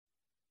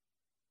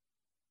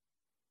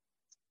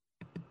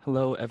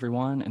Hello,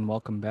 everyone, and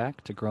welcome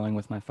back to Growing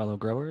with My Fellow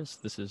Growers.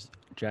 This is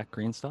Jack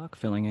Greenstock,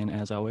 filling in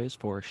as always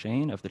for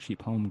Shane of the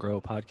Cheap Home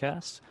Grow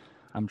podcast.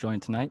 I'm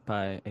joined tonight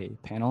by a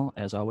panel,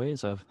 as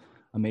always, of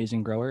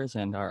amazing growers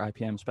and our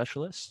IPM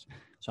specialists.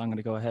 So I'm going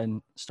to go ahead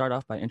and start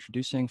off by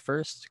introducing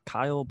first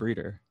Kyle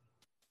Breeder.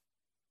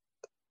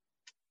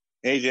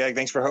 Hey, Jack,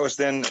 thanks for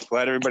hosting.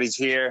 Glad everybody's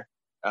here.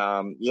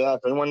 If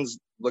anyone's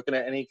looking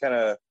at any kind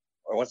of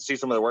or wants to see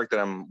some of the work that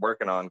I'm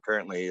working on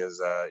currently is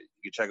you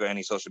can check out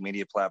any social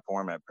media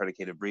platform at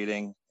Predicated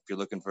Breeding. If you're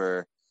looking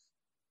for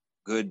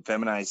good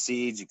feminized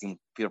seeds, you can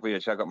feel free to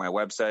check out my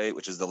website,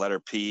 which is the letter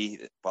P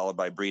followed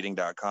by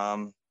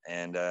breeding.com.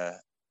 And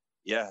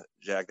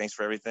Jack, thanks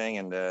for everything.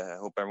 And I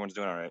hope everyone's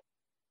doing all right.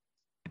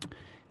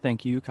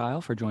 Thank you,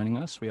 Kyle, for joining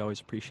us. We always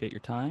appreciate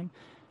your time.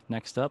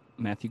 Next up,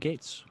 Matthew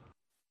Gates.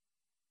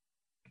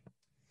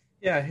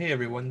 Yeah, hey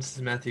everyone, this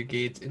is Matthew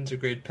Gates,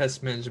 Integrated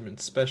Pest Management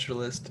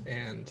Specialist,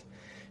 and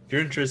if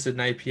you're interested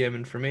in IPM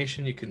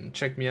information, you can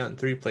check me out in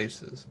 3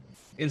 places.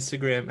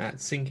 Instagram at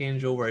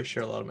SyncAngel, where I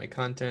share a lot of my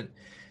content.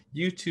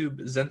 YouTube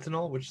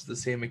Zentinol, which is the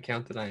same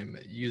account that I'm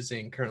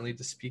using currently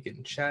to speak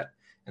in chat,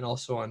 and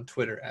also on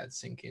Twitter at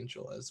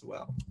SyncAngel as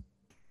well.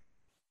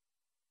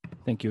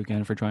 Thank you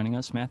again for joining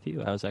us,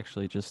 Matthew. I was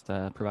actually just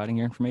providing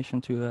your information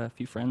to a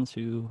few friends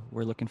who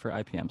were looking for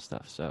IPM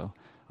stuff, so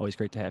always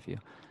great to have you.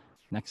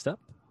 Next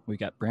up, we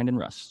got Brandon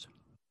Rust.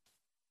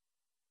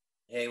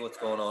 Hey, what's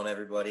going on,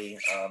 everybody?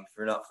 If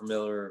you're not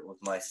familiar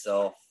with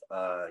myself,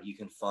 you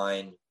can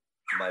find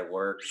my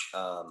work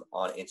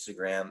on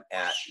Instagram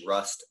at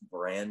Rust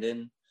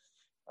Brandon.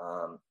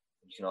 You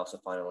can also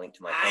find a link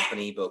to my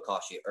company,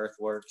 Bokashi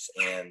Earthworks,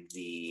 and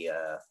the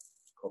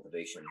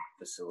cultivation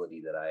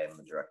facility that I am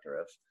the director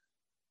of.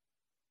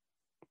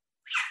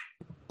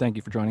 Thank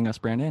you for joining us,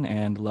 Brandon.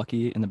 And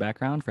Lucky in the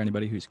background, for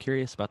anybody who's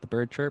curious about the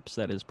bird chirps,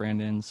 that is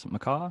Brandon's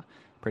macaw.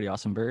 Pretty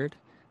awesome bird.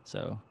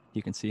 So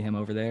you can see him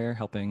over there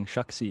helping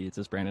shuck seeds,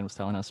 as Brandon was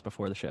telling us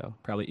before the show.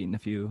 Probably eating a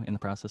few in the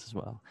process as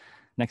well.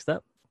 Next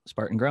up,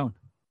 Spartan Grown.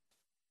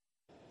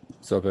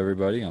 What's up,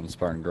 everybody? I'm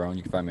Spartan Grown.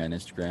 You can find me on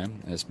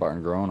Instagram as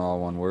Spartan Grown, all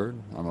one word.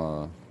 I'm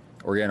a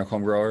organic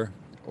home grower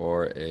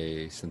or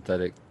a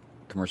synthetic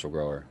commercial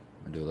grower.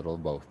 I do a little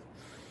of both.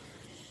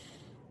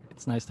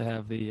 It's nice to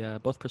have the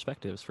both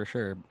perspectives for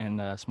sure,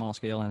 and small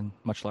scale and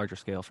much larger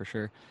scale for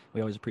sure.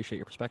 We always appreciate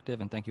your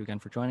perspective, and thank you again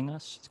for joining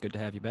us. It's good to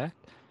have you back.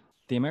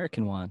 The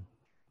American one.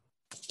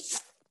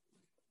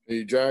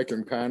 Hey, Jack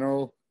and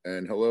panel,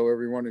 and hello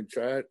everyone in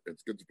chat.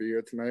 It's good to be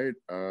here tonight.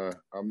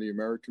 I'm the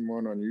American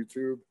one on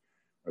YouTube.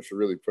 I should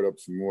really put up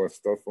some more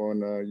stuff on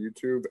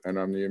YouTube, and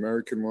I'm the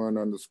American one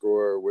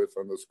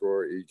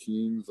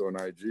 _with_18s on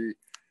IG.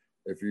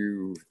 If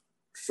you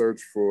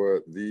search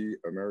for the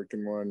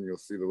American one, you'll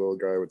see the little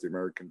guy with the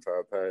American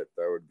top hat.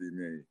 That would be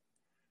me.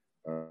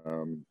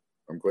 I'm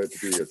glad to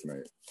be here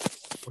tonight.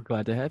 We're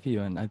glad to have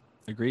you, and I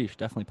agree. You should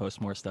definitely post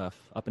more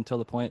stuff up until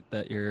the point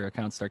that your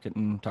accounts start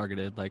getting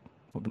targeted. Like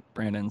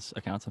Brandon's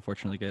accounts,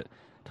 unfortunately, get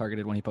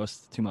targeted when he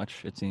posts too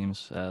much. It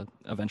seems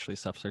eventually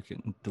stuff starts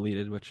getting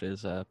deleted, which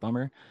is a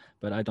bummer.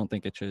 But I don't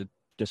think it should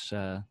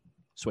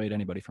dissuade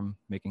anybody from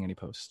making any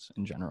posts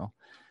in general.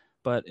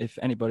 But if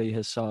anybody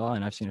has saw,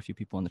 and I've seen a few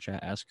people in the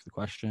chat ask the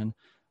question,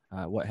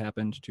 what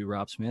happened to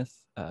Rob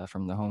Smith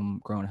from the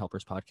Homegrown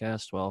Helpers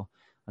podcast? Well,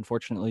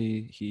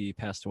 unfortunately, he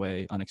passed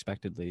away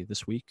unexpectedly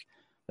this week.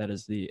 That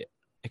is the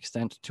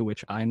extent to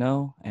which I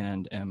know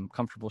and am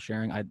comfortable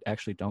sharing. I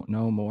actually don't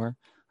know more.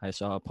 I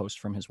saw a post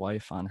from his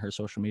wife on her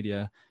social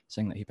media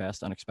saying that he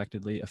passed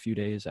unexpectedly a few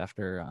days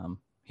after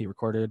he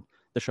recorded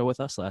the show with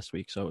us last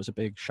week. So it was a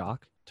big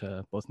shock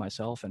to both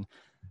myself and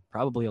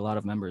probably a lot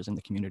of members in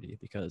the community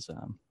because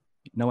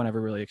no one ever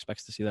really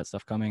expects to see that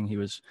stuff coming. He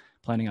was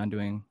planning on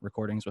doing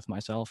recordings with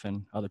myself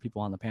and other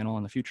people on the panel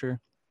in the future.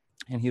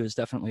 And he was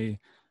definitely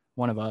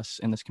one of us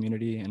in this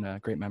community and a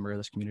great member of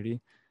this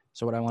community.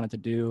 So what I wanted to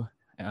do,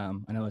 I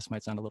know this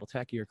might sound a little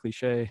tacky or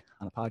cliche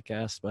on the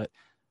podcast, but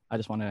I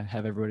just want to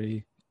have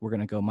everybody, we're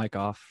going to go mic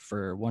off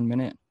for 1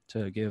 minute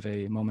to give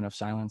a moment of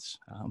silence.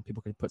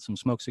 People could put some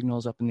smoke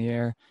signals up in the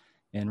air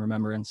in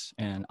remembrance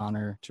and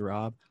honor to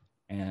Rob.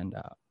 And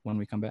when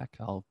we come back,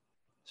 I'll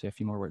say a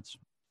few more words.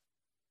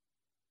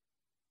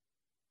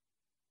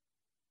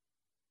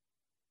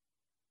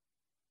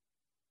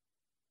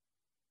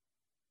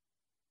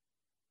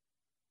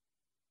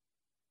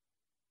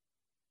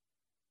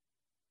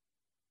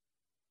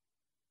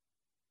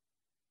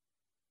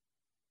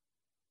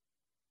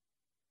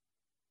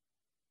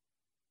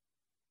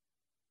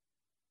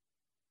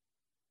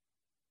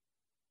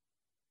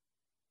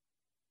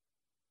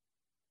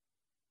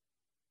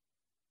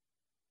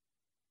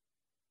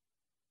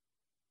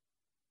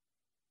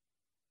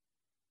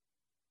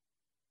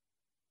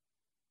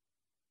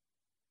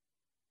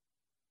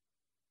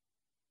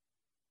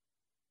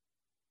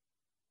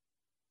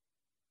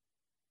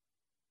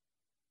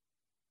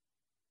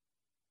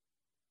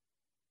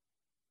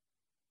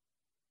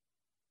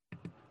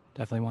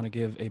 Definitely want to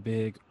give a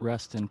big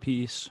rest in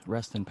peace,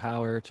 rest in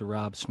power to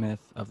Rob Smith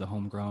of the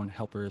Homegrown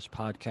Helpers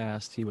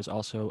podcast. He was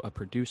also a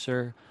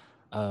producer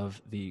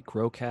of the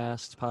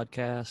Growcast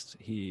podcast.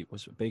 He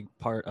was a big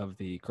part of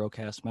the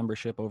Growcast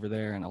membership over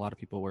there, and a lot of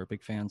people were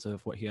big fans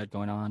of what he had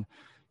going on.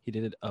 He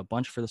did a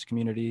bunch for this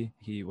community.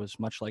 He was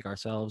much like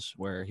ourselves,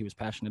 where he was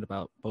passionate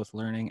about both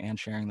learning and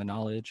sharing the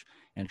knowledge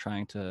and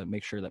trying to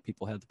make sure that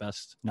people had the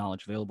best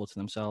knowledge available to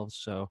themselves.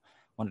 So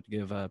wanted to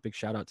give a big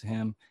shout out to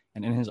him.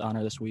 And in his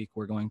honor this week,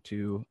 we're going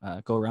to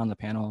go around the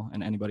panel,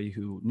 and anybody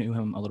who knew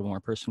him a little more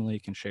personally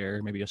can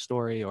share maybe a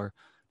story or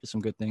just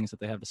some good things that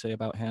they have to say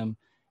about him.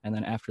 And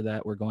then after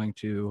that, we're going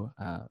to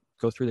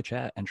go through the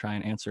chat and try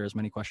and answer as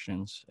many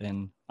questions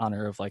in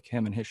honor of like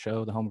him and his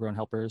show, The Homegrown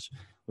Helpers.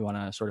 We want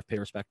to sort of pay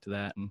respect to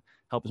that and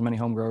help as many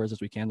home growers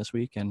as we can this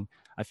week. And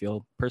I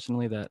feel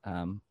personally that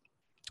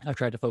I've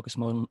tried to focus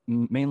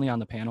mainly on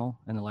the panel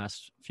in the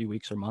last few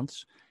weeks or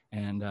months,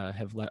 and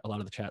have let a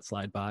lot of the chat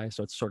slide by.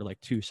 So it's sort of like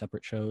two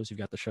separate shows. You've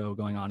got the show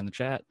going on in the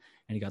chat,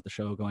 and you got the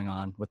show going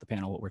on with the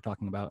panel, what we're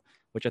talking about,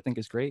 which I think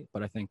is great.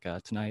 But I think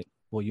tonight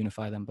we'll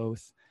unify them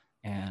both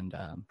and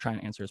try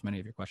and answer as many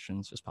of your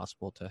questions as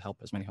possible to help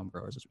as many home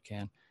growers as we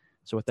can.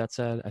 So with that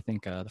said, I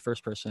think the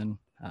first person,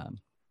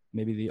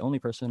 maybe the only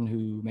person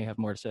who may have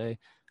more to say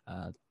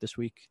this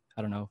week,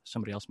 I don't know,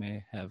 somebody else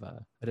may have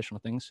additional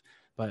things,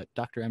 but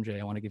Dr. MJ,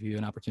 I want to give you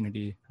an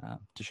opportunity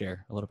to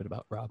share a little bit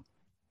about Rob.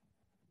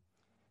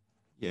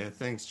 Yeah,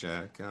 thanks,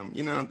 Jack. I'm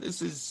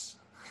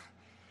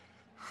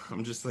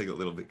just like a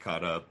little bit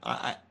caught up.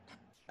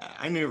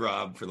 I knew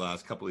Rob for the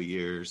last couple of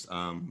years.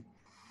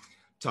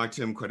 Talked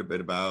to him quite a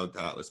bit about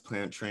the Atlas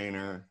Plant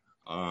Trainer.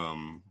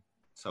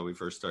 That's how we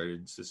first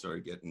started to sort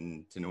of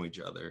getting to know each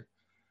other.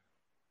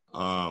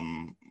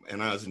 And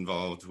I was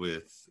involved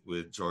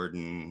with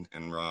Jordan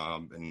and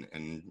Rob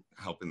and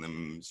helping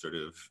them sort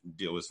of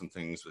deal with some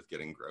things with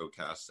getting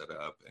Growcast set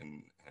up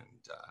and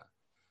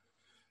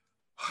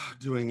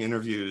doing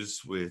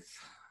interviews with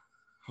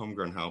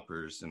Homegrown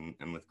Helpers and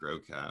with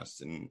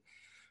Growcast. And,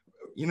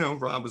 you know,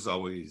 Rob was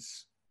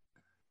always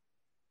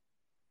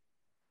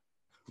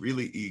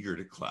really eager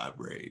to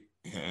collaborate,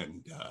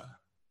 and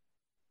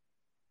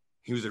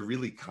he was a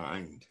really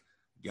kind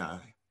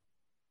guy.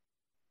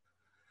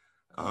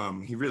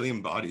 He really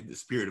embodied the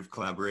spirit of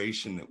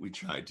collaboration that we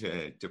tried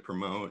to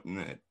promote, and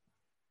that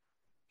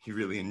he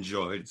really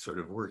enjoyed sort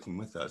of working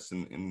with us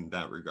in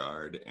that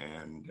regard.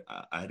 And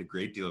I had a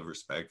great deal of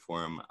respect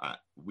for him.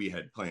 We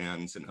had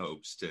plans and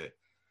hopes to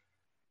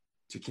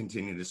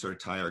continue to sort of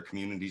tie our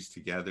communities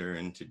together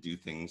and to do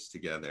things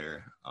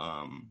together.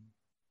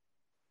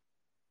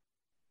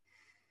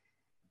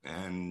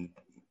 And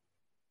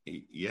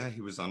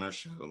he was on our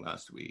show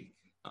last week.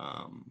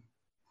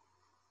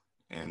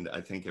 And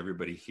I think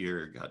everybody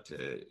here got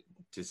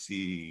to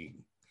see,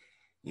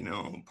 you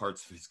know,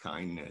 parts of his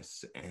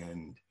kindness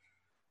and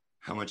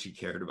how much he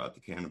cared about the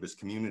cannabis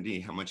community,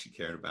 how much he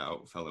cared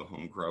about fellow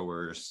home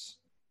growers,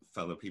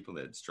 fellow people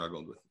that had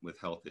struggled with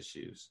health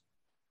issues.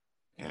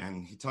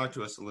 And he talked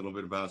to us a little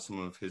bit about some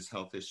of his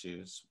health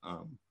issues.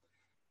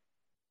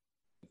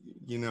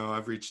 You know,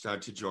 I've reached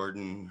out to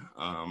Jordan.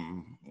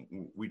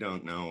 We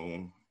don't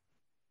know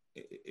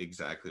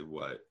exactly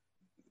what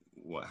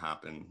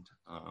happened.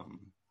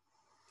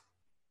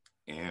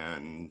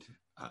 And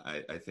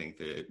I think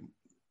that,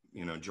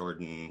 you know,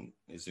 Jordan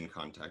is in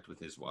contact with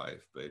his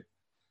wife, but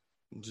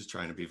I'm just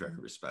trying to be very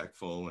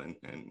respectful and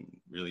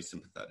really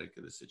sympathetic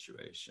of the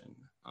situation.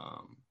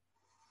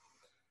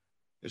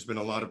 There's been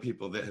a lot of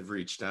people that have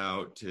reached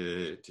out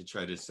to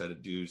try to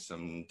do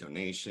some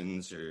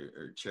donations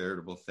or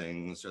charitable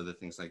things or other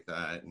things like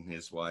that. And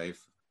his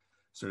wife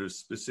sort of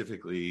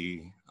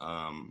specifically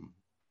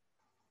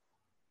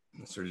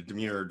sort of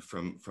demurred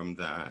from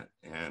that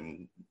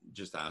and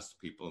just asked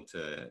people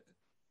to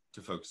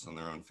focus on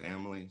their own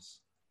families.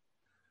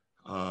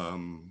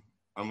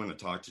 I'm going to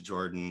talk to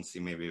Jordan, see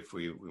maybe if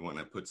we want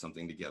to put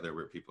something together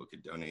where people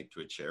could donate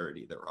to a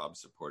charity that Rob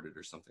supported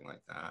or something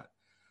like that.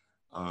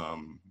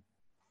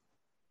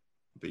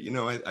 But, you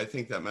know, I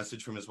think that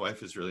message from his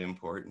wife is really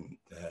important,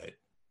 that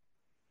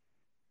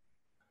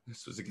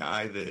this was a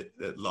guy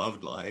that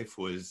loved life,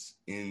 was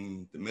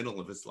in the middle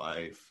of his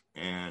life,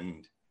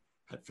 and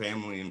had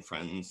family and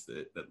friends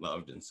that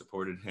loved and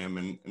supported him.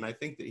 And I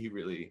think that he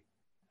really,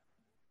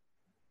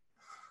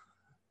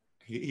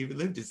 he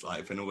lived his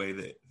life in a way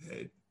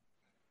that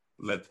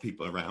let the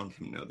people around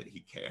him know that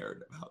he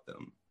cared about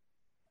them.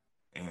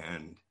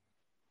 And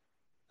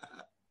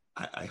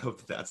I hope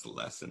that that's the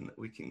lesson that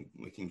we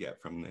can get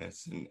from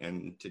this,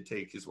 and to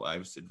take his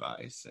wife's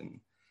advice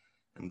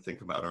and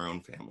think about our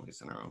own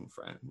families and our own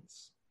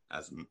friends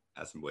as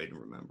a way to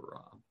remember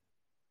Rob.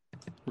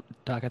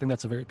 Doc, I think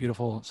that's a very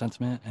beautiful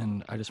sentiment,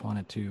 and I just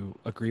wanted to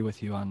agree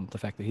with you on the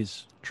fact that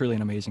he's truly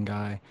an amazing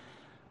guy.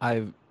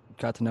 I've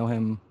got to know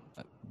him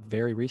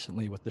very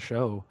recently with the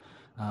show.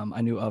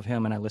 I knew of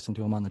him and I listened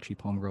to him on the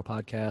Cheap Home Grow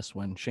podcast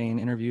when Shane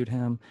interviewed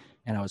him,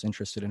 and I was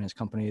interested in his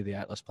company, the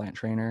Atlas Plant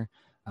Trainer.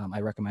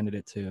 I recommended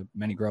it to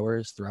many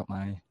growers throughout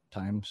my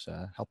times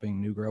helping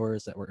new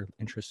growers that were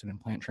interested in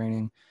plant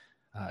training.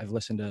 I've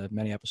listened to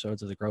many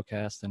episodes of the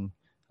Growcast and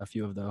a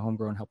few of the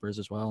Homegrown Helpers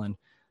as well. And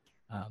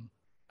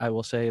I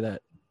will say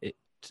that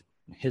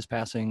his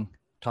passing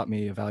taught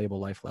me a valuable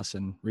life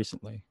lesson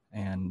recently.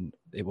 And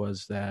it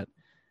was that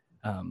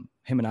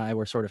him and I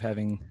were sort of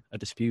having a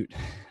dispute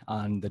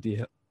on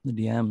the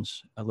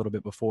DMs a little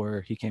bit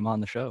before he came on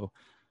the show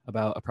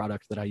about a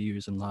product that I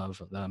use and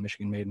love, the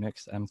Michigan Made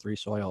Mixed M3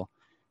 soil.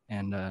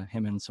 And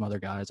him and some other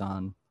guys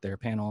on their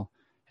panel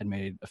had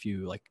made a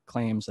few like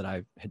claims that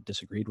I had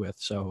disagreed with.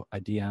 So I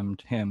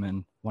DM'd him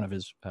and one of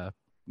his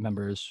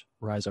members,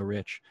 Rizo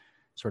Rich,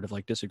 sort of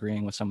like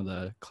disagreeing with some of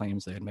the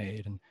claims they had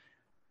made. And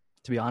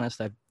to be honest,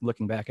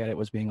 looking back at it,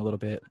 was being a little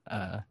bit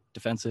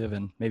defensive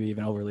and maybe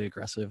even overly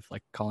aggressive,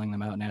 like calling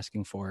them out and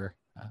asking for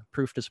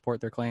proof to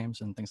support their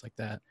claims and things like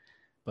that.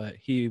 But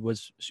he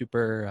was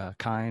super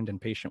kind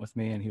and patient with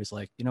me. And he was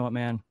like, you know what,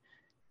 man,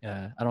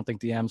 I don't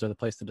think DMs are the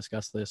place to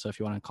discuss this. So if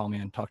you want to call me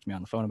and talk to me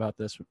on the phone about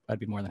this, I'd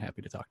be more than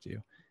happy to talk to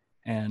you.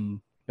 And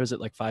it was at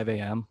like 5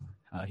 a.m.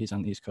 He's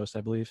on the East Coast,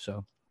 I believe.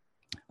 So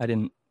I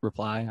didn't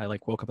reply. I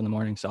like woke up in the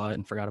morning, saw it,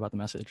 and forgot about the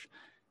message.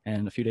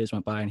 And a few days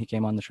went by and he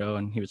came on the show,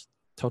 and he was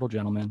total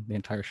gentleman the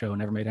entire show,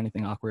 never made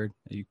anything awkward.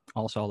 You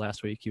all saw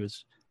last week, he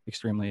was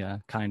extremely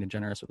kind and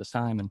generous with his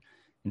time and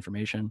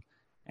information.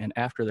 And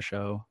after the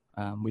show,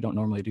 we don't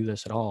normally do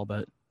this at all,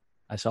 but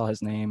I saw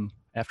his name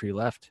after he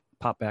left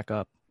pop back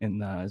up in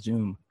the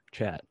Zoom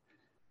chat,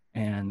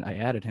 and I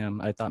added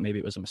him. I thought maybe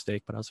it was a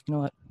mistake, but I was like, you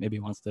know what, maybe he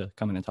wants to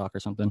come in and talk or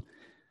something.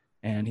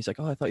 And he's like,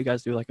 oh, I thought you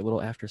guys do like a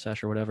little after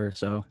sesh or whatever.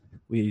 So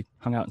we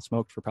hung out and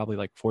smoked for probably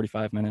like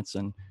 45 minutes,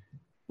 and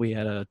we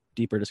had a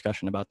deeper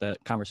discussion about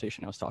that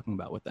conversation I was talking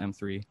about with the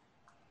M3,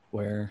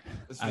 where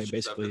I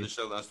basically after the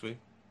show last week.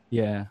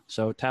 Yeah.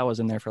 So Tao was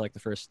in there for like the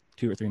first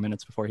 2 or 3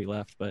 minutes before he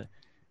left, but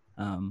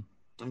I'm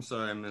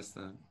sorry I missed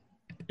that.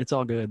 It's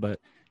all good. But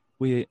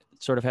we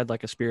sort of had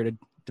like a spirited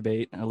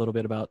debate a little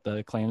bit about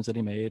the claims that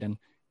he made, and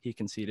he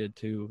conceded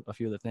to a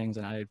few of the things,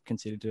 and I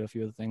conceded to a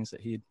few of the things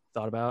that he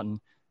thought about, and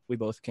we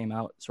both came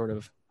out sort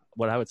of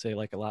what I would say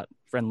like a lot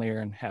friendlier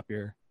and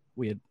happier.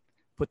 We had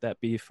put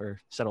that beef or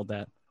settled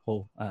that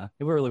whole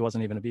it really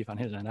wasn't even a beef on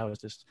his end. I was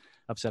just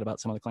upset about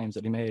some of the claims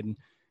that he made, and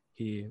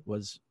he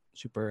was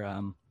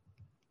super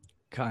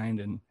kind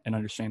and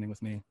understanding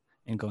with me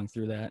in going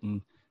through that.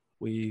 And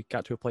we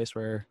got to a place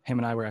where him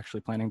and I were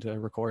actually planning to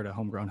record a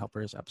Homegrown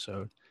Helpers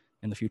episode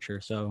in the future.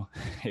 So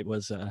it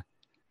was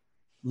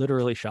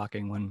literally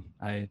shocking when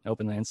I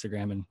opened the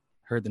Instagram and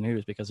heard the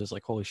news, because it was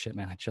like, holy shit,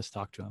 man, I just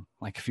talked to him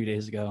like a few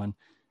days ago, and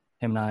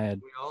him and I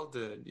had We all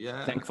did,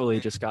 yeah.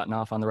 thankfully just gotten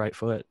off on the right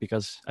foot,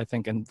 because I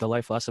think, and the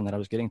life lesson that I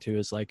was getting to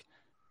is like,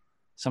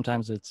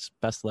 sometimes it's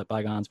best to let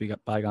bygones be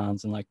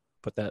bygones and like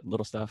put that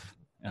little stuff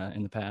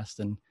in the past.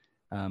 And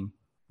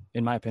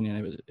in my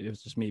opinion, it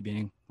was just me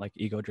being like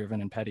ego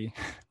driven and petty,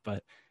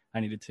 but I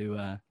needed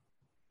to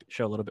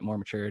show a little bit more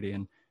maturity,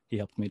 and he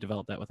helped me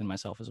develop that within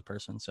myself as a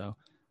person. So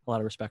a lot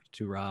of respect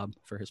to Rob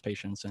for his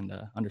patience and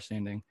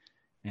understanding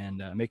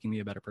and making me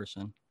a better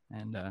person.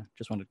 And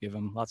just wanted to give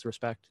him lots of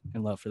respect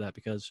and love for that,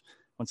 because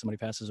when somebody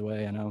passes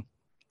away, I know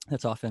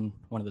that's often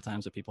one of the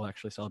times that people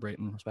actually celebrate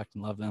and respect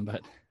and love them,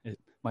 but it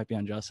might be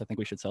unjust. I think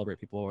we should celebrate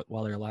people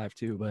while they're alive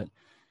too. But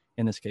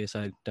in this case,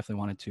 I definitely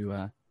wanted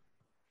to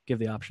give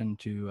the option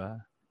to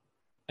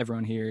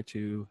everyone here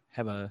to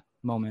have a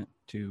moment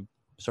to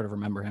sort of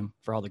remember him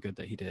for all the good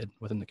that he did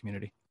within the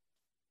community.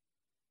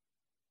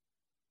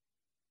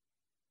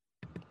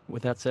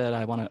 With that said,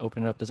 I want to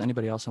open it up. Does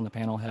anybody else on the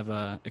panel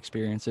have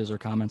experiences or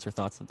comments or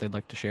thoughts that they'd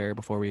like to share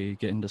before we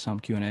get into some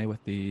Q&A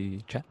with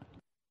the chat?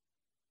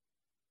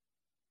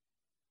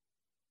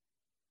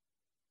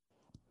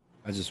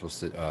 I just will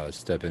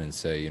step in and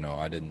say,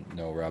 I didn't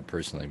know Rob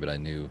personally, but I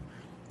knew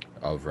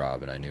of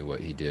Rob, and I knew what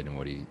he did and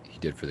what he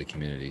did for the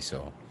community.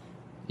 So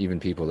even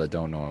people that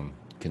don't know him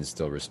can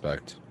still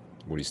respect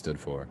what he stood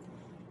for,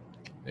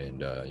 and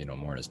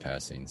mourn his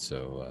passing.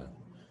 So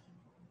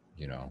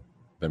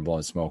been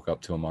blowing smoke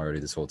up to him already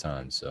this whole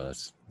time, so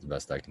that's the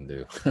best I can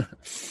do.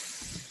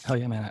 Hell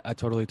yeah, man. I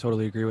totally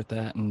agree with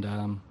that.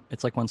 And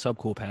it's like when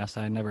Subcool passed,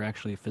 I never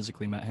actually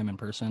physically met him in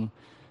person.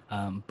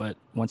 But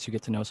once you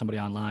get to know somebody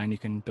online, you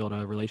can build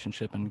a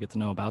relationship and get to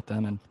know about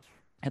them. And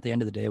at the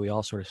end of the day, we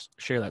all sort of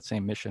share that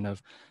same mission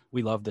of,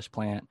 we love this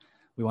plant.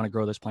 We want to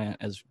grow this plant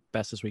as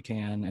best as we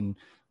can, and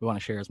we want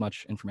to share as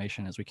much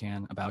information as we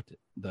can about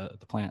the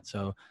plant.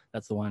 So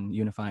that's the one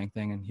unifying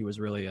thing. And he was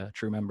really a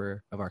true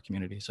member of our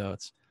community. So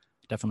it's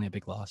definitely a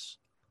big loss.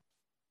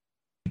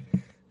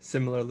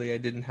 Similarly, I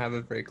didn't have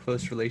a very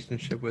close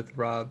relationship with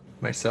Rob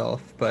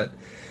myself, but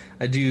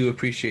I do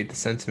appreciate the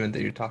sentiment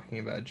that you're talking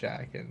about,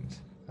 Jack. And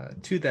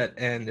to that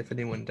end, if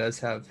anyone does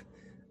have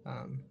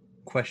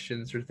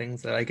questions or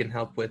things that I can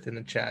help with in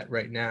the chat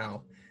right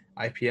now,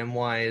 IPM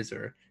wise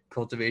or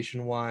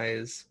cultivation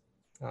wise,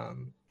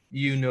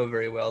 you know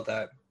very well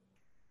that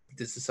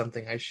this is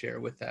something I share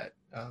with that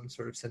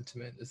sort of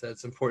sentiment, is that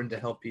it's important to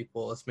help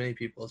people, as many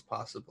people as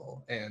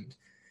possible. And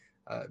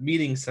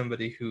meeting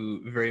somebody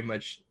who very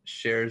much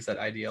shares that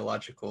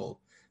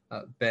ideological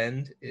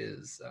bend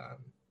is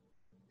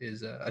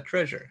a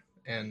treasure,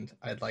 and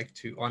I'd like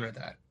to honor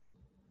that.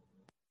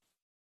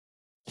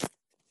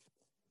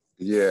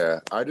 Yeah,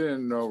 I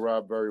didn't know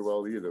Rob very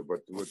well either, but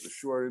with the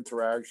short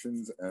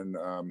interactions and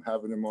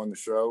having him on the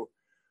show,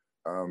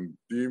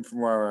 being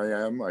from where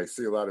I am, I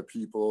see a lot of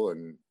people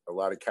and a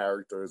lot of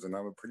characters, and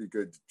I'm a pretty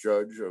good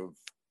judge of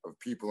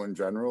people in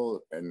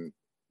general. And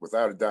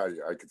without a doubt,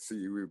 I could see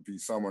you would be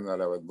someone that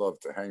I would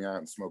love to hang out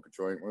and smoke a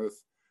joint with.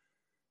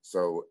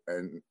 So,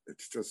 and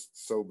it's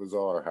just so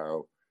bizarre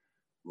how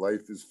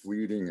life is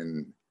fleeting,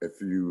 and if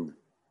you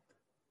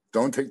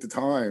don't take the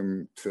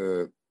time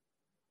to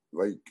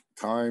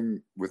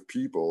time with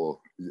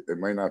people, it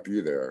might not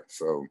be there.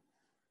 So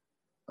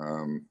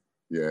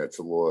yeah, it's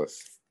a loss.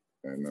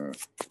 And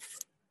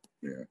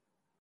yeah,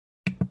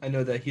 I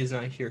know that he's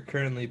not here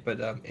currently,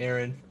 but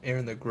Aaron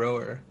the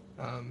grower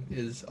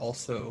is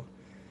also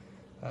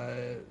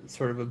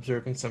sort of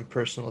observing some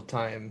personal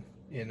time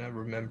in a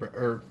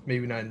or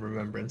maybe not in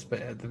remembrance,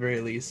 but at the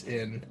very least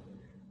in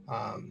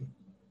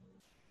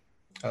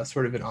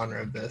sort of in honor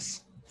of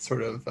this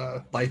sort of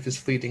life is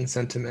fleeting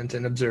sentiment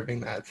and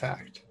observing that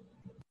fact.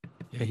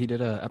 Yeah, he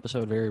did an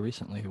episode very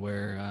recently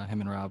where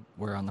him and Rob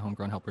were on the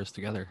Homegrown Helpers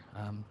together,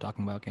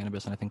 talking about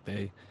cannabis. And I think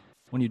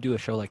when you do a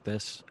show like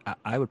this,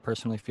 I would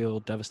personally feel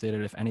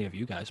devastated if any of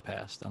you guys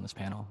passed on this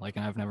panel. Like,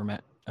 and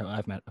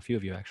I've met a few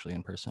of you actually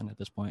in person at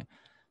this point,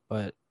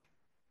 but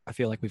I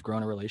feel like we've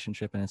grown a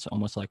relationship, and it's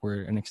almost like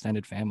we're an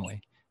extended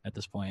family at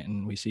this point,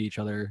 and we see each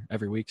other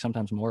every week,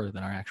 sometimes more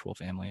than our actual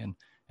family, and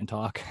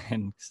talk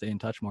and stay in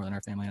touch more than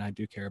our family. And I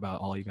do care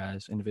about all you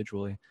guys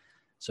individually.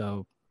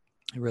 So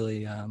it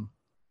really,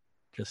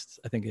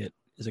 I think it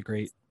is a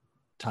great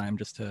time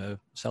just to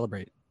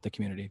celebrate the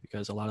community,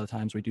 because a lot of the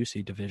times we do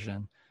see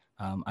division.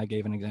 I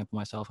gave an example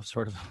myself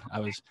of I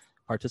was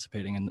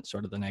participating in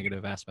sort of the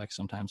negative aspects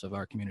sometimes of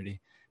our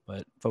community,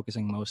 but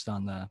focusing most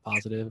on the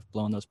positive,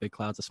 blowing those big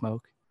clouds of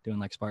smoke, doing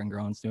like Spartan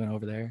Grown's doing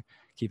over there,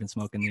 keeping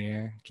smoke in the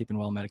air, keeping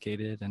well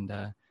medicated, and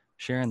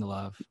sharing the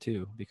love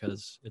too,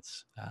 because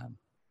it's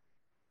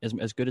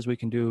as good as we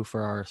can do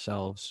for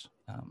ourselves.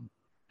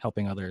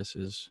 Helping others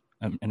is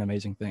an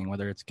amazing thing,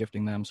 whether it's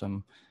gifting them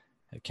some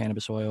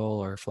cannabis oil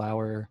or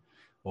flower,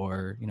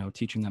 or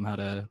teaching them how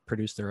to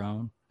produce their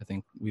own. I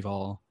think we've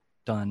all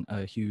done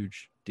a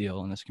huge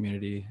deal in this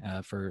community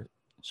for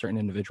certain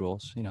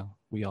individuals.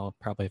 We all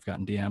probably have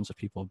gotten DMs of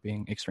people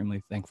being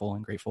extremely thankful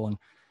and grateful, and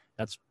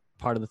that's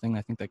part of the thing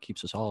I think that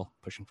keeps us all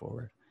pushing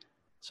forward.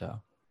 So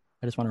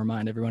I just want to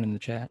remind everyone in the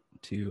chat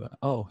to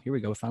here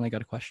we go, we finally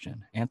got a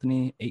question.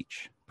 Anthony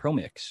H.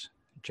 ProMix,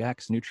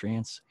 Jack's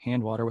Nutrients,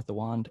 hand water with the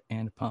wand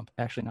and pump.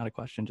 Actually, not a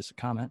question, just a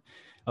comment.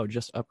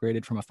 Just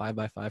upgraded from a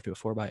 5x5 to a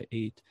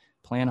 4x8.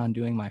 Plan on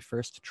doing my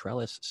first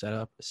trellis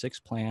setup, 6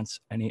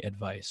 plants. Any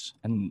advice?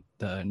 And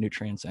the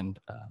nutrients and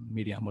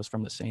medium was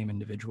from the same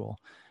individual.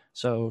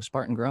 So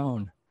Spartan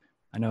Grown,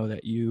 I know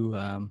that you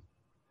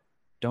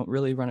don't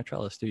really run a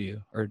trellis, do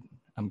you? Or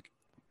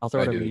I'll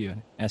throw it over to you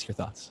and ask your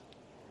thoughts.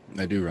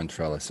 I do run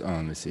trellis.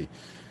 Let me see.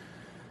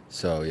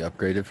 So you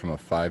upgraded from a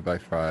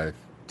 5x5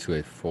 to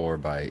a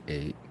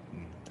 4x8.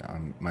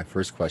 My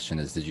first question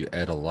is, did you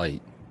add a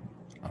light?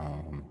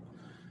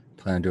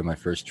 Plan on doing my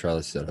first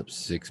trellis setup,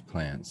 6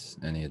 plants.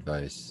 Any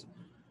advice?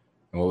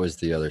 And what was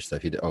the other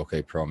stuff you did?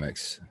 Okay,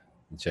 ProMix,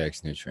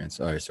 Jack's Nutrients.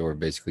 All right, so we're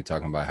basically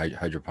talking about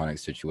hydroponic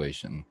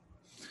situation.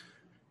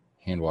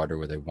 Hand water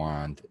with a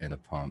wand and a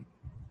pump.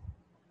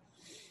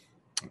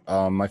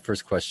 My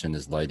first question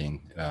is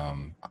lighting.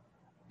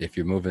 If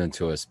you're moving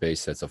into a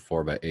space that's a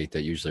 4x8,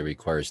 that usually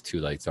requires 2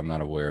 lights. I'm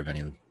not aware of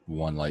any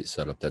one light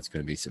setup that's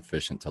going to be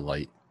sufficient to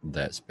light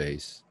that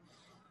space.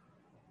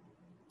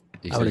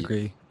 I would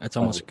agree. It's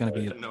almost going to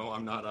be no,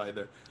 I'm not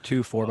either.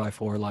 2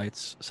 4x4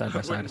 lights side by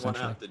side. I wouldn't want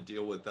to essentially have to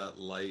deal with that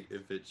light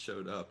if it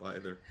showed up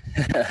either.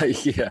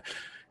 Yeah,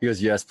 he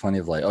goes, yes, plenty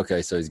of light.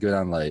 Okay, so he's good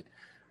on light.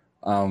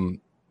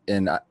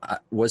 And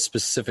what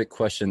specific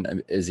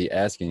question is he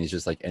asking? He's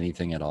just like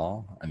anything at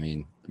all. I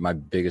mean, my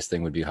biggest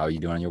thing would be, how are you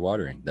doing on your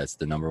watering? That's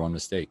the number one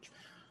mistake.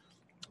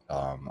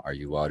 Are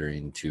you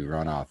watering to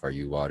runoff? Are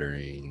you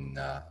watering?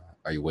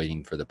 Are you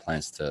waiting for the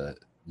plants to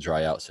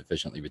dry out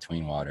sufficiently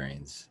between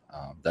waterings?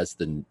 That's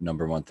the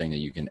number one thing that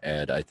you can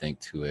add, I think,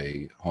 to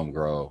a home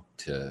grow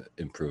to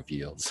improve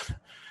yields,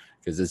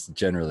 because it's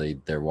generally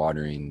their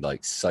watering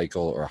like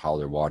cycle or how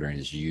they're watering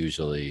is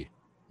usually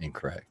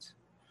incorrect.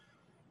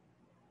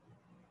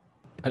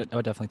 I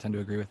would definitely tend to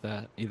agree with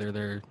that. Either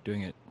they're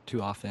doing it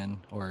too often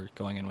or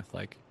going in with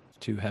like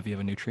too heavy of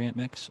a nutrient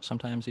mix.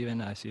 Sometimes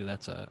even I see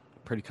that's a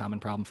pretty common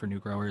problem for new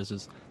growers,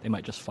 is they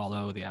might just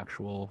follow the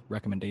actual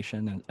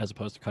recommendation as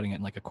opposed to cutting it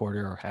in like a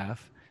quarter or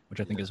half,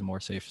 which I think is a more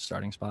safe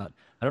starting spot.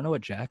 I don't know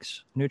what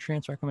Jack's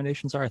nutrients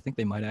recommendations are. I think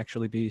they might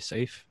actually be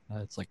safe.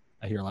 It's like,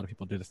 I hear a lot of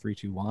people do the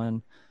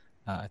 3-2-1.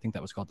 I think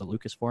that was called the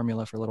Lucas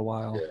formula for a little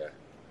while. Yeah.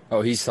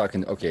 Oh, he's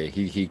talking, okay,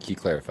 he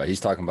clarified. He's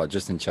talking about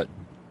just in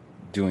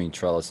doing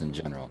trellis in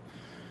general.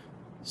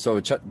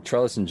 So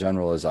trellis in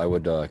general is, I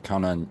would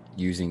count on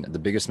using, the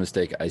biggest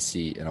mistake I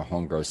see in a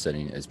home grow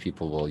setting is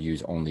people will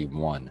use only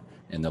one,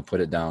 and they'll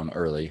put it down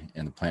early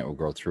and the plant will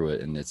grow through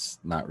it, and it's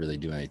not really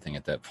doing anything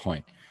at that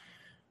point.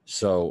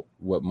 So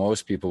what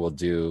most people will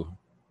do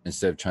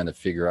instead of trying to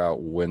figure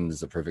out when's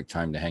the perfect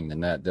time to hang the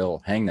net,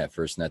 they'll hang that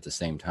first net at the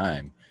same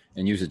time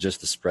and use it just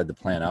to spread the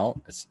plant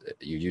out.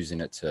 You're using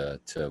it to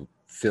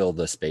fill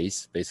the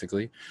space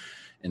basically.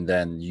 And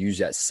then use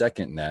that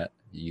second net,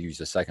 you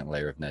use a second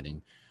layer of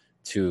netting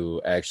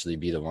to actually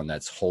be the one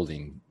that's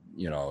holding,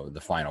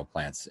 the final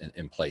plants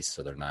in place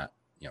so they're not,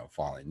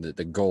 falling.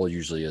 The goal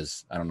usually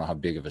is, I don't know how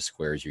big of a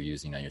squares you're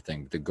using on your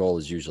thing, but the goal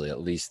is usually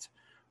at least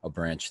a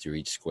branch through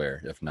each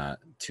square, if not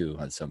two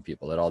on some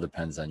people. It all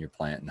depends on your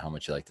plant and how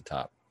much you like the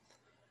top.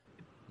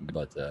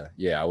 But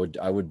I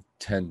would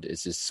tend,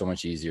 it's just so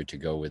much easier to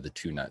go with the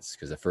two nuts,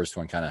 because the first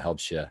one kind of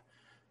helps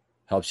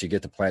you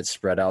get the plants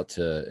spread out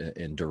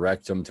and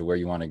direct them to where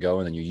you want to go.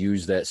 And then you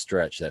use that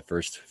stretch, that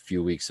first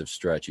few weeks of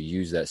stretch, you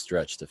use that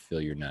stretch to fill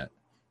your net,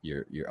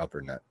 your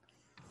upper net.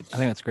 I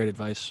think that's great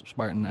advice,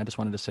 Spartan. I just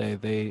wanted to say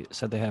they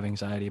said they have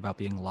anxiety about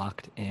being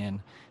locked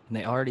in, and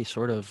they already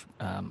sort of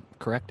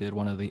corrected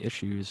one of the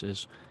issues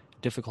is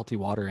difficulty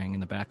watering in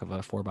the back of a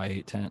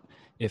 4x8 tent.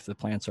 If the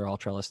plants are all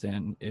trellised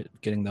in,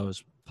 getting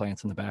those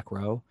plants in the back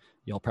row,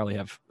 you'll probably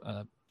have,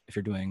 if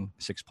you're doing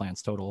 6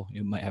 plants total,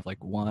 you might have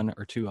like 1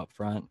 or 2 up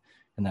front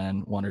and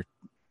then 1 or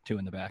 2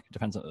 in the back. It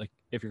depends on, like,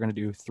 if you're going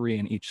to do 3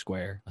 in each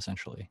square,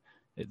 essentially,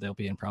 they'll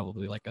be in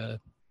probably like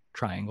a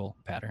triangle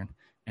pattern.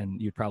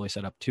 And you'd probably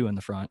set up 2 in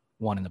the front,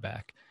 1 in the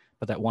back.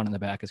 But that 1 in the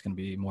back is going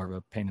to be more of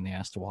a pain in the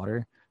ass to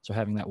water. So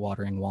having that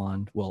watering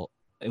wand will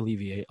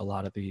alleviate a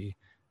lot of the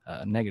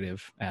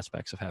negative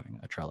aspects of having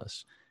a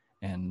trellis.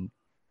 And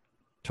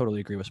totally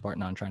agree with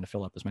Spartan on trying to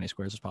fill up as many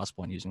squares as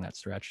possible and using that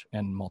stretch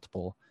and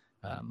multiple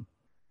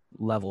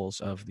levels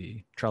of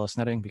the trellis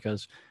netting,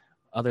 because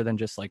other than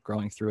just like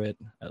growing through it,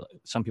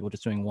 some people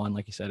just doing 1,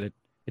 like you said, it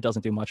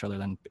doesn't do much other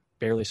than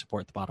barely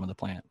support the bottom of the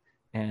plant.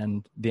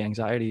 And the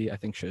anxiety, I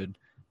think, should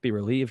be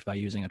relieved by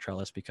using a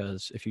trellis,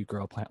 because if you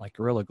grow a plant like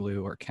Gorilla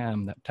Glue or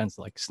Chem that tends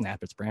to like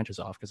snap its branches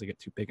off because they get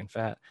too big and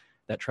fat,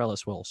 that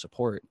trellis will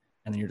support.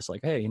 And then you're just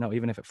like, hey,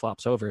 even if it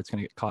flops over, it's going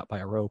to get caught by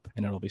a rope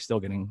and it'll be still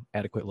getting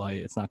adequate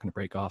light. It's not going to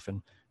break off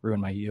and ruin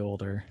my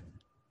yield or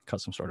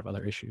cause some sort of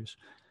other issues.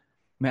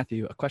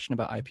 Matthew, a question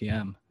about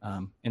IPM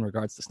in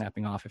regards to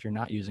snapping off if you're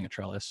not using a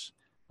trellis.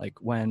 Like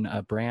when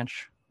a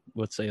branch,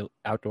 let's say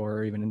outdoor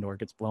or even indoor,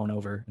 gets blown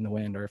over in the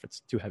wind, or if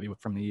it's too heavy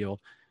from the yield,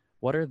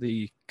 what are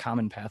the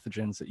common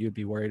pathogens that you'd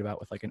be worried about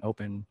with like an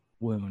open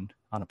wound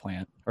on a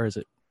plant? Or is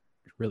it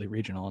really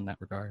regional in that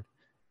regard?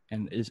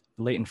 And is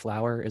latent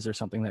flower, is there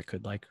something that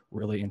could like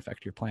really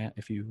infect your plant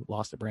if you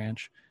lost a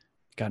branch,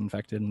 got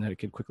infected, and that it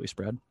could quickly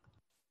spread?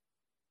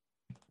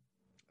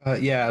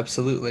 Yeah,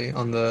 absolutely.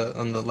 On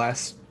the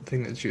last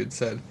thing that you had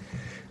said,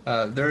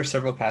 there are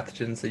several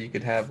pathogens that you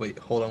could have. Wait,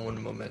 hold on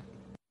one moment.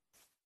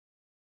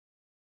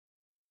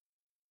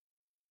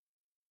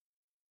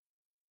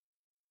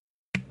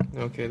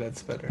 Okay,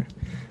 that's better.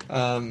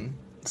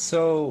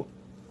 So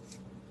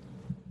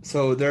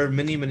there are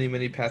many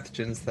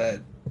pathogens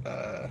that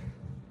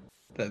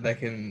that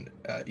can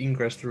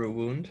ingress through a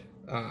wound,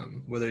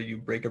 whether you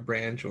break a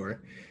branch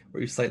or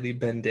you slightly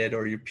bend it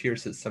or you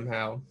pierce it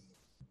somehow.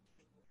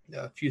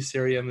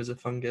 Fusarium is a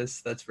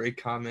fungus that's very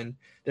common.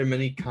 There are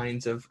many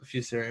kinds of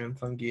Fusarium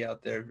fungi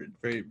out there,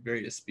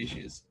 various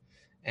species,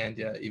 and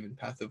even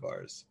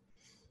pathivars.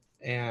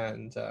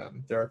 And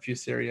there are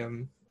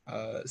Fusarium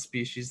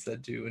species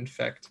that do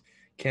infect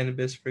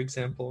cannabis, for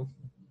example.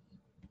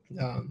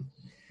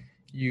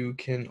 You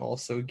can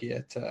also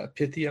get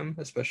Pythium,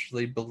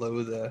 especially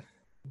below the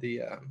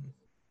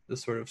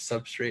sort of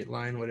substrate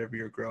line, whatever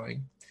you're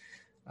growing.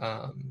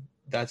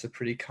 That's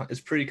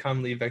it's pretty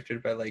commonly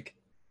vectored by like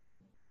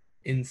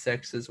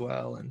insects as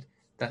well, and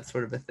that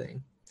sort of a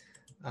thing.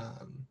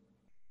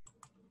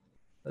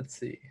 Let's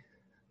see.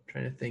 I'm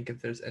trying to think if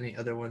there's any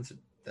other ones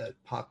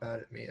that pop out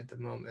at me at the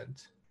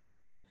moment.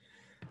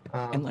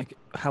 And like,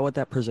 how would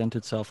that present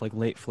itself? Like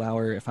late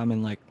flower, if I'm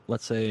in like,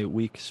 let's say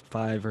weeks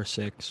 5 or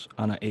 6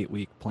 on an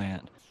 8-week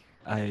plant,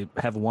 I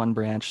have one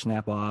branch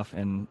snap off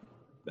and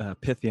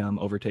Pythium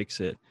overtakes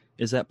it.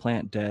 Is that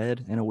plant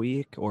dead in a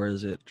week, or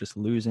is it just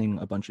losing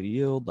a bunch of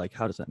yield? Like,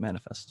 how does that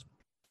manifest?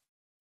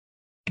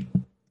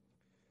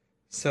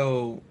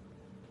 So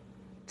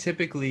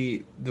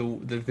typically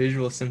the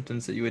visual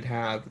symptoms that you would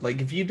have, like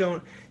if you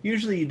don't,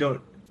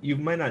 you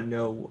might not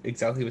know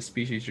exactly what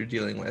species you're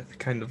dealing with.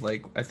 Kind of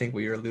like, I think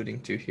what you're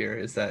alluding to here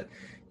is that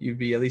you'd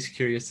be at least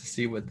curious to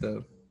see what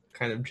the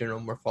kind of general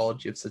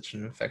morphology of such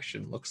an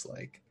infection looks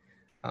like.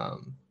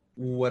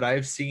 What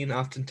I've seen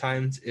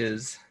oftentimes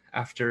is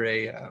after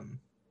a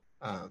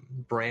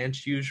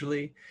branch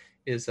usually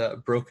is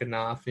broken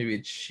off, maybe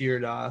it's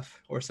sheared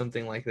off or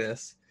something like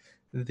this,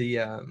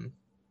 the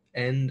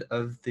end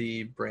of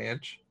the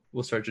branch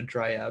will start to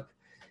dry up.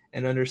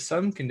 And under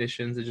some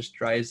conditions, it just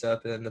dries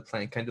up, and then the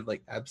plant kind of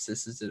like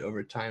abscesses it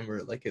over time,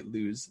 or like at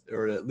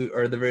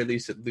the very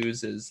least, it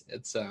loses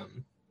its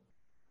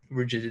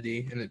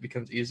rigidity, and it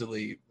becomes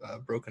easily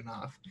broken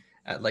off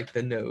at like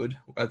the node,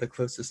 or the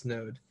closest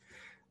node.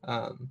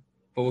 But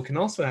what can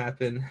also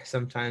happen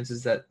sometimes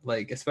is that,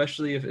 like,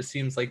 especially if it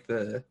seems like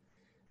the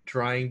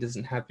drying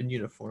doesn't happen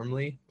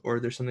uniformly, or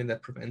there's something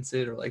that prevents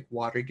it, or like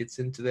water gets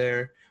into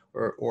there,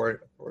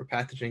 or a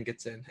pathogen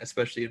gets in,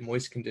 especially in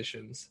moist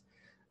conditions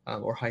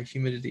or high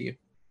humidity,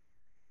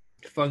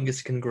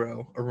 fungus can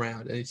grow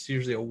around, and it's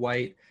usually a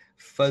white,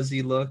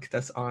 fuzzy look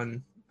that's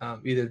on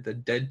either the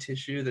dead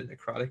tissue, the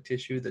necrotic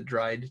tissue, the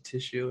dried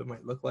tissue, it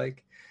might look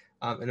like.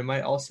 And it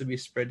might also be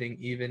spreading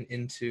even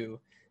into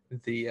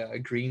the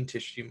green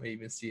tissue. You might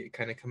even see it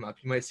kind of come up.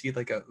 You might see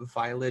like a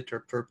violet or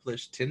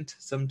purplish tint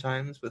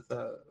sometimes with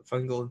a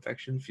fungal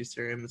infection.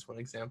 Fusarium is one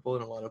example.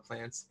 In a lot of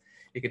plants,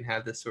 it can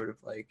have this sort of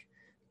like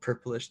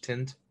purplish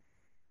tint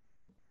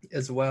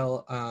as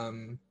well.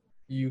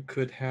 You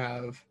could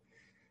have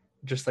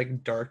just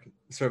like dark,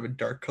 sort of a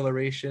dark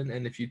coloration,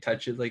 and if you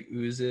touch it, like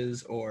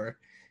oozes, or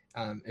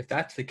if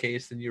that's the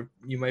case, then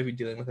you might be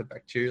dealing with a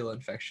bacterial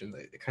infection,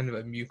 like kind of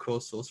a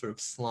mucosal sort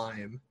of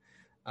slime,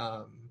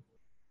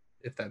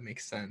 if that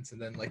makes sense.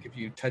 And then like if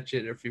you touch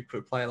it, or if you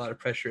apply a lot of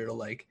pressure, it'll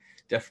like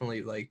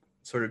definitely like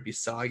sort of be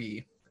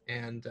soggy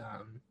and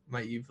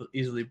might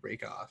easily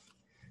break off.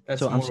 That's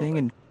so I'm more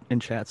seeing in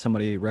chat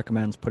somebody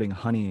recommends putting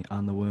honey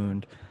on the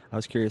wound. I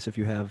was curious if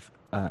you have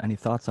any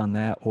thoughts on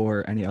that,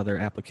 or any other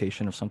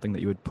application of something that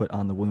you would put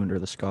on the wound or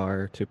the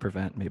scar to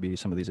prevent maybe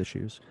some of these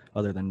issues,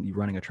 other than you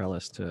running a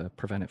trellis to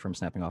prevent it from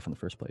snapping off in the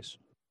first place.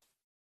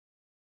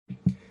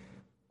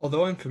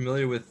 Although I'm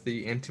familiar with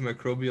the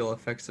antimicrobial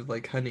effects of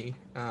like honey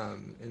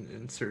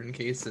in certain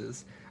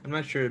cases, I'm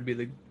not sure it'd be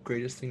the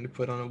greatest thing to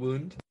put on a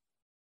wound.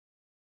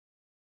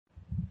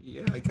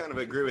 Yeah, I kind of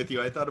agree with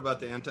you. I thought about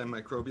the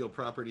antimicrobial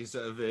properties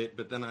of it,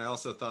 but then I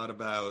also thought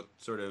about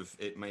sort of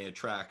it may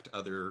attract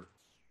other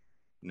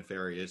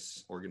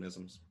nefarious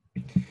organisms.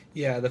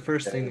 Yeah, the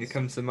first thing that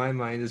comes to my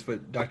mind is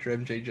what Dr.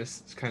 MJ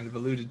just kind of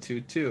alluded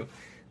to too,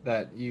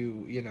 that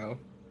you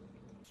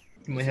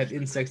might have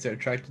insects that are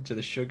attracted to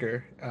the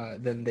sugar,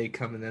 then they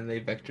come and then they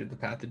vector the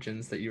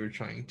pathogens that you were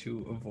trying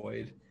to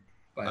avoid.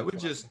 I would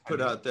just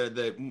put out there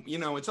that,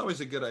 it's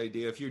always a good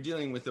idea if you're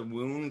dealing with a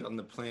wound on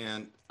the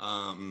plant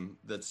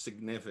that's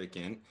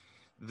significant,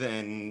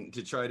 then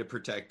to try to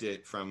protect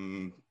it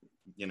from,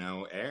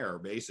 air,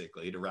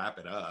 basically, to wrap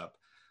it up.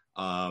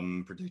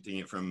 Protecting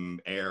it from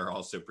air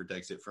also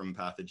protects it from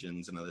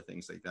pathogens and other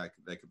things like that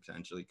could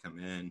potentially come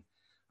in.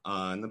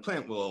 And the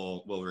plant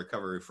will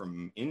recover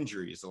from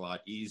injuries a lot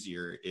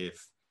easier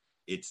if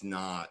it's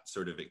not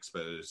sort of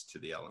exposed to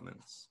the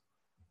elements.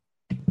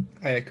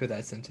 I echo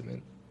that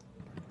sentiment.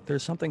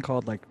 There's something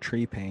called like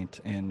tree paint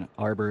in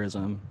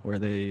arborism, where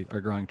they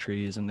are growing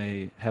trees and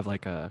they have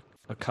like a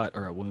cut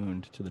or a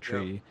wound to the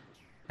tree. Yep.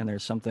 And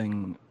there's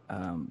something,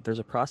 there's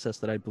a process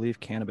that I believe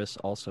cannabis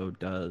also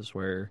does,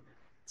 where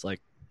it's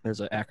like, there's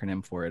an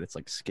acronym for it. It's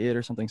like SCID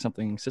or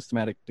something,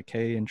 systematic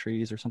decay in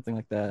trees or something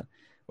like that,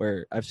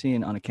 where I've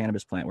seen on a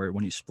cannabis plant where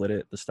when you split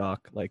it, the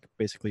stalk like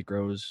basically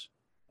grows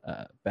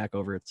back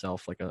over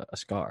itself like a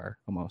scar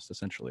almost,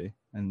 essentially.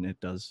 And it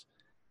does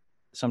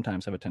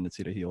sometimes have a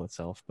tendency to heal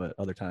itself, but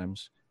other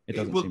times it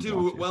doesn't. It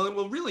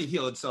will really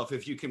heal itself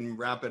if you can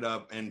wrap it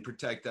up and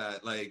protect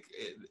that. Like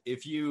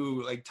if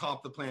you like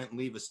top the plant and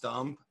leave a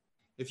stump,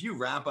 if you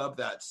wrap up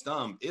that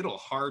stump, it'll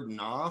harden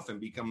off and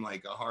become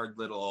like a hard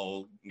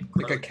little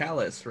like a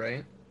callus,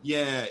 right?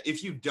 Yeah.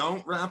 If you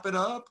don't wrap it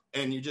up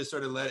and you just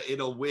sort of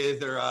it'll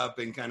wither up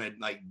and kind of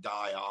like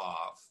die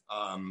off.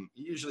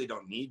 You usually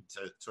don't need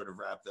to sort of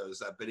wrap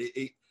those up, but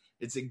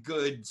it's a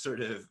good sort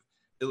of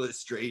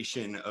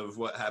illustration of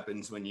what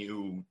happens when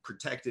you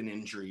protect an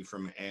injury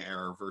from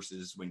air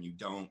versus when you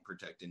don't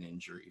protect an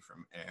injury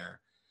from air.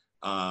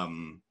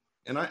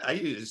 And I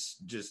use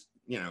just,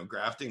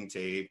 grafting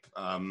tape.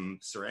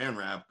 Saran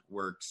wrap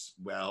works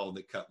well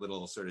to cut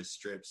little sort of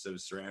strips of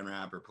saran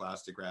wrap or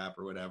plastic wrap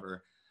or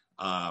whatever,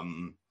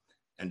 and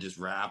just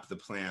wrap the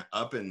plant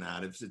up in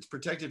that. If it's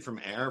protected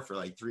from air for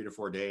like 3 to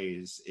 4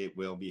 days, it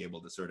will be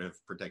able to sort of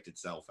protect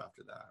itself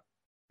after that.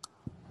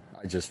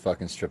 I just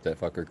fucking strip that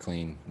fucker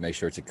clean. Make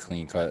sure it's a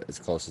clean cut as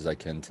close as I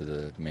can to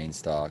the main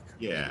stock.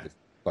 Yeah.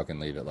 Fucking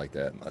leave it like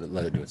that.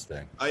 Let it do its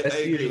thing. I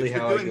agree. If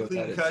you're doing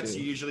clean cuts,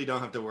 you usually don't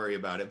have to worry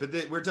about it.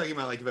 But we're talking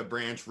about like if a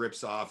branch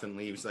rips off and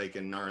leaves like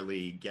a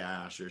gnarly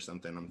gash or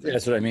something. Yeah,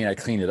 that's what I mean. I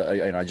clean it.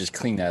 I just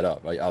clean that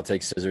up. I'll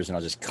take scissors and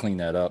I'll just clean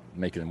that up,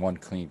 make it in one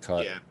clean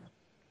cut. Yeah.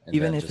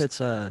 Even if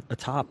it's a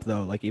top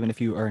though, like even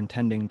if you are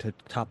intending to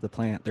top the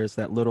plant, there's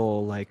that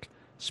little like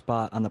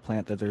spot on the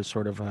plant that there's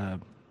sort of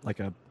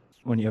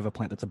when you have a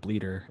plant that's a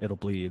bleeder, it'll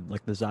bleed.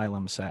 Like the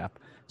xylem sap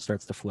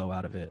starts to flow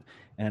out of it.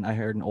 And I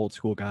heard an old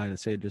school guy that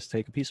said, just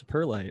take a piece of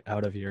perlite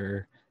out of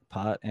your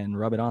pot and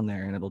rub it on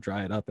there and it'll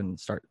dry it up and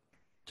start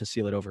to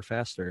seal it over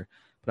faster.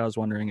 But I was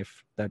wondering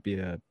if that'd be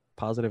a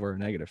positive or a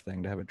negative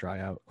thing to have it dry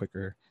out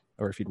quicker,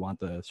 or if you'd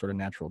want the sort of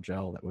natural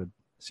gel that would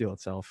seal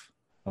itself.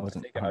 I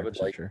wasn't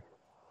 100% sure.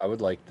 I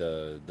would like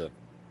to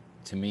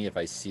me, if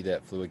I see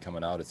that fluid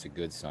coming out, it's a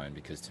good sign,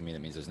 because to me that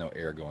means there's no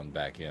air going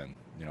back in.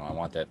 I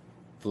want that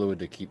fluid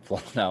to keep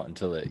flowing out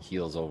until it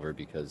heals over,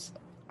 because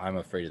I'm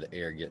afraid of the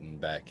air getting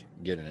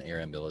an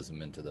air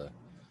embolism into the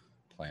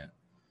plant.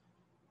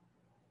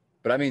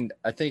 But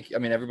I think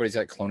everybody's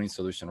got cloning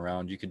solution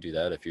around. You could do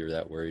that if you're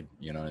that worried.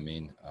 You know what I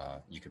mean?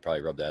 You could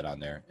probably rub that on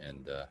there.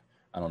 And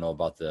I don't know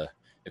about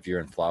if you're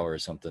in flower or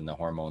something, the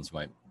hormones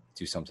might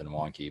do something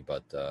wonky,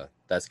 but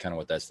that's kind of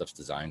what that stuff's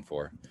designed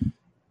for,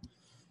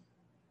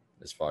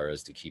 as far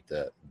as to keep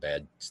that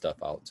bad stuff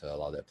out to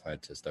allow that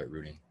plant to start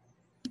rooting.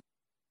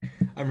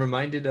 I'm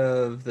reminded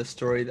of the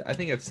story that I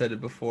think I've said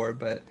it before,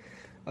 but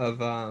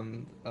of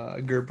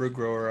a Gerber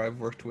grower I've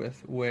worked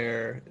with,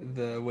 where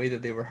the way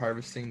that they were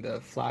harvesting the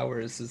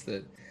flowers is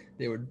that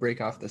they would break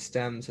off the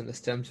stems, and the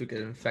stems would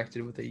get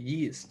infected with a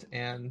yeast,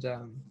 and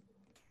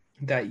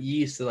that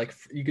yeast, like,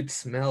 you could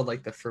smell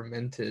like the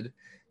fermented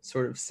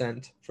sort of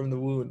scent from the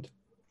wound,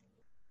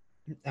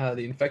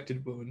 the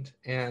infected wound,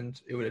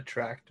 and it would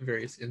attract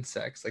various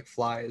insects like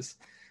flies,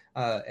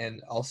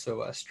 and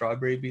also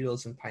strawberry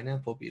beetles and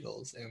pineapple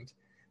beetles. And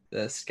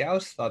the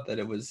scouts thought that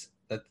it was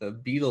that the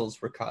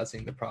beetles were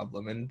causing the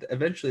problem, and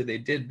eventually they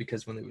did,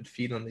 because when they would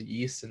feed on the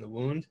yeast in the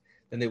wound,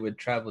 then they would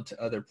travel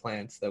to other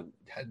plants that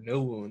had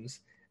no wounds,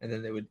 and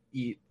then they would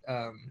eat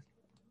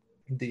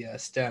the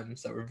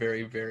stems that were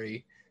very,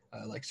 very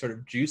like sort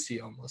of juicy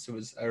almost. It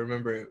was, I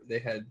remember they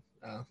had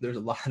there was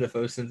a lot of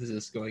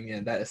photosynthesis going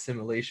in. That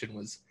assimilation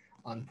was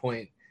on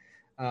point.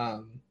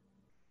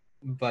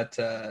 But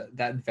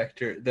that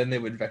vector, then they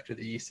would vector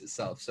the yeast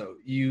itself. So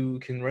you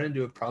can run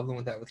into a problem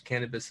with that with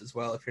cannabis as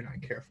well if you're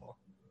not careful.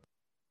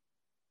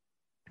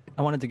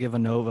 I wanted to give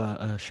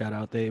Anova a shout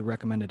out. They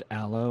recommended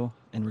aloe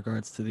in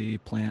regards to the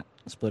plant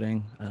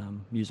splitting.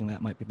 Using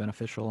that might be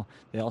beneficial.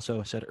 They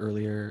also said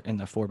earlier in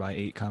the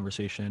 4x8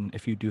 conversation,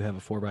 if you do have a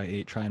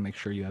 4x8, try and make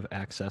sure you have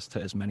access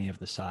to as many of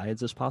the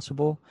sides as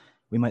possible.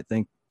 We might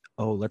think,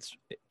 oh, let's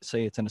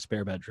say it's in a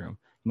spare bedroom.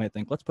 You might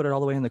think, let's put it all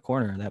the way in the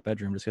corner of that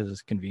bedroom just because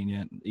it's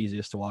convenient,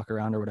 easiest to walk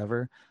around or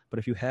whatever. But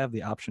if you have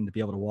the option to be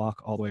able to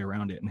walk all the way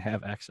around it and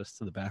have access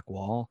to the back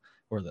wall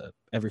or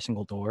every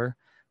single door,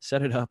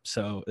 set it up.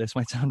 So this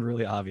might sound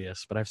really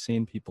obvious, but I've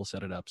seen people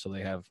set it up so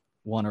they have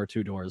 1 or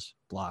 2 doors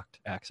blocked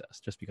access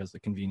just because of the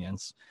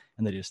convenience,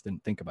 and they just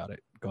didn't think about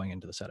it going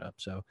into the setup.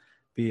 So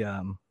be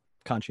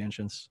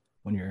conscientious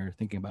when you're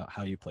thinking about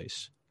how you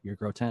place your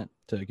grow tent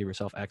to give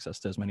yourself access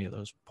to as many of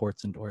those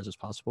ports and doors as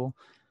possible.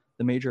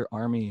 The Major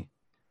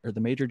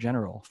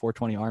General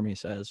 420 Army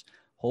says,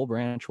 whole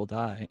branch will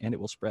die and it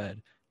will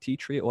spread. Tea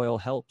tree oil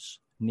helps.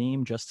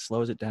 Neem just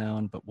slows it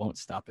down but won't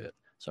stop it.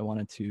 So I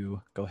wanted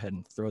to go ahead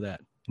and throw that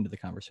into the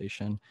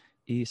conversation.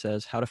 E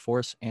says, how to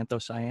force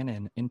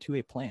anthocyanin into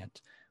a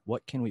plant.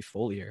 What can we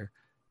foliar?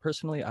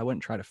 Personally, I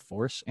wouldn't try to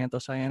force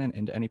anthocyanin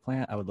into any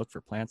plant. I would look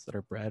for plants that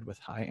are bred with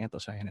high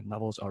anthocyanin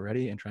levels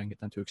already and try and get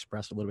them to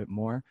express a little bit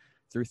more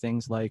through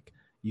things like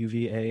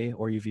UVA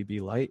or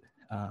UVB light.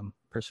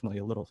 Personally,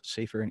 a little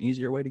safer and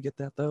easier way to get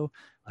that, though,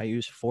 I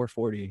use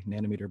 440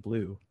 nanometer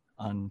blue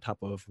on top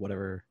of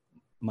whatever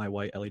my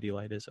white LED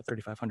light is, a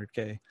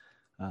 3500K.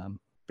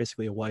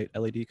 Basically a white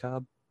LED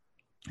cob.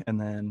 And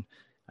then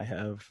I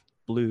have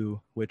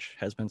blue, which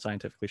has been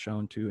scientifically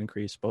shown to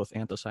increase both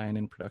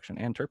anthocyanin production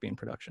and terpene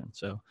production.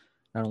 So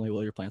not only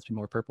will your plants be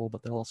more purple,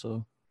 but they'll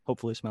also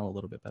hopefully smell a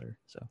little bit better.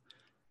 So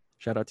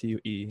shout out to you,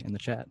 E, in the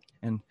chat.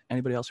 And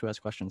anybody else who has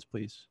questions,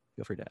 please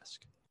feel free to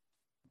ask.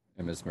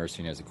 And Ms.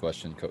 Mercy has a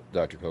question.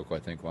 Dr. Coco, I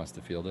think, wants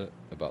to field it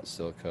about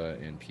silica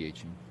and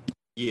pHing.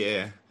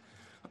 Yeah.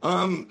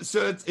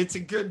 So it's a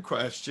good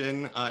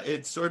question.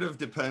 It sort of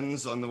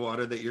depends on the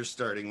water that you're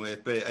starting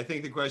with, but I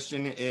think the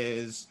question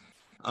is,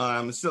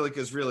 silica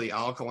is really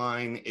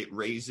alkaline. It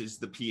raises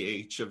the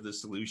pH of the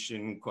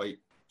solution quite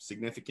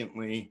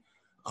significantly.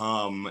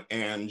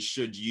 And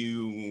should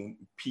you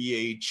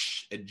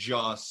pH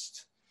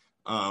adjust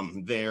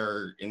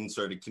there in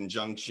sort of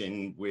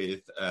conjunction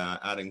with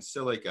adding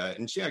silica?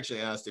 And she actually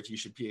asked if you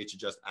should pH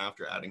adjust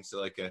after adding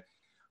silica.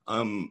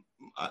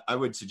 I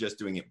would suggest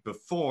doing it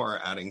before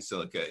adding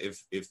silica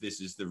if this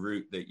is the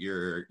route that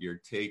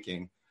you're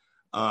taking,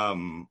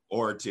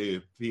 or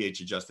to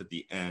pH adjust at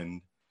the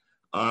end.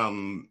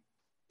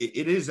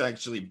 It is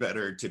actually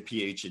better to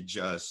pH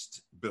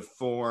adjust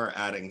before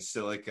adding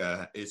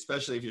silica,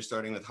 especially if you're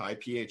starting with high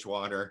pH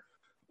water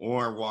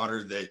or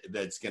water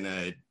that's going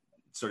to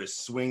sort of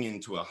swing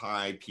into a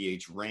high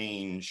pH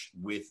range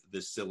with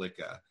the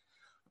silica.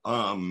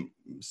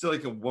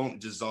 Silica won't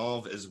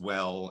dissolve as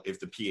well if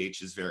the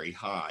pH is very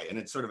high, and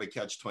it's sort of a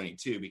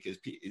catch-22 because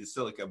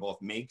silica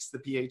both makes the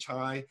pH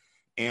high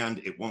and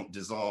it won't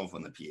dissolve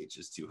when the pH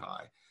is too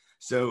high.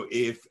 So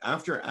if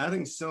after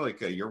adding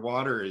silica your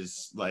water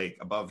is like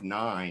above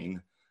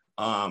 9,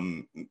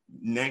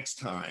 next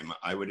time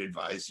I would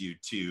advise you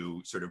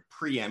to sort of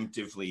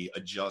preemptively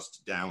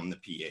adjust down the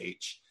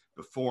pH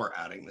before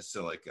adding the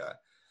silica.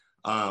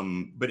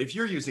 But if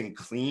you're using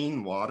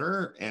clean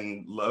water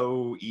and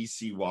low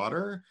EC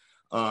water,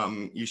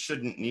 you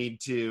shouldn't need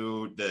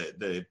to,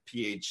 the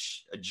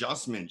pH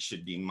adjustment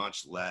should be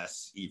much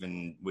less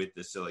even with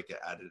the silica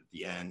added at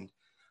the end.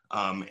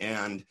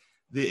 And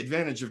the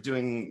advantage of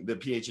doing the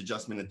pH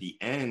adjustment at the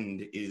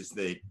end is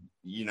that,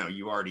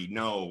 you already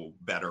know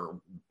better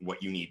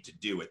what you need to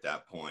do at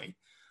that point.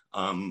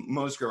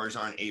 Most growers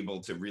aren't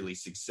able to really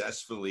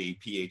successfully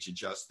pH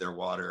adjust their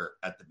water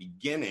at the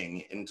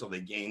beginning until they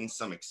gain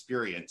some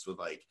experience with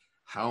like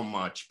how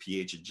much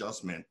pH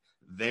adjustment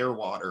their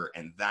water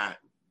and that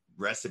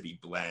recipe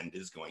blend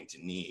is going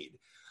to need.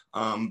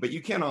 But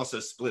you can also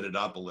split it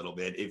up a little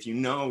bit. If you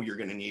know you're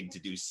going to need to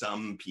do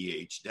some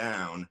pH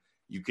down,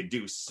 you could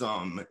do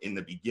some in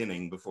the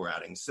beginning before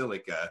adding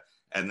silica,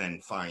 and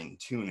then fine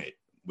tune it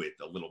with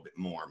a little bit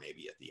more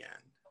maybe at the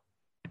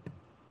end.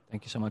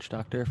 Thank you so much,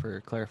 Doctor,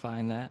 for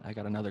clarifying that. I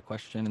got another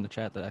question in the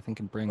chat that I think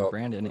can bring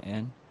Brandon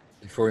in.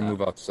 Before we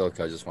move off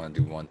silica, I just want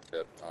to do one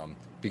tip.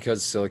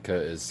 Because silica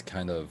is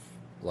kind of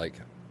like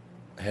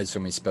has so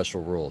many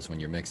special rules when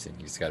you're mixing.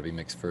 It's got to be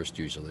mixed first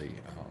usually.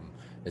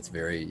 It's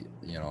very,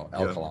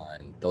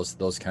 alkaline,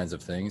 those kinds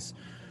of things.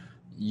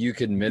 You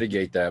can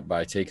mitigate that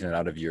by taking it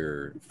out of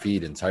your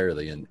feed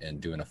entirely and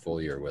doing a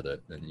foliar with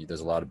it. And there's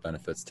a lot of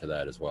benefits to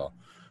that as well.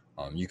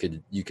 You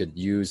could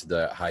use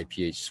the high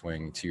pH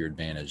swing to your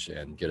advantage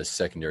and get a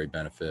secondary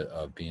benefit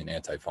of being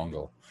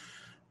antifungal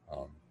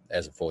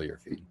as a foliar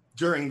feed.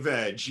 During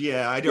veg,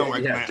 I don't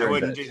recommend. I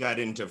wouldn't veg. do that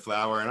into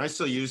flower, and I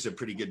still use a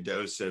pretty good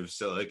dose of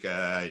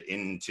silica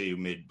into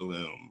mid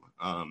bloom.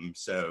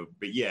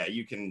 But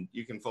you can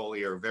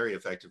foliar very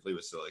effectively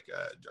with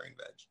silica during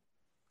veg.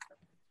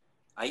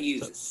 I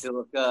use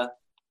silica.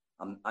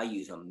 I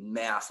use a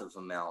massive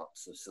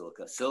amounts of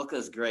silica. Silica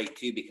is great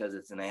too because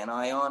it's an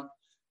anion,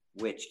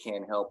 which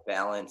can help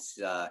balance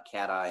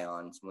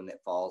cations when it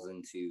falls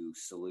into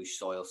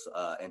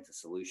into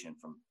solution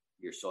from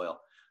your soil.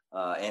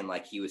 And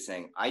like he was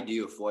saying, I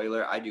do a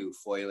foiler.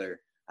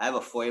 I have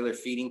a foiler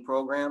feeding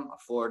program,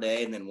 a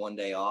 4-day and then 1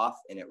 day off,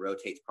 and it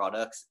rotates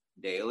products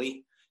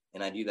daily.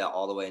 And I do that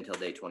all the way until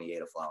day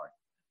 28 of flower.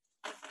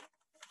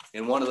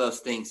 And one of those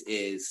things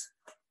is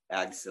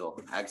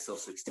Agsil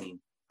 16.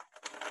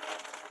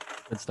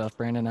 Good stuff,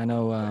 Brandon. I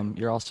know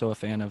you're also a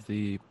fan of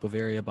the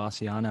Beauveria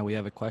Bassiana. We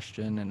have a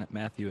question, and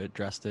Matthew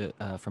addressed it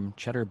from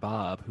Cheddar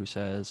Bob, who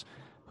says,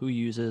 who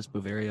uses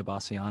Beauveria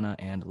Bassiana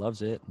and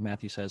loves it?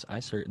 Matthew says, I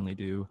certainly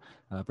do.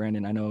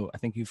 Brandon, I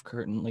think you've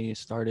currently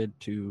started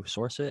to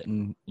source it,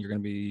 and you're going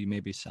to be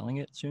maybe selling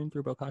it soon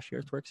through Bokashi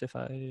Earthworks, if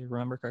I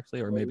remember correctly,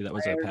 or maybe that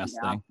was a past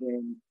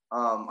thing.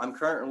 I'm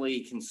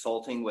currently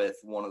consulting with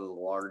one of the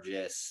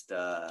largest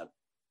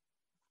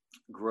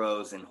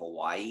grows in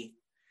Hawaii,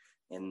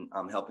 and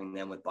I'm helping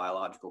them with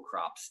biological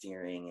crop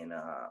steering and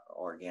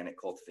organic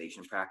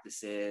cultivation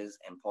practices.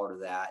 And part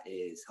of that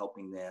is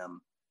helping them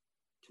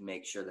to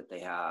make sure that they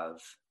have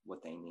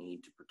what they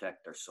need to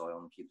protect their soil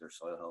and keep their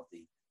soil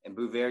healthy. And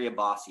Beauveria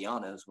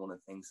Bassiana is one of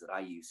the things that I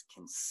use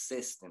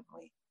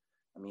consistently.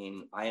 I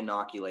mean, I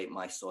inoculate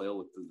my soil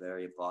with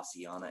Beauveria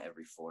Bassiana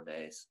every 4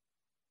 days.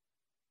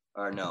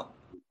 Or no,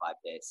 5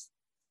 days.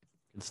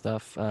 Good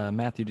stuff.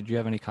 Matthew, did you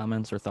have any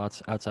comments or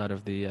thoughts outside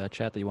of the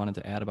chat that you wanted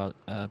to add about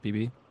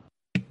BB?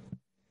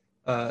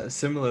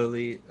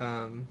 Similarly,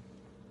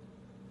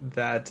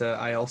 that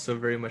I also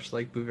very much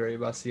like Beauveria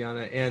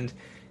Bassiana, and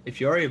if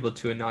you are able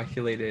to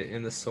inoculate it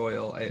in the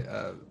soil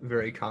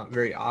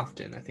very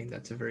often, I think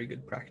that's a very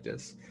good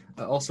practice.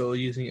 Also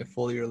using it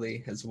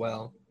foliarly as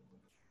well.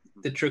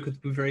 The trick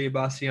with Beauveria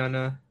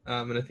Bassiana,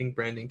 and I think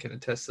Brandon can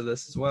attest to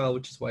this as well,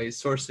 which is why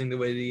he's sourcing the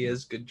way that he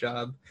is, good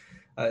job,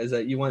 is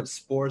that you want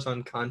spores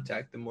on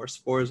contact. The more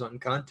spores on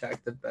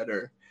contact, the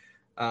better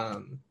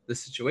the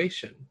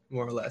situation,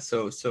 more or less.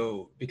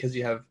 So because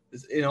you have,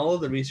 in all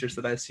of the research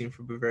that I've seen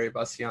for Beauveria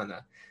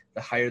Bassiana,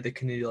 the higher the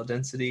conidial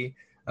density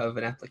of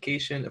an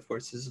application, of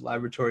course, is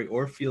laboratory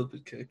or field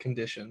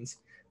conditions,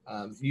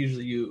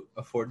 usually you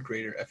afford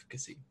greater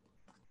efficacy.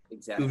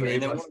 Exactly.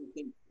 And then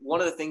one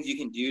of the things you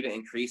can do to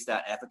increase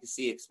that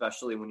efficacy,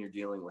 especially when you're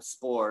dealing with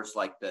spores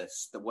like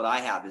this, what I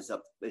have is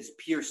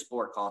pure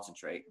spore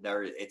concentrate.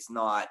 It's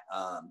not,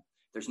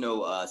 there's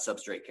no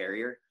substrate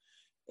carrier.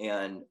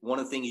 And one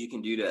of the things you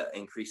can do to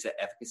increase that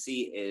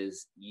efficacy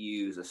is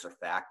use a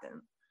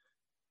surfactant.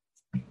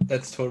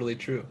 That's totally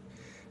true.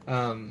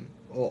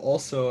 Well,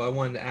 also, I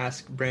wanted to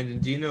ask Brandon,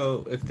 do you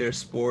know if they're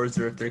spores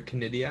or if they're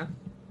conidia?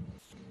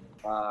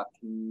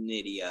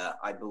 Conidia,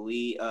 I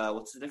believe.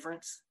 What's the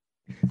difference?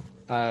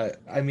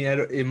 I mean,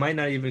 it might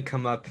not even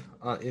come up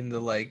in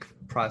the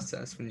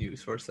process when you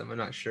source them. I'm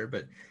not sure,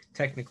 but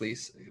technically,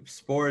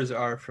 spores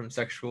are from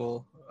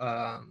sexual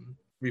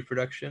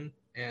reproduction,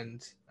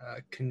 and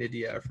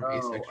conidia are from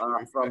asexual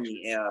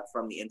reproduction.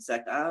 From the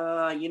insect.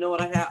 You know what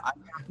I have?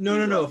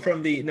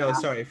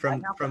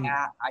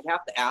 I'd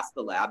have to ask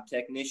the lab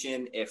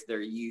technician if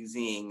they're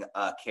using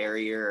a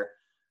carrier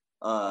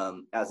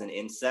as an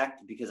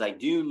insect, because I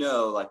do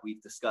know, like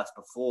we've discussed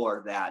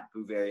before, that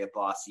Beauveria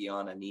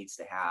Bassiana needs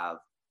to have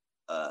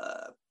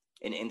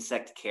an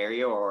insect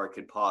carrier, or it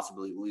could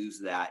possibly lose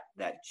that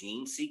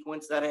gene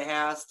sequence that it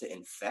has to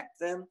infect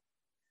them.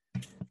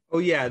 Oh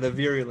yeah, the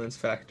virulence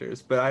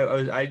factors. But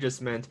I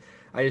just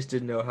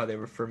didn't know how they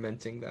were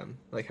fermenting them,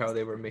 like how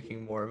they were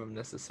making more of them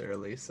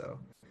necessarily. So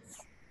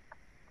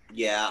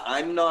yeah,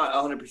 I'm not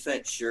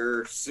 100%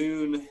 sure.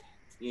 Soon,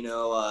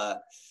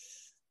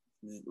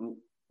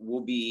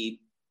 we'll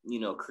be,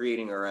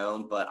 creating our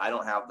own, but I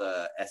don't have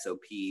the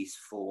SOPs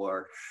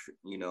for,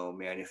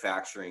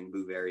 manufacturing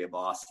Beauveria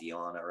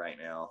Bassiana right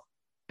now.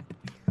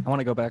 I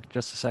want to go back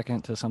just a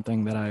second to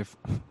something that I've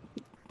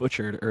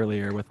butchered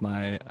earlier with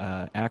my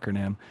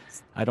acronym.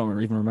 I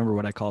don't even remember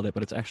what I called it,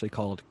 but it's actually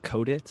called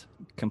CODIT,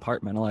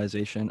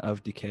 compartmentalization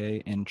of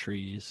decay in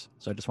trees.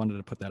 So I just wanted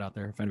to put that out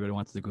there if anybody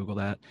wants to Google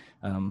that.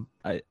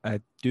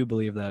 I do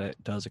believe that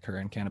it does occur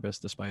in cannabis,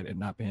 despite it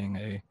not being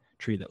a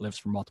tree that lives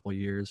for multiple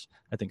years.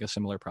 I think a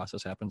similar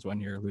process happens when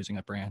you're losing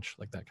a branch,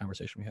 like that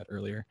conversation we had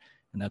earlier.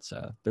 And that's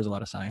there's a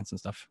lot of science and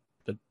stuff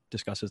that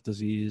discusses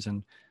disease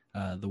and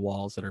the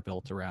walls that are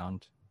built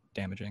around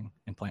damaging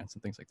in plants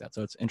and things like that.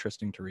 So it's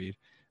interesting to read.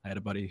 I had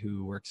a buddy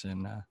who works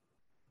in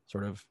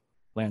sort of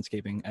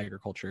landscaping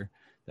agriculture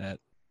that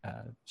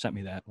sent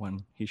me that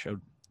when he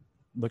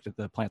looked at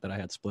the plant that I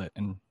had split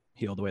and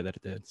healed the way that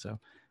it did. So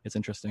it's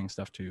interesting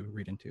stuff to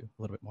read into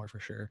a little bit more for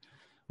sure.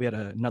 We had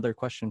another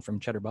question from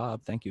Cheddar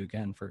Bob. Thank you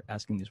again for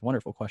asking these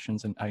wonderful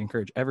questions. And I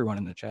encourage everyone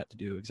in the chat to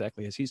do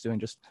exactly as he's doing.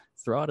 Just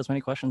throw out as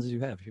many questions as you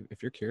have.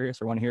 If you're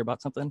curious or want to hear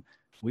about something,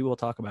 we will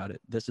talk about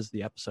it. This is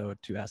the episode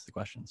to ask the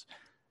questions.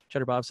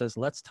 Cheddar Bob says,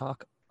 let's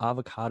talk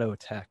avocado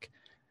tech.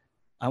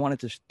 I wanted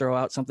to throw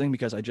out something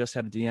because I just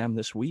had a DM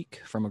this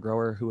week from a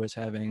grower who was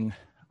having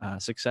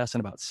success in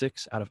about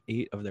 6 out of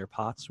 8 of their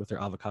pots with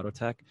their avocado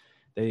tech.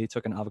 They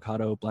took an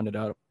avocado, blended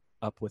up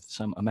with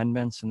some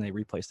amendments, and they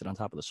replaced it on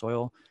top of the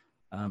soil.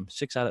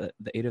 6 out of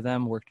the 8 of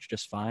them worked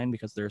just fine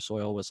because their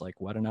soil was like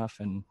wet enough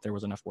and there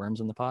was enough worms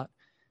in the pot.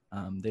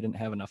 They didn't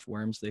have enough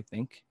worms, they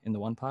think, in the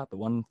one pot. But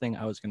one thing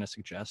I was going to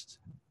suggest,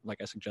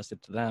 like I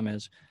suggested to them,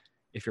 is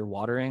if you're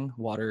watering,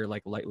 water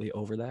like lightly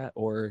over that,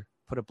 or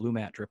put a blue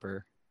mat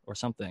dripper or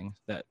something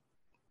that,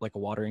 like a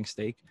watering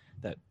stake,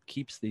 that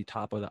keeps the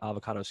top of the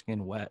avocado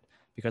skin wet,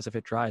 because if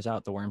it dries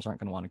out, the worms aren't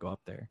going to want to go up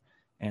there.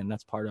 And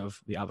that's part of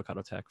the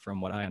avocado tech, from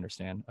what I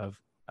understand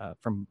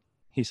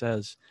he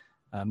says,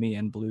 me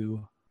and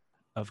Blue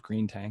of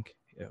Green Tank,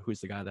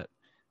 who's the guy that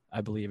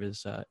I believe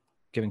is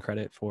given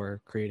credit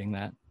for creating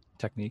that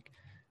technique,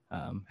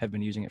 have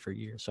been using it for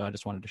years. So I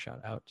just wanted to shout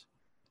out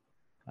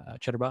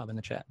Cheddar Bob in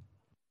the chat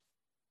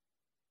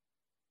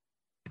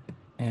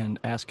and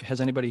ask,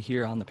 has anybody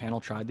here on the panel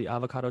tried the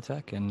avocado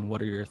tech, and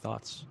what are your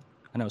thoughts?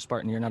 I know,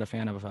 Spartan, you're not a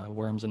fan of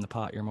worms in the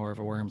pot. You're more of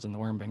a worms in the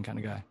worm bin kind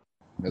of guy.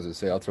 As I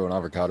say, I'll throw an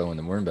avocado in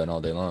the worm bin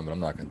all day long, but I'm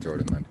not going to throw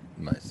it in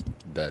my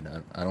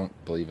bed. I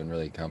don't believe in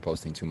really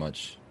composting too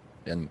much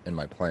in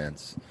my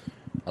plants.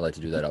 I like to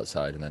do that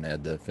outside and then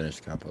add the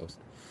finished compost.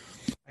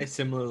 I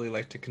similarly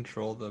like to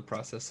control the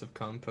process of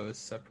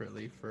compost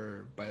separately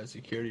for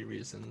biosecurity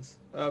reasons.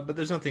 But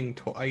there's nothing,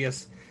 I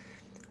guess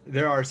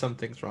there are some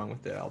things wrong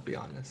with it, I'll be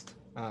honest.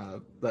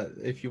 But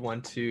if you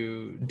want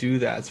to do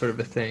that sort of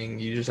a thing,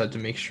 you just have to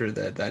make sure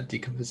that that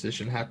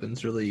decomposition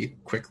happens really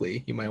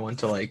quickly. You might want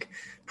to like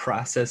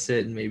process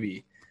it and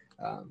maybe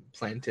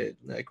plant it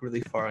like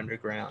really far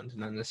underground and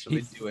not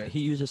necessarily do it.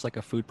 He uses like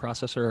a food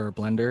processor or a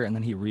blender, and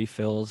then he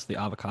refills the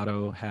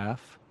avocado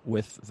half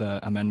with the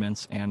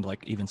amendments and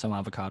like even some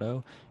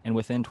avocado, and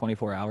within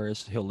 24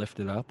 hours he'll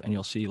lift it up and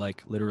you'll see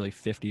like literally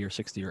 50 or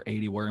 60 or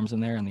 80 worms in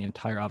there, and the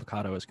entire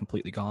avocado is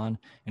completely gone.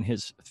 And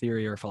his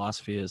theory or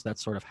philosophy is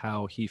that's sort of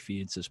how he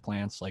feeds his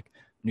plants, like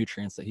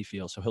nutrients that he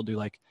feels. So he'll do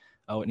like,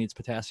 oh, it needs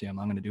potassium,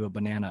 I'm going to do a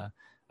banana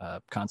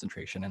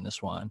concentration in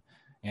this one.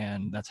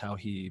 And that's how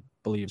he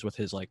believes with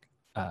his like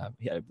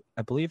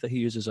I believe that he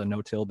uses a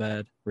no-till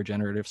bed,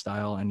 regenerative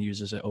style, and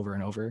uses it over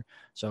and over.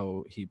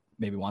 So he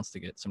maybe wants to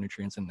get some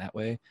nutrients in that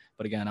way.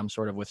 But again, I'm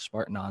sort of with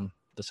Spartan on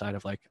the side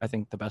of like, I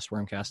think the best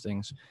worm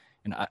castings,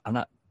 and I'm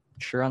not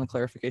sure on the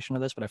clarification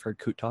of this, but I've heard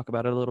Coot talk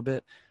about it a little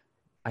bit.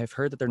 I've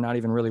heard that they're not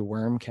even really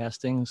worm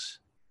castings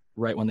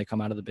right when they come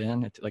out of the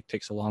bin. It like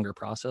takes a longer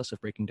process of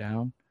breaking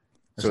down.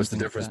 So it's the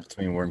difference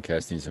between worm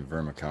castings and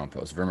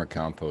vermicompost.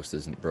 Vermicompost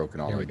isn't broken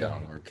all the way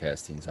down. Worm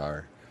castings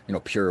are.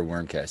 Pure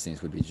worm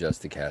castings would be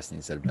just the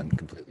castings that have been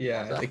completely.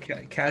 Yeah, the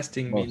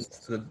casting means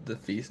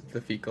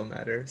the fecal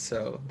matter.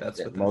 So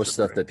that's what most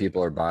stuff that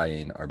people are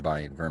buying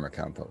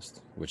vermicompost,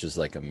 which is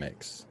like a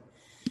mix.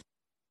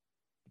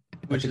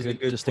 Which is a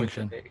good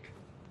distinction.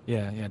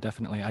 Yeah,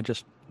 definitely. I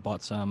just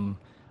bought some,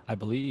 I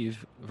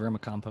believe,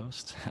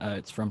 vermicompost.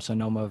 It's from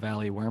Sonoma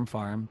Valley Worm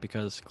Farm,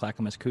 because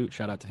Clackamas Coot,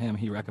 shout out to him,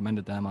 he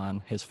recommended them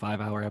on his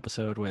 5-hour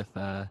episode with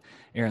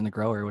Aaron the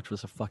Grower, which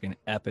was a fucking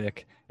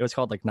epic. It was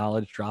called like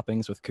Knowledge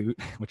Droppings with Coot,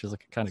 which is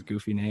like a kind of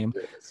goofy name.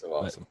 Yeah, it's so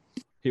awesome.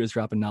 But he was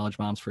dropping knowledge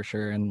bombs for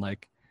sure, and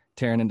like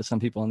tearing into some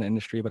people in the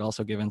industry, but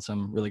also giving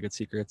some really good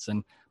secrets.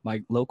 And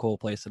my local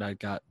place that I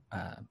got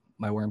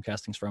my worm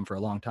castings from for a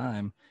long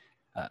time,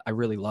 I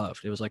really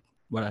loved. It was like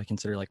what I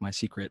consider like my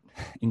secret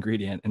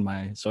ingredient in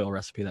my soil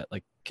recipe that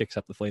like kicks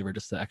up the flavor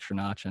just the extra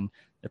notch, and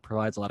it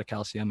provides a lot of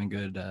calcium and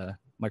good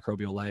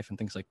microbial life and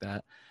things like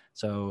that.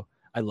 So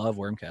I love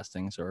worm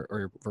castings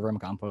or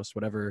vermicompost,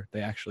 whatever they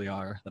actually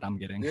are that I'm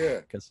getting. Yeah,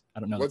 because I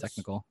don't know the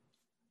technical.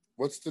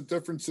 What's the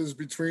differences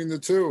between the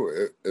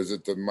two? Is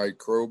it the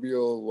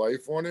microbial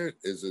life on it?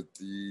 Is it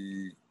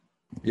the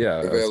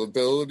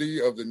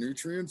availability of the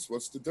nutrients?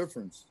 What's the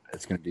difference?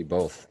 It's going to be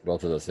both of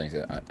those things.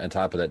 On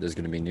top of that, there's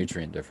going to be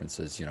nutrient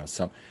differences.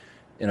 Some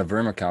in a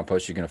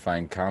vermicompost, you're going to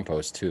find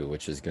compost too,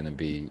 which is going to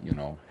be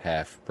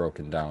half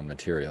broken down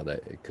material. That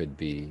it could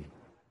be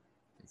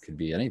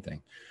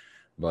anything.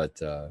 But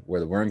where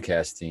the worm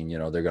casting, they're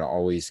going to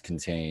always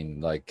contain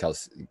like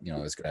calcium.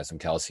 It's going to have some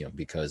calcium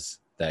because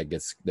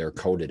they're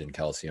coated in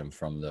calcium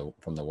from the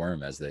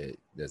worm as it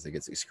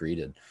gets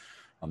excreted.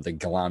 The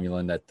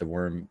glomalin that the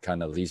worm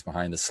kind of leaves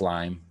behind, the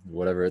slime,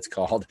 whatever it's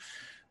called,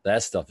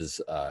 that stuff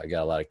is got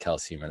a lot of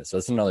calcium in it. So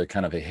that's another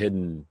kind of a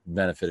hidden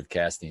benefit of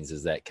castings,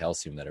 is that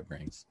calcium that it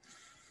brings.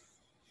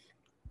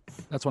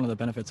 That's one of the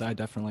benefits I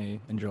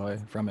definitely enjoy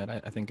from it.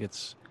 I think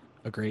it's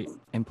a great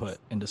input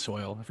into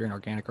soil. If you're an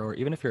organic grower,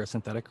 even if you're a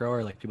synthetic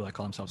grower, like people that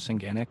call themselves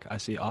synganic, I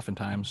see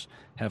oftentimes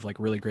have like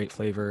really great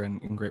flavor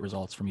and great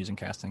results from using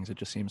castings. It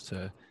just seems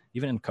to,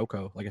 even in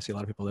cocoa, like I see a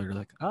lot of people that are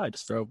like, I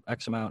just throw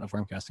X amount of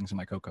worm castings in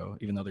my cocoa,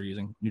 even though they're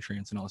using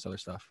nutrients and all this other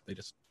stuff. They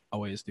just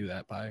always do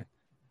that by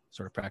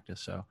sort of practice.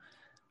 So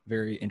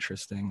very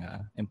interesting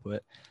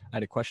input. I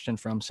had a question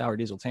from Sour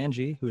Diesel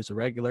Tangi, who is a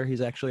regular.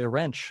 He's actually a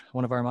wrench,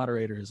 one of our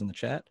moderators in the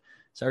chat.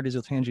 Sour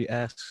Diesel Tangi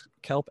asks,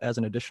 kelp as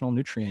an additional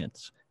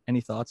nutrient. Any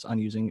thoughts on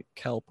using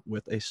kelp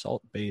with a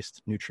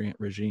salt-based nutrient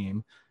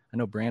regime? I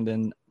know,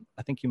 Brandon,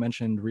 I think you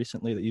mentioned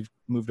recently that you've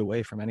moved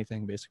away from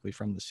anything basically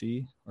from the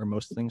sea, or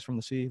most things from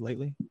the sea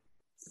lately.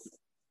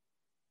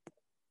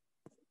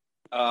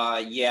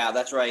 Yeah,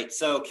 that's right.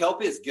 So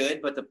kelp is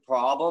good, but the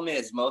problem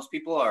is most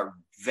people are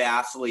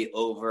vastly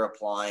over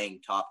applying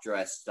top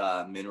dressed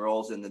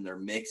minerals, and then they're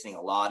mixing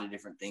a lot of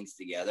different things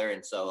together.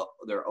 And so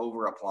they're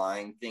over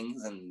applying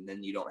things, and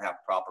then you don't have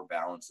proper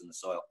balance in the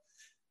soil.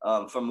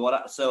 I've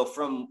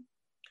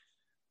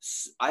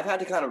had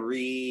to kind of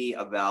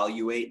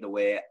reevaluate the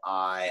way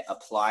I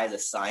apply the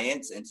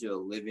science into a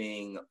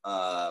living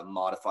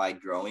modified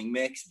growing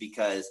mix,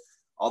 because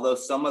although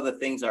some of the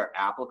things are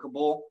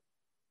applicable,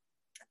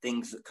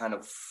 things kind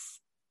of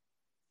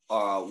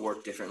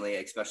work differently,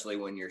 especially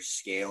when you're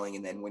scaling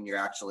and then when you're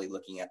actually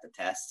looking at the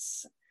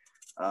tests.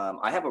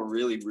 I have a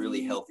really,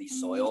 really healthy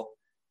soil,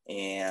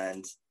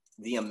 and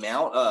the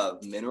amount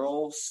of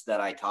minerals that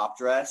I top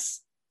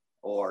dress,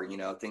 or,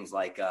 things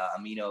like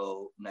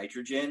amino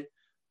nitrogen,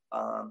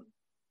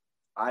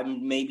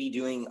 I'm maybe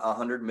doing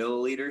 100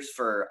 milliliters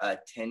for a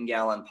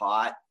 10-gallon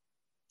pot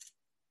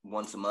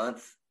once a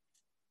month.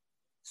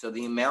 So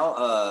the amount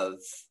of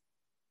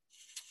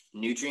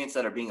nutrients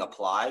that are being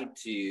applied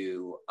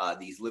to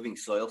these living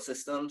soil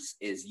systems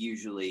is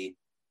usually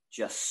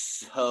just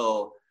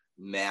so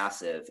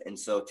massive. And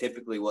so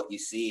typically what you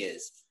see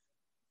is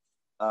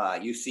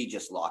you see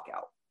just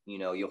lockout.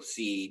 You'll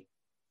see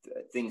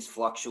things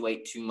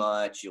fluctuate too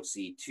much. You'll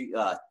see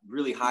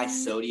really high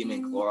sodium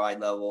and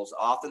chloride levels.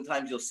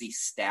 Oftentimes you'll see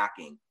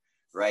stacking,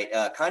 right?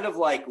 Kind of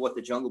like what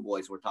the Jungle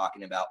Boys were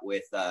talking about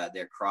with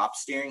their crop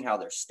steering, how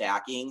they're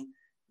stacking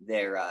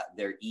their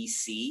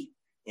EC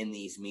in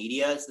these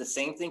medias. The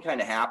same thing kind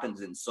of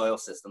happens in soil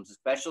systems,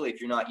 especially if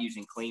you're not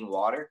using clean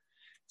water.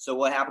 So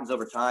what happens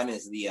over time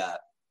is the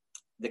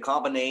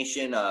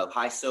combination of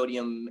high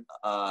sodium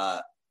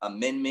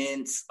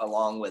amendments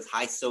along with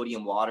high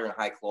sodium water and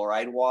high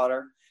chloride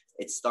water,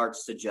 it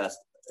starts to just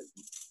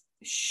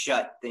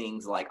shut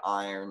things like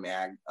iron,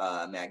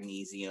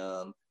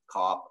 magnesium,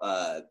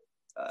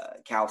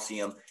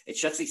 calcium. It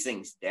shuts these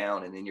things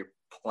down, and then your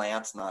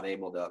plant's not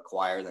able to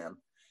acquire them.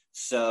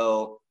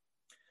 So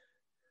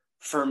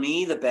for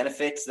me, the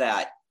benefits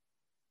that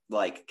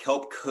like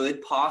kelp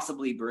could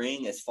possibly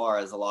bring, as far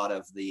as a lot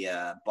of the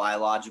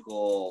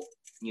biological,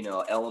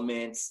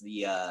 elements,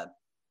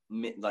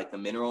 like the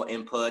mineral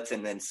inputs,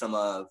 and then some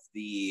of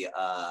the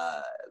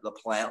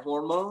plant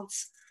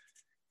hormones,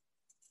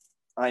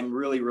 I'm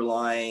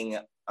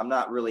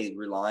not really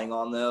relying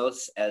on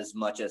those as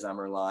much as I'm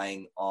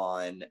relying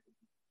on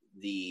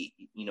the,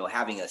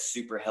 having a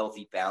super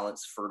healthy,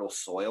 balanced, fertile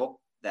soil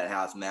that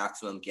has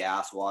maximum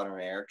gas, water,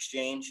 and air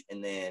exchange,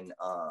 and then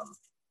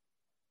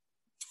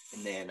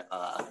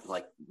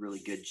like really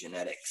good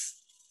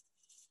genetics.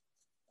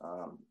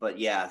 But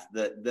yeah,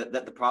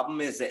 the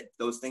problem is that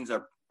those things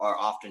are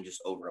often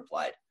just over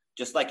applied,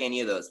 just like any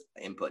of those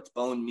inputs.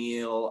 Bone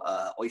meal,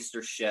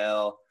 oyster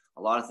shell,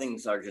 a lot of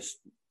things are just,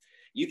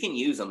 you can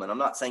use them, and I'm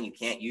not saying you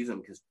can't use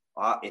them, because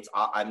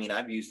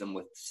I've used them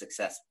with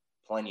success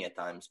plenty of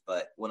times.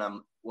 But when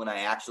I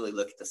actually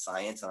look at the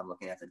science and I'm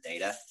looking at the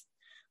data,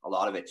 a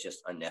lot of it's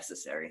just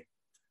unnecessary.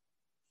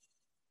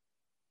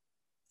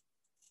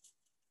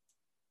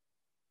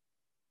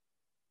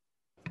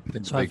 The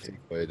big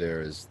takeaway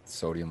there is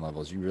sodium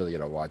levels. You really got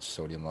to watch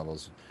sodium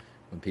levels.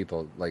 When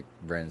people, like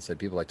Brandon said,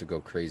 people like to go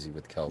crazy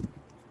with kelp.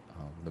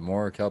 The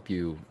more kelp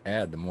you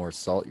add, the more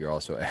salt you're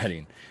also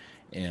adding.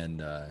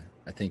 And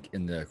I think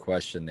in the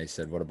question they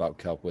said, what about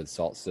kelp with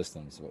salt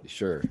systems? Well,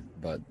 sure,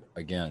 but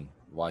again,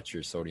 watch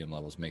your sodium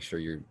levels. Make sure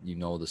you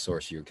know the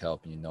source of your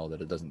kelp, and you know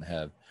that it doesn't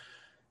have,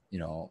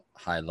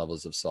 high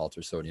levels of salt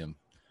or sodium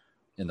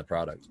in the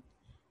product.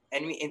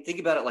 And think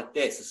about it like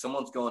this: if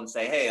someone's going to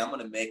say, "Hey, I'm going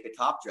to make a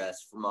top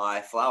dress for my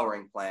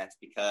flowering plants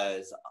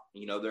because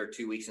they're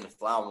 2 weeks into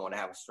flower and want to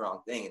have a strong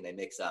thing," and they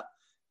mix up,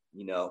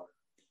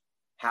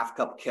 half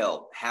cup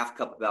kelp, half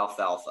cup of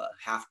alfalfa,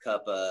 half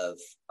cup of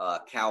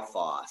cow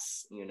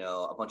foss,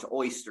 a bunch of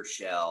oyster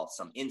shell,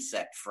 some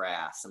insect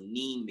frass, some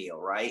neem meal,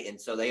 right? And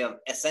so they have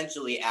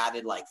essentially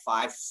added like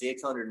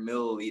 500-600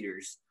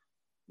 milliliters,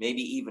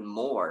 maybe even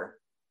more,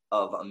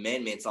 of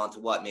amendments onto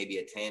what, maybe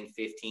a 10,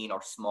 15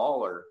 or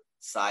smaller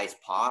size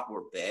pot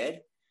or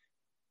bed.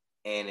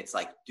 And it's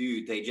like,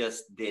 dude, they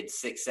just did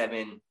 6,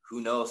 7,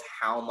 who knows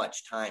how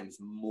much times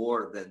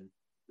more than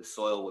the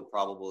soil would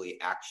probably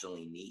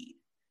actually need.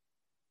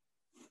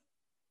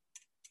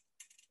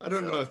 I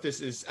don't know if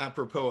this is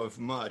apropos of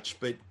much,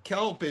 but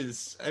kelp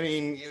is, I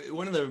mean,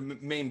 one of the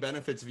main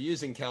benefits of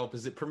using kelp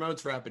is it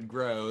promotes rapid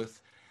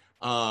growth.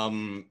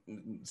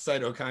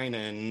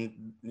 Cytokinin,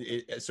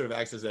 it sort of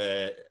acts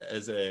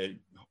as a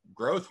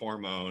growth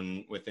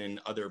hormone within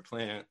other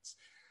plants.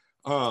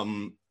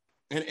 And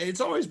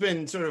it's always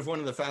been sort of one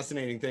of the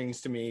fascinating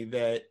things to me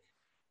that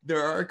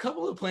there are a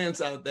couple of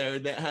plants out there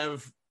that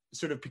have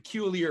sort of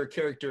peculiar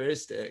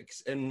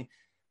characteristics, and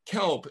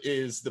kelp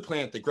is the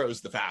plant that grows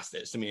the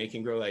fastest. I mean, it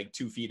can grow like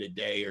 2 feet a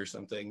day or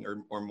something,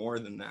 or more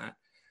than that.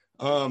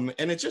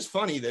 And it's just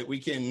funny that we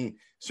can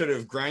sort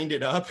of grind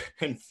it up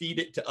and feed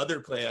it to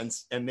other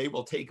plants, and they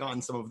will take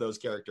on some of those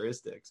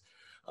characteristics.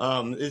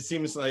 It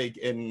seems like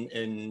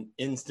an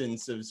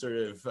instance of sort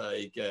of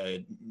like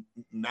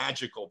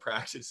magical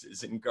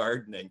practices in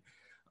gardening.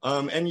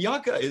 And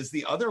yucca is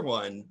the other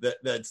one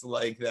that's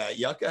like that.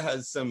 Yucca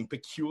has some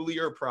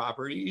peculiar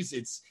properties.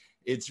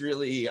 It's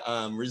really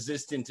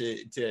resistant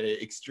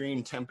to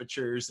extreme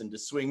temperatures and to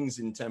swings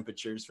in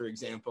temperatures, for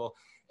example.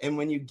 And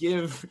when you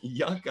give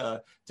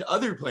yucca to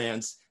other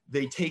plants,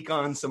 they take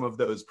on some of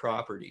those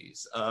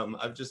properties.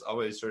 I've just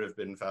always sort of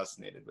been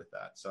fascinated with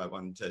that. So I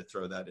wanted to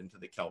throw that into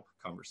the kelp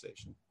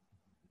conversation.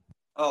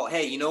 Oh,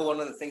 hey, you know, one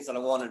of the things that I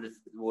wanted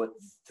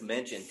to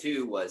mention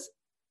too was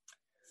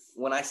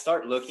when I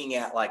start looking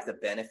at like the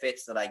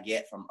benefits that I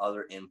get from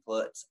other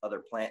inputs,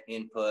 other plant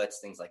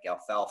inputs, things like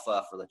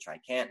alfalfa for the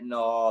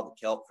tricantanol, the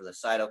kelp for the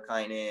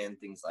cytokinin,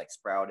 things like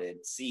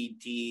sprouted seed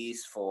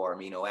teas for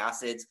amino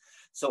acids.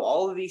 So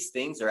all of these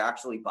things are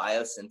actually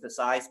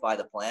biosynthesized by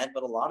the plant,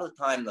 but a lot of the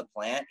time the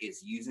plant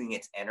is using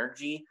its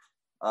energy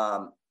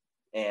and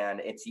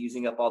it's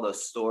using up all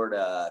those stored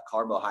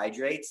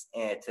carbohydrates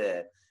and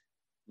to,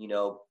 you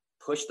know,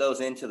 push those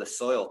into the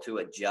soil to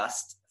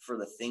adjust for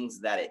the things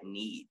that it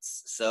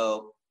needs.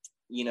 So,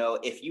 you know,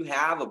 if you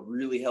have a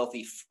really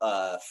healthy,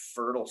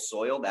 fertile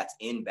soil that's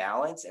in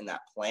balance, and that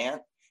plant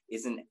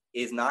is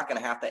not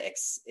going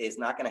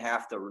to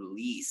have to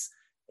release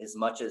as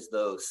much as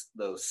those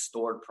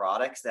stored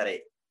products that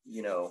it,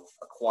 you know,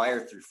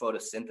 acquired through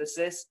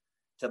photosynthesis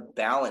to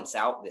balance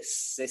out this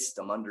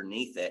system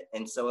underneath it.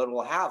 And so it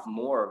will have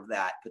more of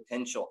that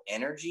potential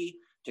energy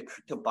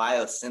to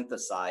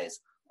biosynthesize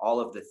all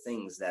of the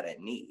things that it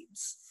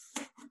needs.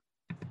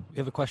 We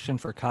have a question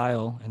for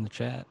Kyle in the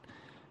chat.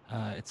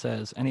 It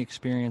says, any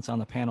experience on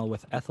the panel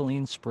with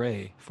ethylene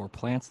spray for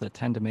plants that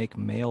tend to make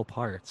male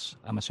parts?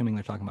 I'm assuming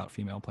they're talking about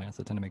female plants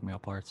that tend to make male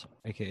parts,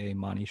 aka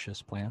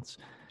monoecious plants.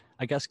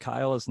 I guess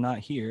Kyle is not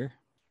here.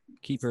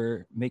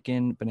 Keeper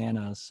making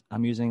bananas.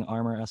 I'm using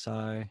Armor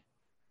SI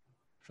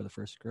for the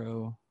first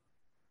grow.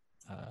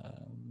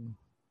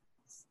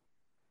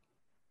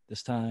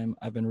 This time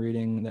I've been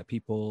reading that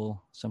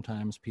people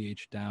sometimes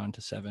pH down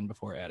to 7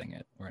 before adding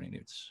it or any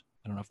newts.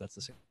 I don't know if that's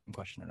the same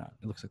question or not.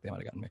 It looks like they might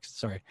have gotten mixed.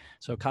 Sorry.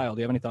 So Kyle,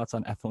 do you have any thoughts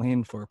on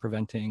ethylene for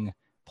preventing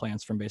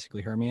plants from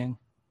basically herming?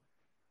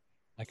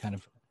 I kind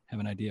of have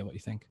an idea what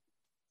you think.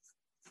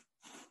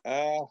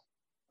 I'm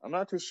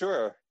not too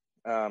sure.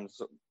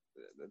 So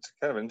it's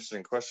kind of an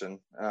interesting question.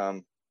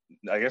 I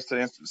guess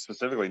to answer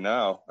specifically,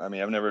 no. I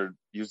mean, I've never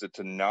used it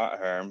to not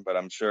harm, but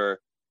I'm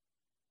sure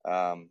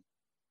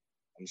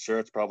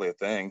it's probably a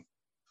thing.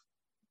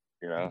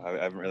 You know,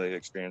 I haven't really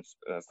experienced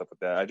stuff like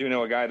that. I do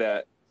know a guy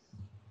that,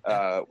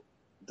 to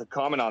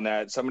comment on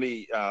that,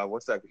 somebody,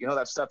 what's that? You know,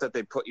 that stuff that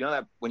they put, you know,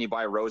 that when you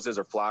buy roses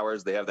or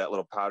flowers, they have that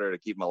little powder to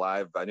keep them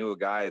alive. I knew a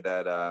guy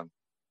that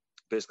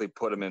basically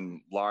put them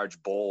in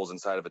large bowls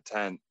inside of a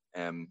tent,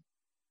 and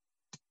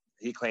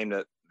he claimed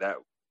that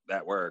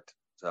worked.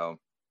 So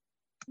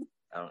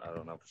I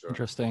don't know for sure.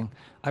 Interesting.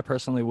 I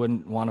personally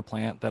wouldn't want a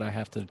plant that I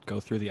have to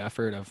go through the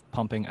effort of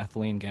pumping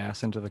ethylene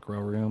gas into the grow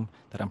room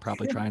that I'm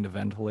probably trying to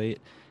ventilate.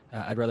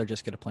 I'd rather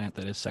just get a plant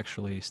that is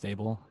sexually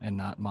stable and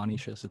not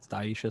monoecious. It's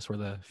dioecious, where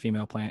the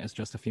female plant is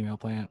just a female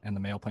plant and the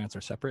male plants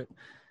are separate.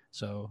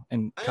 So,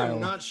 and Kyle,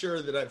 I'm not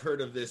sure that I've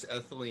heard of this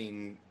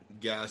ethylene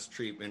gas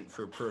treatment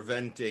for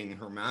preventing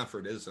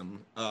hermaphrodism.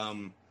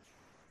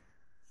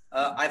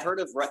 I've heard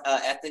of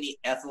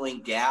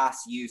ethylene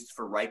gas used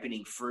for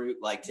ripening fruit,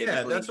 like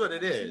typically. Yeah, that's what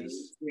it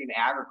is. In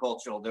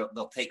agricultural,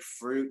 they'll take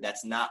fruit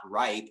that's not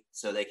ripe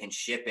so they can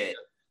ship it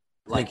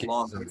like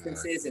long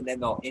distances, and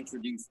then they'll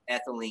introduce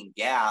ethylene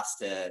gas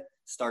to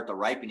start the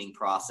ripening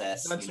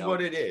process. That's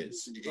what it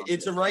is.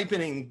 It's a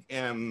ripening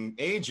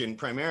agent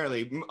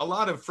primarily. A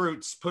lot of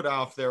fruits put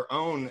off their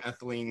own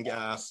ethylene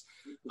gas.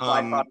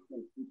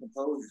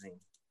 Decomposing.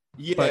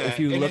 Yeah, but if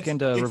you look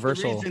into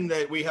reversal, the reason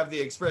that we have the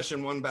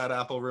expression "one bad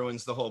apple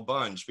ruins the whole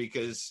bunch,"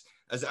 because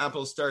as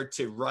apples start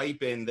to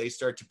ripen, they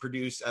start to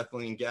produce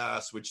ethylene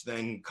gas, which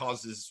then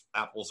causes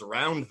apples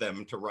around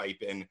them to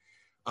ripen.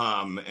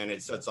 and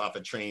it sets off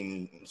a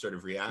chain sort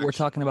of reaction. We're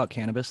talking about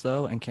cannabis,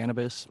 though, and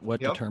cannabis,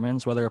 what Yep.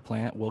 determines whether a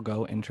plant will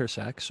go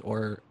intersex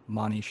or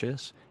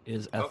monoecious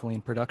is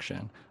ethylene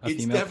production.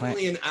 It's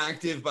definitely an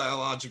active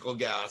biological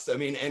gas. I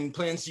mean, and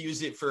plants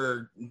use it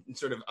for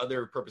sort of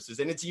other purposes,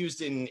 and it's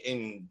used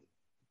in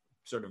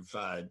sort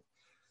of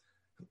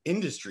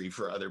industry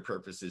for other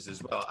purposes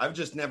as well. I've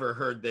just never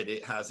heard that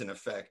it has an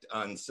effect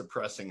on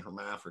suppressing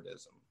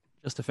hermaphrodism.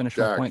 Just to finish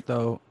my point,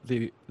 though,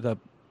 the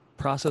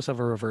process of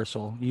a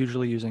reversal,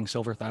 usually using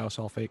silver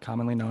thiosulfate,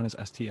 commonly known as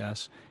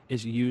STS,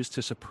 is used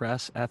to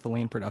suppress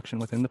ethylene production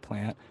within the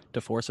plant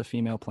to force a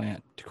female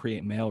plant to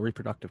create male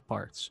reproductive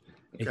parts,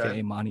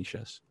 aka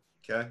monoecious.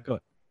 Okay. Go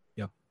ahead.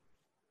 Yeah.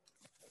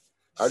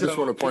 I just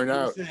want to point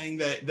out saying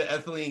that the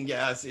ethylene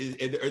gas is,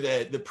 or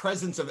the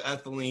presence of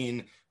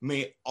ethylene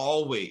may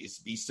always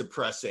be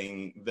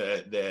suppressing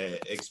the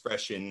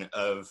expression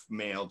of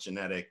male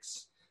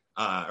genetics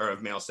or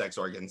of male sex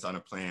organs on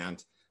a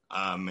plant.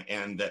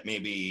 And that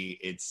maybe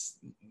it's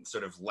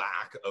sort of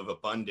lack of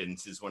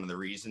abundance is one of the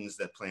reasons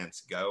that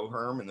plants go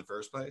herm in the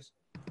first place.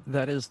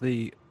 That is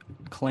the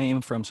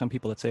claim from some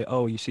people that say,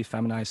 oh, you see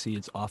feminized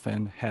seeds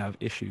often have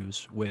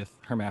issues with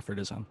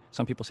hermaphrodism.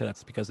 Some people say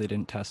that's because they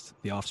didn't test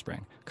the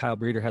offspring. Kyle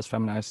Breeder has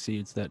feminized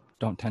seeds that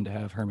don't tend to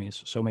have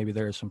Hermes, so maybe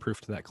there is some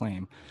proof to that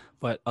claim.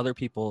 But other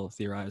people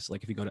theorize,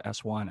 like if you go to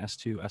S1,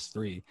 S2,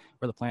 S3,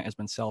 where the plant has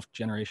been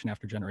self-generation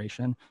after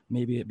generation,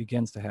 maybe it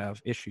begins to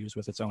have issues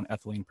with its own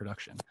ethylene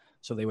production.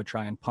 So they would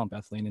try and pump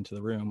ethylene into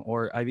the room.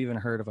 Or I've even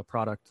heard of a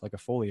product like a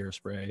foliar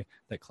spray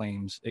that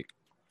claims it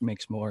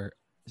makes more.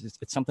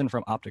 It's something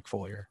from Optic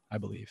Foliar, I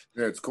believe.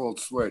 Yeah, it's called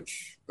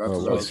Switch. That's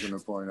what I was going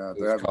to point out.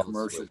 They have a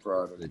commercial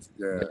product.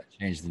 They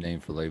changed the name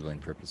for labeling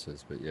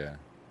purposes, but yeah.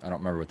 I don't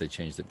remember what they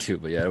changed it to,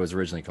 but yeah, it was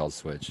originally called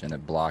Switch, and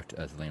it blocked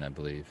ethylene, I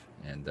believe,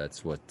 and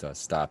that's what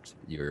stopped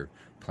your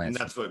plants.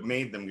 And that's what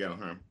made them go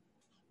herm.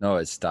 No,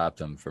 it stopped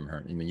them from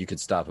herm. I mean, you could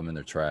stop them in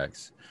their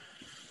tracks.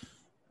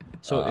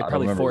 So it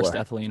probably forced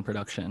ethylene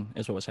production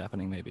is what was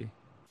happening, maybe.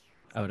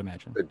 I would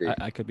imagine.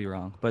 I could be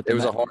wrong, but it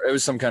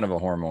was some kind of a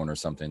hormone or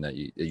something that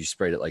you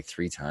sprayed it like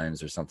 3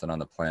 times or something on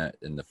the plant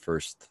in the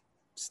first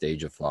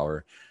stage of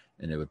flower,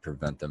 and it would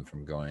prevent them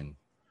from going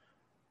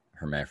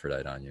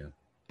hermaphrodite on you.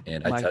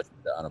 And I tested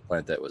it on a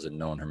plant that was a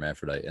known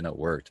hermaphrodite, and it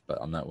worked. But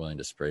I'm not willing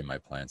to spray my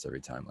plants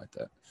every time like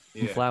that.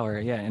 Flower,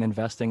 and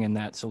investing in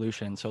that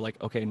solution. So like,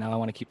 okay, now I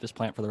want to keep this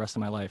plant for the rest of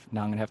my life.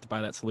 Now I'm gonna have to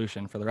buy that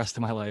solution for the rest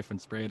of my life and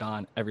spray it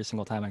on every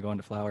single time I go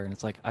into flower. And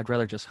it's like, I'd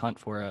rather just hunt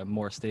for a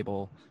more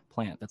stable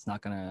plant that's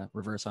not gonna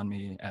reverse on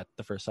me at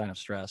the first sign of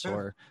stress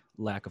or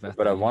lack of ethylene.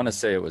 But I want to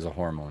say it was a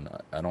hormone.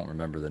 I don't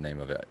remember the name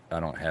of it. I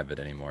don't have it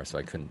anymore, so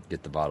I couldn't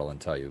get the bottle and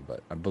tell you.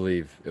 But I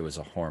believe it was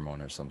a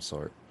hormone or some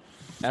sort.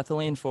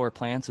 Ethylene for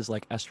plants is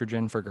like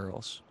estrogen for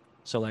girls.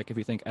 So like if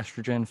you think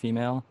estrogen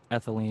female,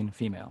 ethylene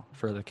female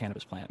for the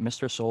cannabis plant.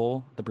 Mr.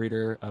 Soul, the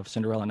breeder of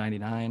Cinderella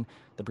 99,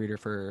 the breeder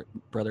for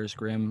Brothers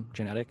Grimm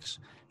Genetics,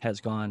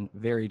 has gone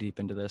very deep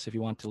into this. If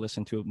you want to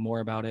listen to more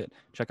about it,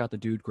 check out The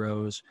Dude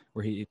Grows,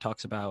 where he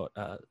talks about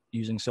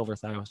using silver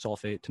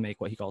thiosulfate to make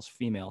what he calls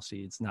female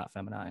seeds, not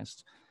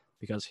feminized,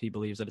 because he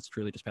believes that it's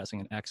truly just passing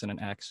an X and an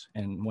X,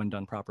 and when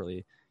done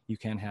properly, you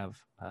can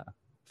have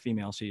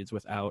female seeds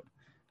without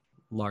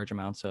large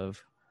amounts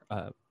of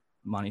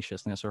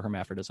monoeciousness or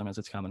hermaphrodism, as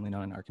it's commonly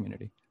known in our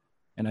community.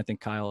 And I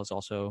think Kyle is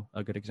also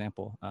a good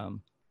example.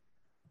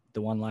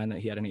 The one line that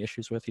he had any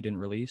issues with, he didn't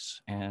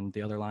release, and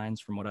the other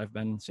lines, from what I've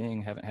been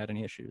seeing, haven't had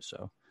any issues.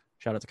 So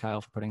shout out to Kyle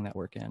for putting that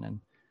work in and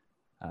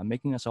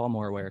making us all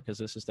more aware, because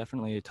this is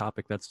definitely a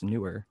topic that's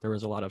newer. There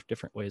was a lot of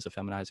different ways of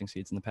feminizing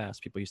seeds in the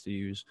past. People used to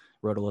use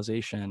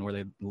rhodolization, where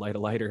they light a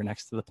lighter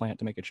next to the plant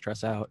to make it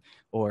stress out,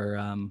 or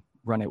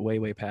run it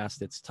way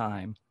past its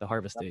time, the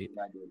harvest date.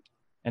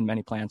 And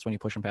many plants, when you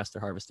push them past their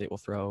harvest date, will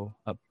throw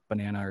a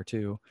banana or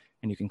two,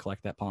 and you can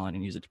collect that pollen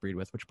and use it to breed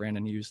with, which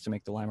Brandon used to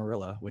make the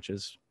Limarilla, which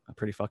is a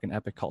pretty fucking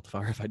epic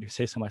cultivar, if I do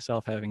say so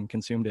myself, having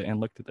consumed it and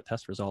looked at the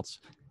test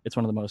results. It's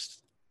one of the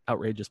most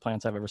outrageous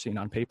plants I've ever seen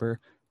on paper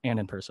and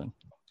in person.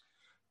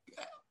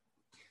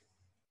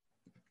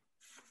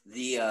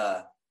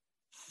 I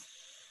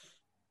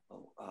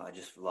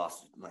just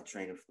lost my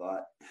train of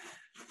thought.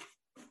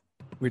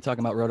 We were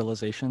talking about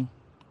rhodolization.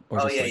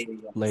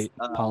 Late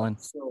pollen.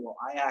 So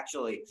I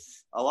actually,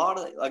 a lot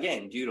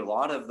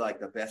of like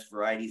the best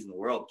varieties in the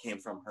world came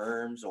from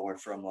herms or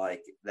from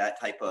like that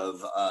type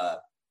of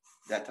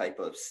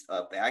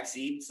bag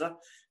seed stuff.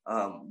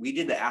 We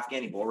did the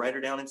Afghani bull rider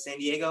down in San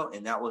Diego,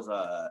 and that was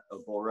a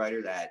bull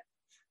rider that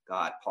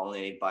got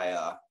pollinated by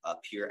a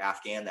pure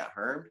Afghan that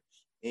hermed,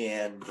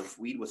 and the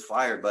weed was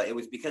fire. But it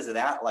was because of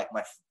that, like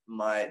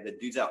the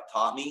dudes out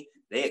taught me,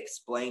 they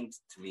explained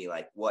to me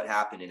like what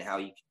happened and how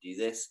you could do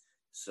this.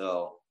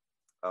 So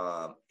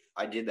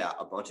I did that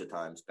a bunch of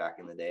times back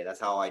in the day. That's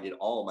how I did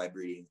all of my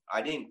breeding.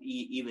 I didn't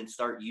even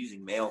start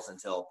using males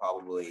until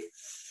probably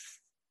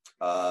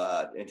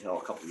until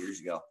a couple years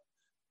ago.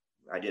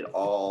 I did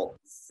all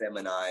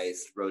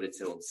feminized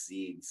rototilled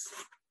seeds,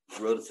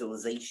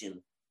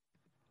 rototilization.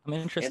 I'm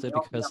interested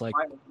because like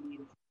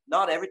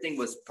not everything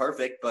was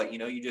perfect, but you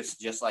know, you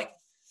just like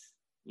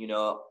you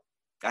know,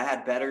 I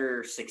had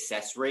better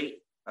success rate.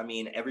 I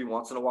mean, every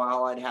once in a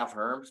while I'd have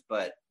herms,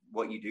 but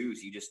what you do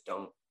is you just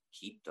don't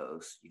keep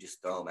those. You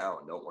just throw them out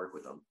and don't work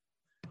with them.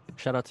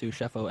 Shout out to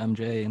Chefo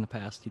MJ in the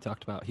past. He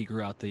talked about he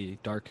grew out the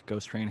dark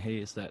Ghost Train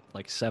haze that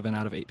like 7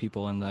 out of 8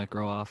 people in the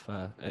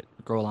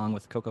grow along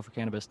with Cocoa for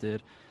Cannabis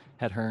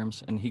had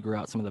herms, and he grew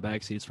out some of the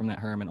bag seeds from that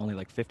herm, and only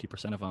like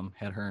 50% of them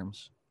had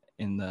herms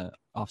in the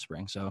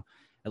offspring. So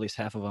at least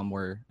half of them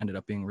ended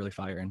up being really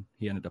fire, and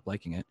he ended up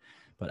liking it.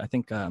 But I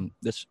think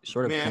this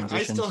sort of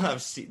transitions. I still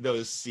have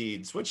those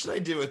seeds. What should I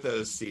do with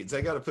those seeds?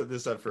 I got to put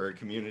this up for a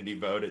community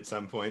vote at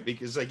some point,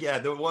 because like, yeah,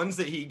 the ones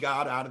that he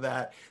got out of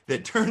that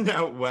turned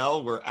out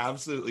well were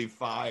absolutely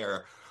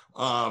fire.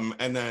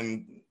 And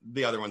then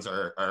the other ones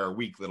are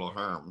weak little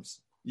herms.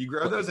 You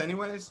grow those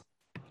anyways?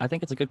 I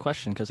think it's a good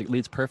question, because it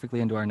leads perfectly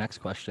into our next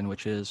question,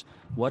 which is,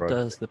 what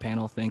does the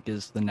panel think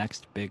is the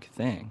next big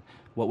thing?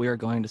 What we are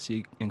going to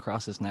see in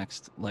crosses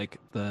next, like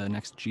the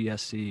next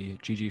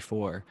GSC,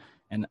 GG4.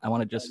 And I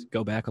want to just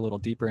go back a little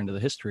deeper into the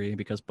history,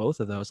 because both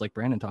of those, like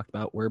Brandon talked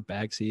about, were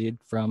bag seed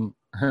from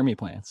Hermy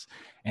plants.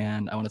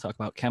 And I want to talk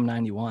about Chem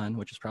 91,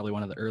 which is probably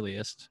one of the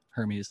earliest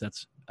Hermes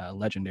that's a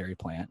legendary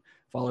plant,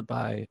 followed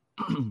by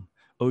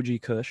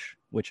OG Kush,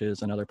 which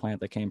is another plant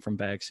that came from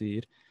bag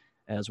seed,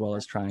 as well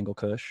as Triangle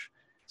Kush.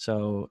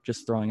 So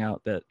just throwing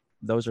out that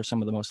those are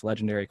some of the most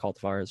legendary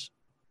cultivars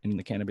in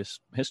the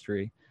cannabis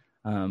history.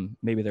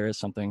 Maybe there is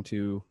something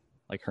to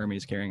like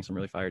Hermes carrying some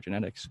really fire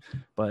genetics,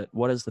 but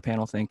what does the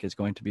panel think is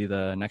going to be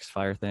the next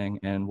fire thing?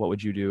 And what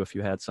would you do if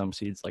you had some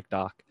seeds like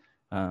Doc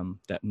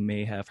that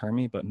may have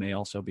Hermy, but may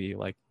also be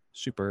like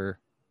super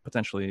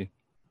potentially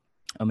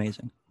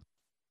amazing?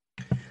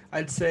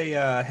 I'd say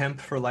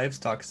hemp for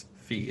livestock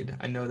feed.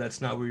 I know that's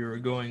not where you were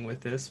going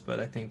with this, but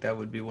I think that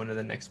would be one of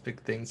the next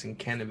big things in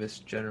cannabis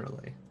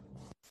generally.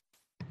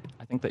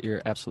 I think that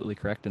you're absolutely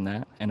correct in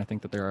that, and I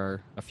think that there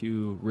are a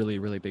few really,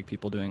 really big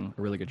people doing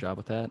a really good job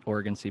with that,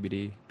 Oregon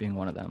CBD being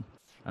one of them.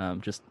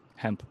 Just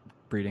hemp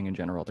breeding in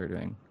general, they're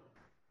doing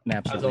an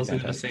absolutely I was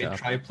also going to say job.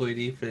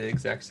 triploidy for the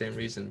exact same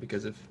reason,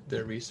 because of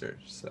their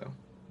research. So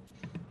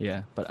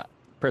yeah, but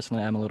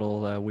personally I'm a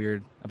little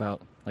weird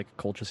about like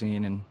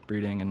colchicine and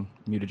breeding and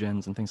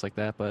mutagens and things like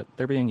that, but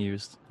they're being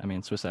used. I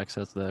mean, Swiss X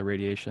has the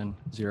radiation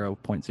 0.0%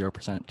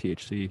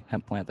 THC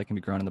hemp plant that can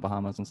be grown in the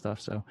Bahamas and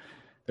stuff, so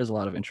there's a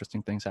lot of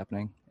interesting things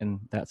happening in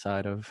that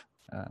side of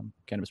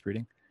cannabis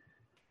breeding.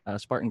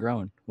 Spartan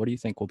Grown, what do you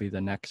think will be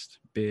the next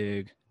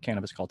big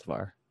cannabis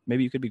cultivar?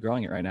 Maybe you could be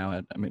growing it right now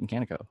at Mitten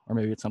Canico, or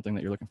maybe it's something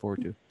that you're looking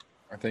forward to.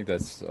 I think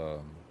that's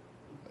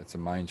it's a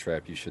mind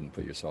trap you shouldn't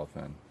put yourself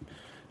in.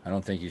 I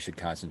don't think you should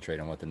concentrate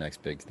on what the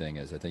next big thing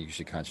is. I think you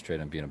should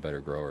concentrate on being a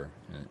better grower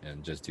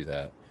and just do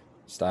that.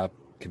 Stop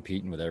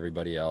competing with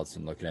everybody else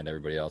and looking at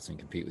everybody else, and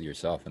compete with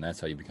yourself, and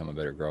that's how you become a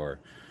better grower.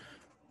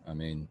 I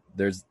mean,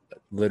 there's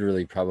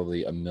literally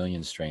probably a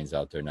million strains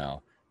out there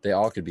now. They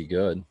all could be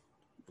good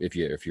if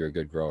you're a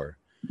good grower,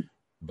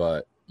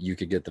 but you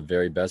could get the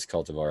very best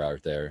cultivar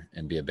out there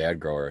and be a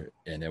bad grower,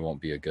 and it won't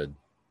be a good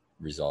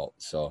result.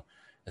 So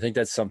I think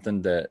that's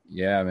something that,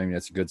 yeah, I mean,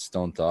 that's a good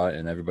stone thought,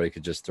 and everybody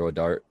could just throw a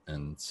dart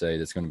and say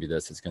it's going to be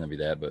this, it's going to be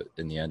that, but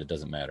in the end, it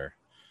doesn't matter.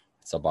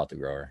 It's about the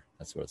grower.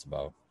 That's what it's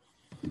about.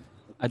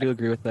 I do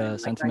agree with the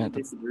sentiment. I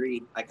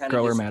disagree.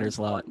 Grower matters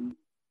a lot.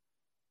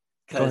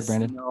 Because I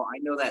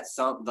know that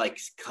some like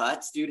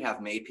cuts, dude, have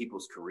made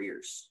people's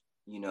careers.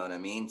 You know what I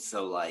mean?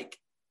 So like,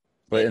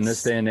 but in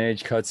this day and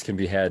age, cuts can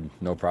be had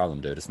no problem,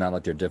 dude. It's not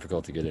like they're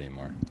difficult to get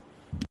anymore.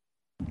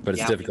 But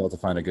it's difficult to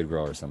find a good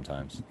grower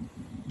sometimes.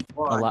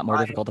 Well, a lot more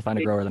difficult to find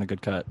a grower than a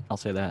good cut. I'll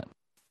say that.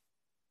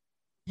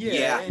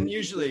 Yeah, and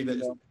usually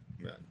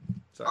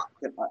sorry.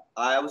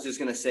 I was just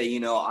gonna say,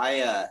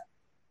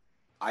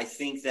 I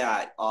think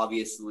that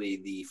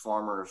obviously the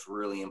farmer is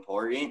really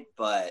important,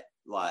 but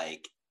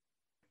like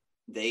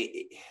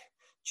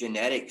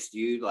genetics,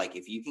 dude, like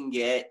if you can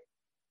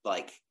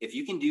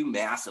do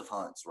massive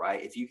hunts,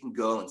 right? If you can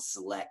go and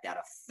select out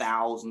of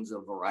thousands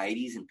of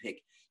varieties and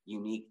pick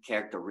unique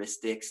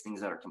characteristics, things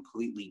that are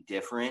completely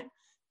different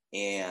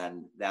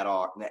and that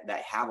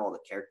have all the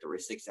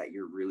characteristics that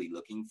you're really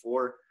looking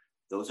for,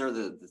 those are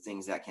the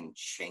things that can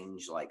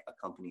change like a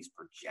company's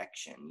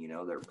projection,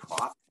 their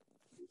profit,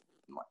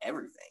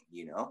 everything,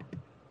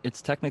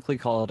 It's technically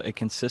called a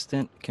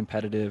consistent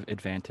competitive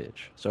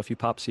advantage. So if you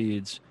pop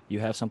seeds, you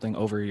have something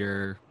over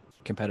your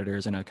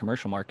competitors in a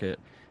commercial market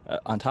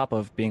on top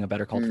of being a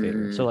better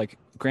cultivator. So like,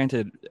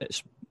 granted,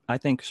 I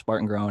think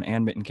Spartan Grown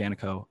and Mitten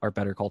Canico are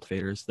better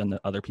cultivators than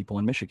the other people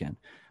in Michigan.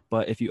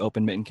 But if you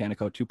open Mitten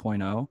Canico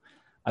 2.0,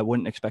 I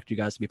wouldn't expect you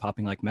guys to be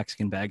popping like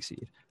Mexican bag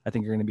seed. I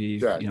think you're going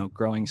to be,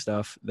 growing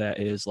stuff that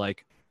is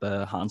like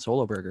the Han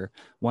Solo burger.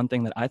 One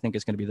thing that I think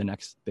is going to be the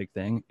next big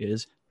thing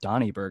is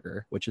Donnie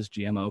Burger, which is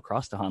GMO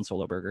cross to Han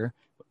Solo Burger.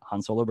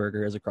 Han Solo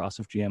Burger is a cross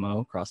of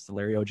GMO cross to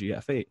Larry OG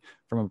F8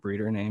 from a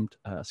breeder named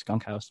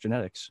Skunk House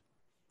Genetics,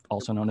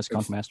 also known as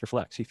Skunk Master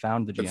Flex. He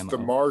found the GMO. It's the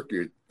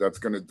market that's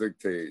going to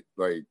dictate,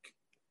 like,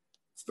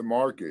 it's the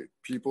market.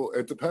 People,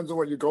 it depends on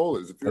what your goal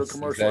is. If you're a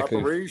commercial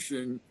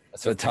operation.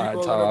 That's what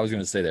I was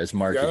going to say there. It's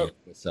marketing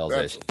that sells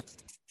it.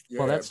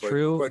 Well, that's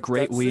true.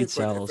 Great that's weed it. But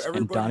sells, if and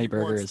everybody Donnie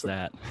Burger wants is to,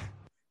 that.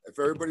 if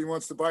everybody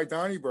wants to buy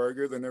Donnie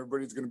Burger, then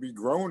everybody's going to be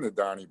growing a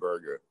Donnie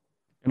Burger.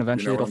 And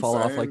eventually it'll fall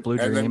off like Blue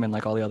And Dream then- and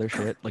like all the other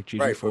shit, like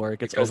Right, GG4. but It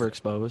gets because-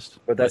 overexposed.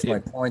 But that's my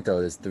point, though,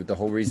 is the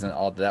whole reason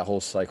all that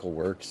whole cycle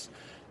works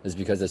is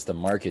because it's the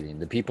marketing.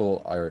 The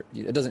people are,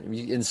 it doesn't,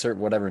 you insert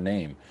whatever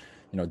name,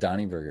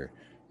 Donnie Burger,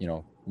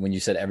 when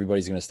you said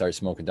everybody's going to start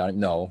smoking Donnie,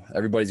 no,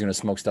 everybody's going to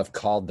smoke stuff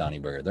called Donnie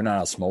Burger. They're not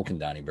out smoking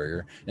Donnie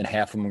Burger, and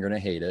half of them are going to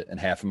hate it, and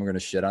half of them are going to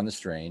shit on the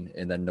strain,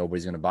 and then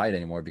nobody's going to buy it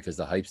anymore because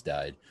the hype's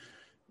died.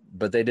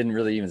 But they didn't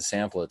really even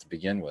sample it to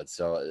begin with.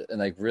 So, and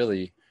like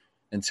really,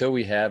 until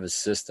we have a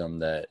system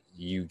that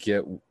you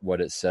get what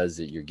it says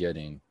that you're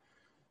getting,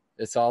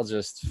 it's all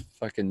just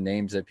fucking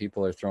names that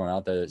people are throwing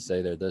out there that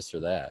say they're this or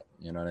that.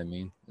 You know what I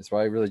mean? That's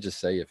why I really just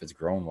say if it's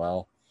grown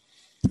well,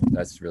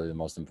 that's really the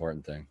most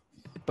important thing.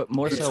 But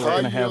more It's so, we're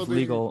going to have high-yielding.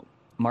 legal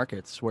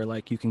markets where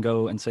like you can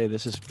go and say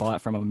this is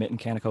bought from a Mitten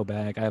Canico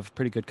bag. I have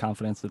pretty good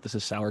confidence that this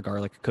is sour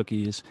garlic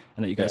cookies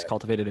and that you guys Yeah.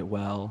 cultivated it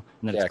well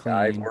and that Yeah, it's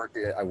clean.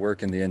 I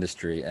work in the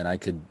industry, and I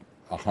could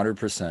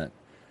 100%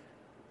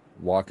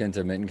 walk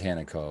into Mitten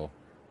Canico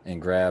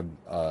and grab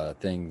a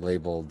thing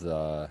labeled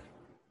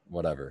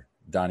whatever,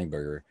 Donnie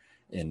Burger,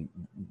 and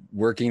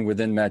working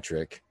within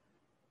metric,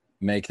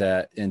 make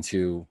that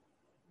into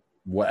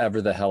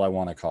whatever the hell I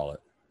want to call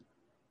it.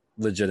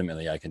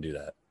 Legitimately, I can do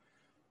that.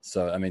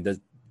 So, I mean,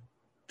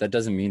 that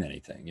doesn't mean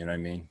anything. You know what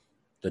I mean?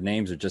 The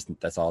names are just,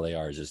 that's all they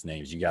are, is just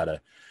names.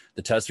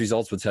 The test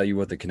results will tell you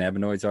what the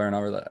cannabinoids are and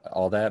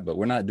all that, but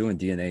we're not doing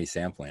DNA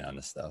sampling on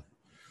this stuff.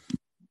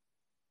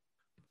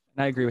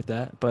 I agree with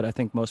that, but I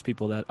think most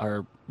people that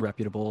are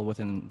reputable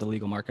within the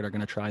legal market are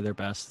going to try their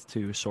best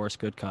to source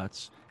good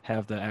cuts,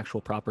 have the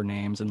actual proper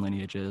names and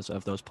lineages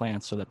of those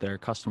plants so that their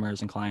customers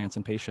and clients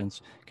and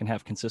patients can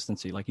have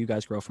consistency. Like you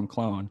guys grow from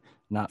clone,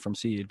 not from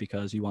seed,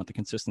 because you want the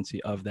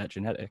consistency of that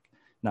genetic,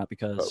 not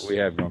because But we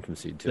have grown from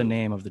seed too. the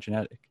name of the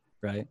genetic,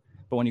 right?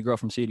 But when you grow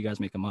from seed, you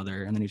guys make a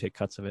mother and then you take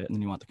cuts of it and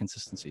then you want the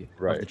consistency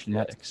Right, of the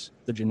genetics.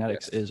 yes. The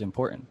genetics Yes. is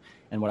important.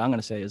 And what I'm going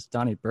to say is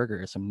Donnie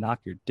Burger is some knock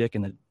your dick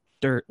in the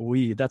dirt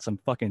weed. That's some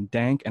fucking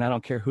dank. And I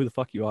don't care who the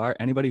fuck you are.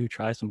 Anybody who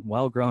tries some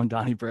well-grown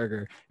Donnie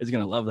Burger is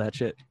going to love that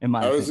shit, in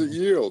my How does it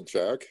opinion. yield,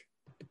 Jack?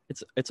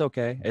 It's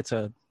okay. It's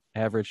a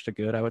average to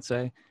good, I would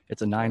say.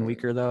 It's a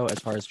 9-weeker though. As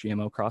far as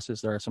GMO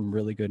crosses, there are some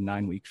really good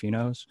 9-week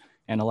phenos,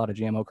 and a lot of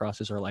GMO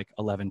crosses are like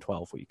 11,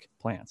 12-week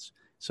plants.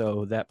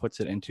 So that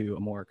puts it into a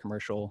more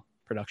commercial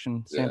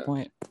production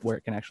standpoint where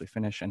it can actually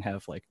finish and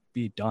have like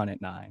be done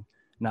at 9,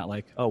 not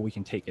like, oh, we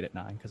can take it at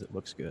 9 because it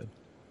looks good.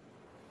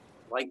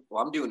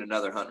 Well, I'm doing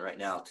another hunt right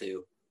now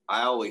too.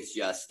 I always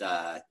just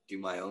do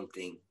my own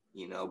thing,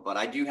 but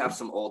I do have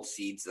some old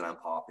seeds that I'm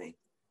popping.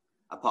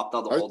 I popped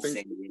all the old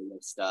San Diego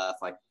stuff.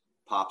 I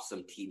popped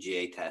some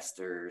TGA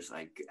testers.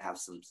 I have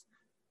some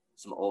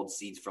old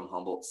seeds from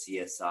Humboldt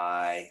CSI.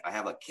 I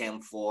have a Chem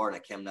 4 and a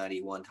Chem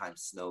 91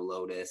 times Snow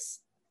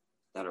Lotus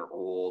that are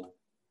old.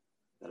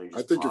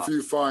 I think if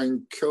you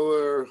find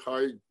killer,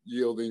 high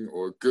yielding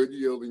or good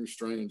yielding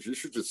strains, you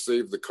should just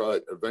save the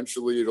cut.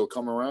 Eventually it'll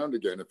come around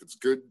again. If it's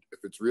good, if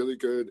it's really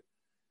good,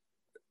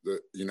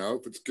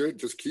 if it's good,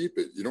 just keep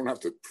it. You don't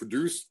have to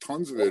produce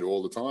tons of it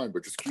all the time,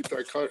 but just keep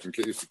that cut in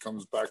case it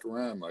comes back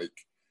around. Like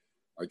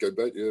I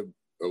bet you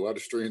a lot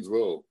of strains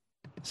will.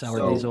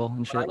 Sour diesel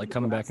and shit, like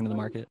coming back into the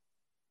market.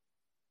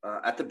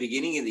 At the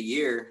beginning of the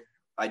year,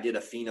 I did a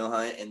pheno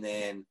hunt and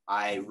then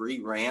I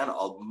reran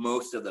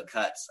most of the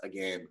cuts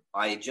again.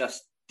 I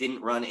just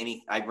didn't run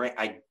any.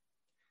 I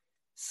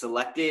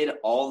selected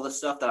all the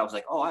stuff that I was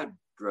like, oh, I'd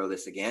grow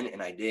this again.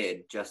 And I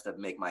did, just to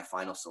make my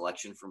final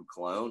selection from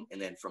clone.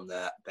 And then from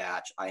that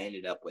batch, I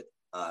ended up with,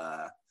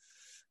 I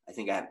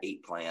think I have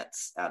 8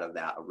 plants out of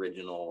that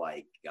original,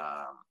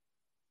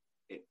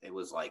 it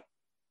was like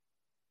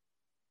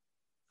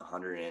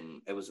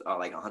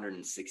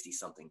 160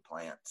 something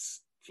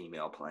plants,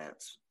 female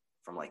plants,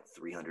 from like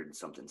 300 and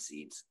something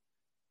seeds.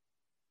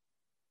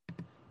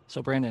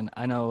 So Brandon,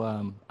 I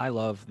know I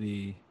love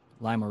the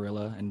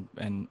Limarilla,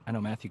 and I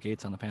know Matthew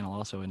Gates on the panel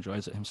also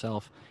enjoys it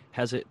himself.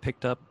 Has it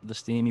picked up the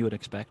steam you would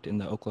expect in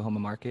the Oklahoma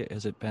market?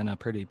 Has it been a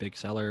pretty big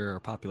seller or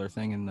popular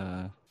thing in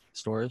the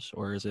stores,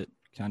 or is it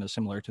kind of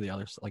similar to the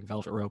others like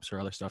Velvet Ropes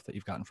or other stuff that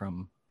you've gotten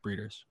from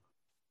breeders?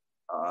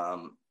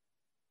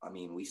 I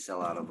mean, we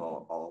sell out of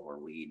all of our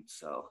weed,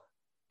 so.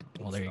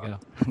 Well, there you go.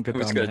 Good I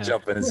was problem going to to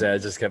jump in and say I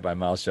just kept my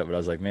mouth shut, but I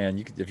was like,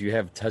 man, if you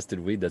have tested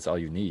weed, that's all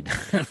you need.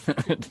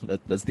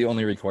 That's the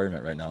only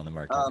requirement right now in the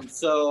market.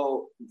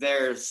 So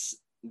here's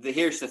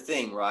the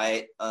thing,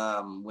 right?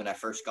 When I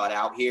first got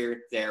out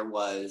here, there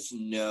was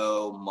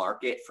no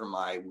market for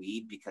my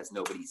weed because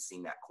nobody's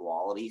seen that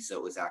quality. So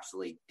it was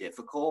actually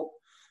difficult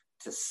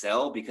to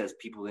sell because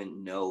people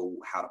didn't know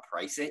how to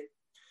price it.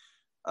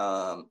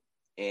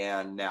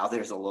 And now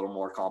there's a little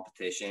more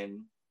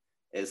competition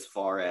as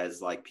far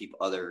as like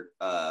other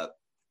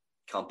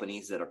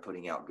companies that are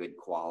putting out good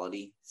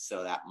quality.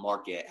 So that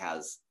market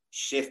has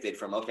shifted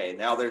from, okay,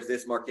 now there's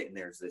this market and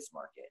there's this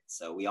market.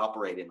 So we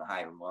operate in the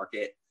higher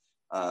market.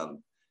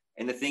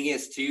 And the thing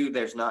is, too,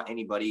 there's not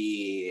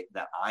anybody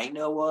that I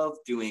know of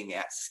doing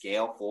at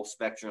scale full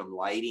spectrum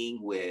lighting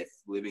with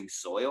living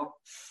soil,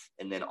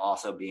 and then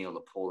also being able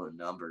to pull in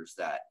numbers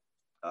that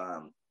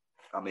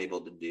I'm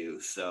able to do.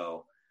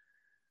 So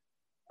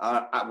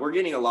we're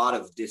getting a lot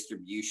of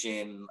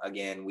distribution.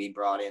 Again, we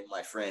brought in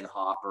my friend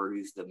Hopper,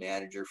 who's the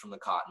manager from the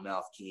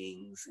Cottonmouth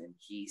Kings, and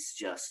he's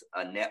just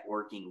a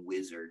networking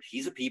wizard.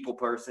 He's a people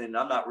person.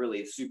 I'm not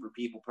really a super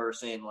people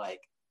person.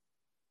 Like,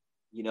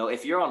 you know,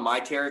 if you're on my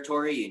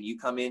territory and you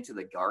come into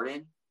the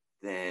garden,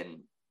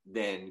 then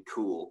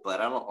cool.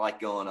 But I don't like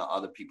going to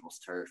other people's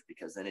turf,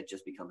 because then it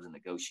just becomes a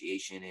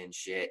negotiation and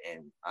shit,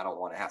 and I don't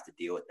want to have to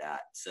deal with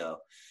that. So,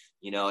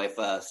 you know, if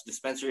a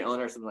dispensary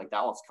owner or something like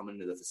that wants to come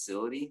into the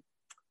facility,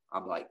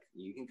 I'm like,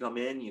 you can come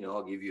in, you know,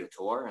 I'll give you a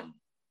tour and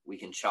we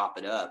can chop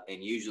it up.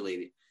 And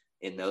usually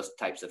in those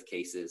types of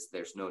cases,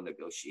 there's no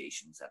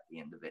negotiations at the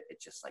end of it.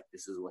 It's just like,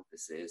 this is what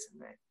this is.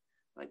 And they're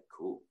like,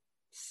 cool,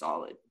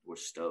 solid, we're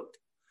stoked.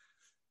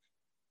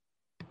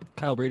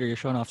 Kyle Breeder, you're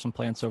showing off some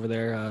plants over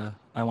there.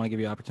 I want to give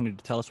you an opportunity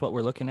to tell us what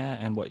we're looking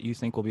at and what you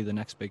think will be the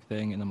next big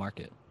thing in the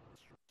market.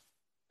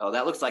 Oh,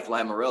 that looks like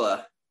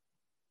Limarilla.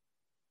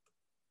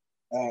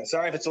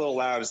 Sorry if it's a little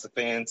loud, it's the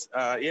fans.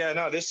 Yeah,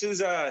 no, this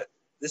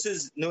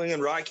is New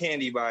England Rock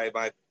Candy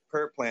by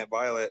Pert Plant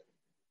Violet.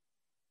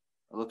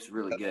 It looks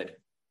really good.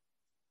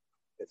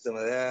 Get some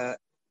of that.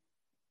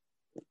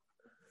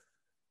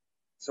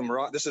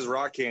 This is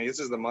Rock Candy. This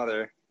is the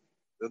mother.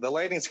 The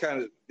lighting's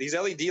kind of, these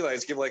LED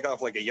lights give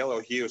off like a yellow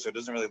hue, so it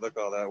doesn't really look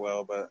all that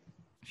well. But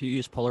if you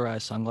use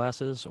polarized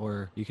sunglasses,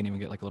 or you can even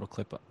get like a little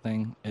clip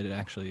thing, it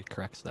actually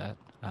corrects that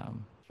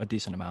a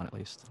decent amount at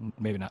least.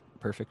 Maybe not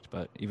perfect,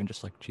 but even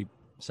just like cheap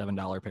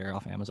 $7 pair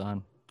off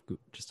Amazon.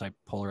 Just type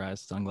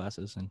polarized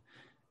sunglasses and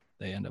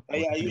they end up.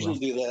 Yeah, I usually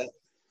do that.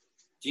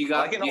 Do you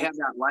have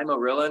that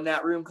Limarilla in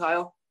that room,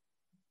 Kyle?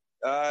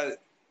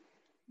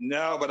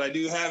 No, but I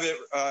do have it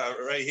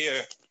right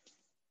here.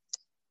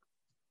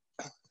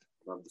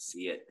 Love to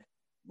see it.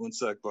 One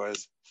sec,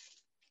 boys.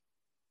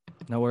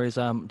 No worries.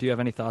 Do you have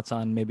any thoughts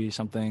on maybe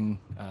something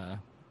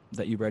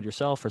that you bred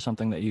yourself, or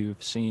something that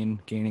you've seen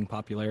gaining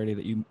popularity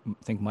that you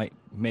think might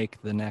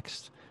make the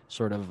next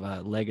sort of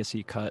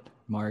legacy cut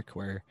mark,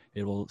 where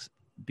it will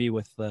be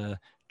with the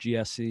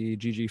GSC,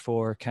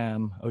 GG4,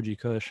 Chem, OG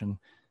Kush, and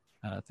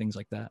things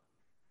like that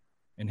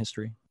in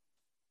history?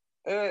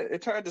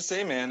 It's hard to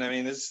say, man. I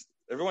mean,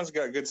 everyone's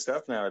got good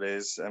stuff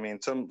nowadays. I mean,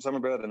 some are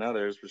better than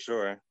others for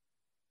sure.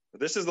 But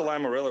this is the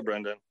Limarilla,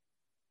 Brendan.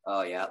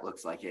 Oh yeah, it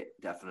looks like it,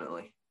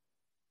 definitely.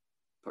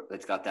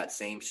 It's got that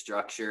same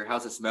structure.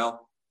 How's it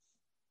smell?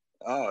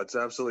 Oh, it's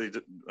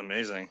absolutely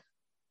amazing.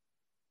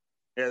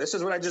 Yeah, this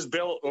is what I just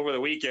built over the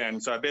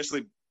weekend. So I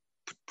basically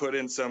put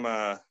in some.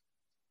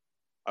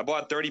 I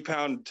bought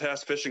 30-pound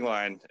test fishing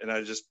line, and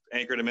I just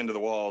anchored them into the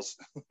walls.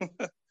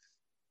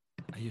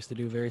 I used to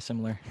do very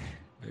similar.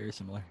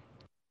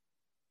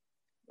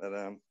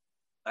 But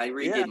I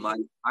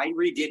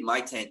redid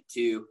my tent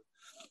too.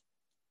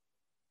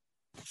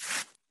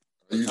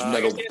 I use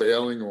metal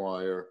baling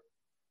wire.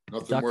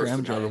 Nothing Dr. worse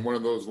than MJ. having one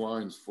of those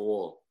lines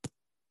fall.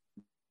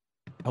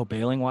 Oh,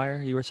 baling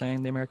wire, you were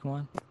saying, the American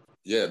one?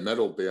 Yeah,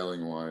 metal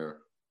baling wire.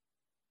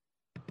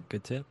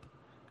 Good tip.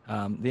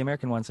 The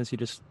American one, since you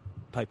just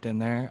piped in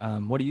there,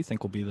 what do you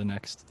think will be the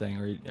next thing?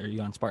 Or are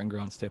you on Spartan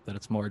Grown's tip that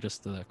it's more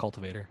just the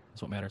cultivator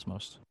is what matters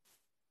most?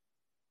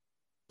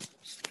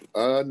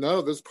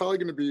 No, there's probably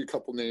going to be a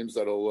couple names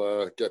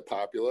that'll get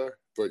popular,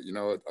 but you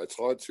know, it's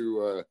hard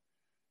to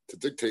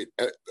dictate.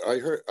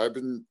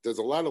 There's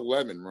a lot of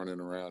lemon running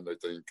around. I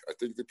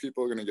think the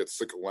people are going to get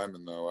sick of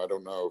lemon, though. I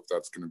don't know if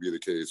that's going to be the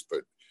case,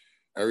 but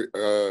I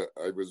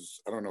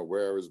don't know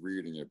where I was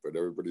reading it, but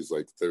everybody's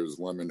like, there's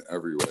lemon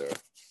everywhere.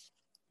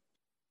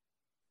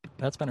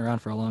 That's been around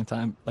for a long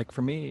time. Like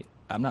for me,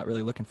 I'm not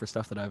really looking for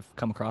stuff that I've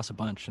come across a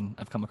bunch, and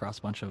I've come across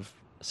a bunch of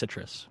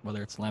citrus,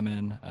 whether it's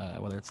lemon,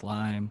 whether it's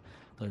lime,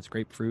 whether it's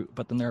grapefruit.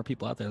 But then there are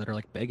people out there that are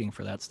like begging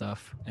for that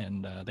stuff,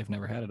 and they've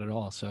never had it at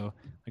all. So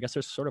I guess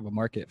there's sort of a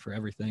market for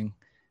everything.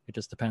 It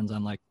just depends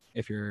on like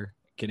if you're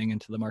getting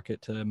into the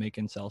market to make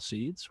and sell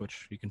seeds,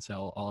 which you can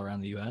sell all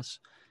around the U.S.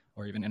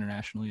 or even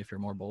internationally if you're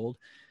more bold,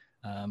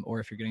 or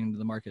if you're getting into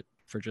the market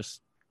for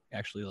just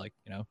actually like,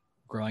 you know,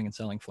 growing and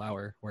selling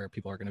flower where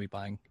people are going to be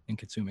buying and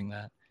consuming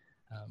that.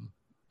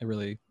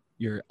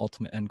 Your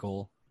ultimate end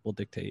goal will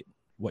dictate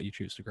what you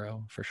choose to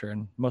grow for sure.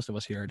 And most of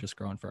us here are just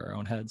growing for our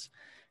own heads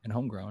and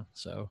homegrown.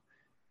 So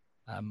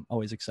I'm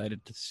always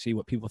excited to see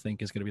what people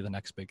think is going to be the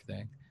next big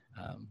thing.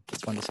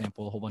 It's fun to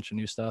sample a whole bunch of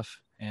new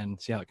stuff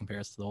and see how it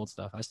compares to the old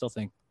stuff. I still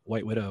think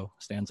White Widow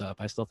stands up.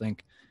 I still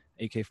think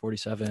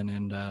AK-47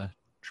 and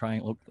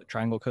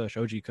Triangle Kush,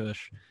 OG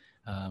Kush,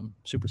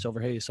 Super Silver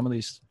Haze, some of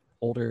these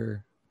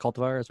older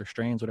cultivars or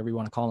strains, whatever you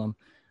want to call them,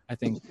 I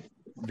think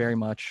very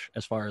much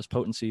as far as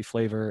potency,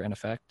 flavor, and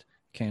effect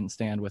can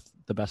stand with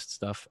the best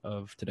stuff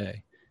of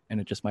today. And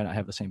it just might not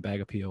have the same bag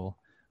appeal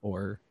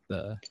or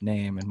the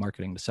name and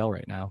marketing to sell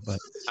right now. But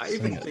I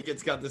even think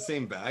it's got the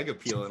same bag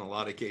appeal in a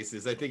lot of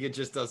cases. I think it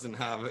just doesn't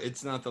have,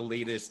 it's not the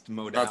latest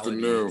modality. Not the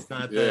new, it's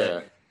not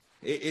yeah.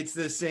 it's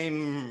the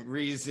same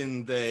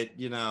reason that,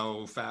 you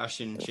know,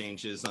 fashion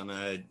changes on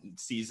a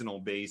seasonal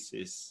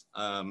basis.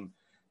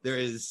 There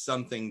is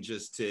something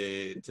just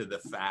to the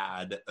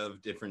fad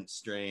of different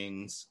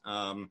strains.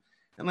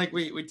 And like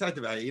we talked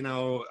about, you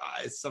know,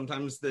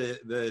 sometimes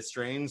the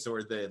strains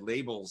or the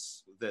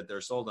labels that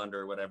they're sold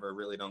under or whatever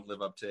really don't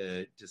live up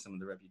to some of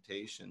the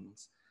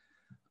reputations.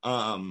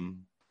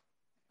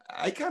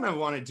 I kind of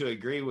wanted to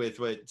agree with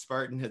what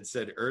Spartan had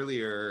said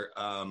earlier.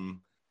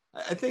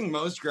 I think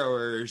most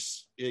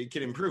growers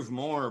can improve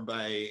more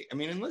by, I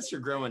mean, unless you're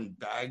growing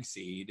bag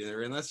seed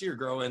or unless you're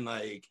growing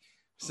like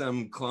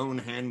some clone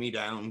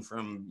hand-me-down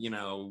from, you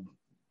know,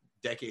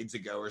 decades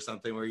ago or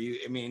something where you,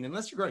 I mean,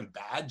 unless you're growing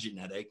bad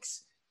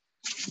genetics,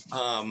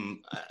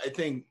 I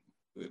think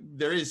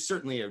there is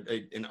certainly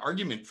an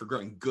argument for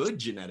growing good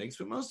genetics,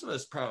 but most of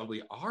us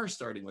probably are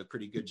starting with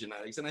pretty good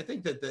genetics. And I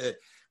think that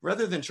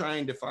rather than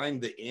trying to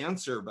find the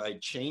answer by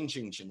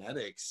changing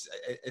genetics,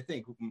 I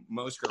think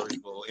most growers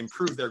will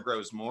improve their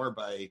grows more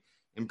by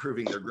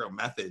improving their grow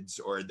methods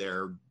or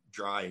their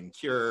dry and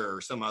cure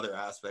or some other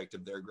aspect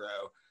of their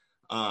grow,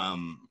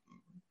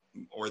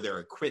 or their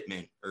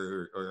equipment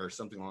or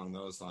something along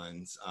those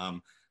lines.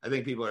 I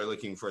think people are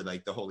looking for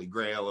like the holy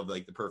grail of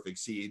like the perfect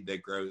seed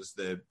that grows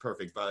the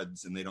perfect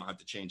buds and they don't have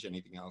to change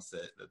anything else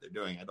that they're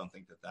doing. I don't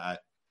think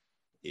that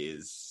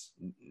is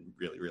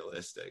really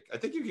realistic. I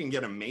think you can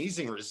get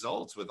amazing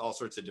results with all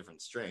sorts of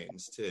different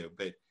strains too,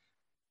 but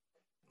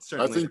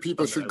I think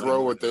people should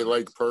grow what they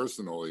like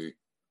personally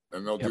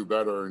and they'll do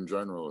better in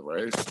general,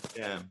 right?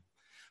 Yeah.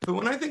 But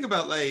when I think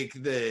about like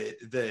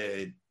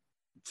the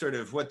sort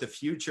of what's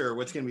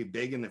going to be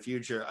big in the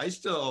future, I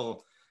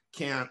still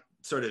can't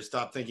sort of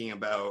stop thinking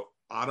about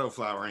auto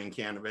flowering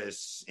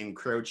cannabis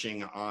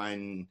encroaching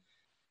on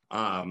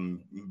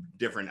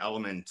different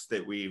elements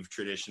that we've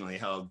traditionally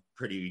held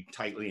pretty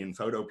tightly in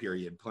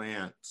photoperiod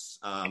plants.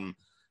 I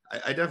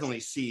definitely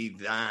see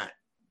that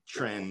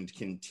trend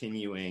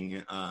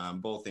continuing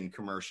both in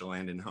commercial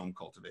and in home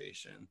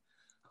cultivation.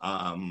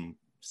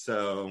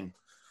 So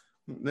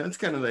that's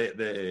kind of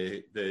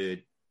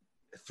the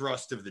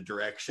thrust of the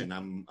direction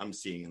I'm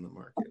seeing in the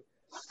market.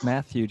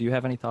 Matthew, do you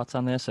have any thoughts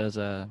on this as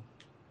a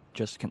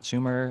just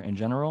consumer in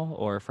general,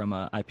 or from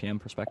a IPM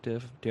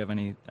perspective? Do you have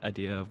any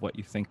idea of what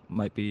you think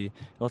might be,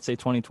 let's say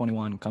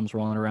 2021 comes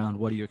rolling around,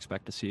 what do you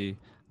expect to see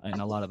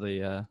in a lot of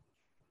the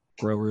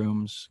grow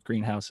rooms,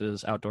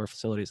 greenhouses, outdoor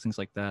facilities, things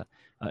like that?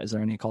 Is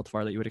there any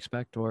cultivar that you would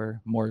expect,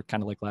 or more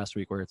kind of like last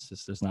week where it's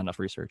just there's not enough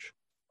research?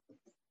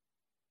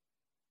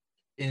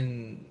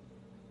 In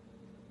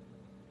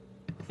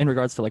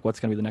regards to like what's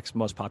going to be the next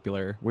most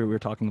popular, we were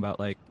talking about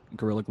like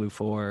Gorilla Glue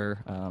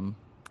 4,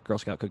 Girl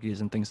Scout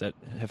cookies and things that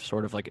have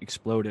sort of like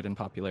exploded in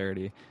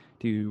popularity.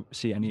 Do you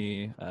see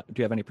any, do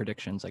you have any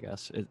predictions, I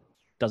guess? It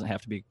doesn't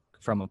have to be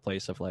from a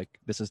place of like,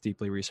 this is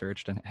deeply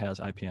researched and has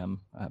IPM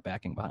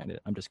backing behind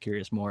it. I'm just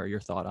curious more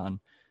your thought on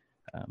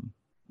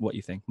what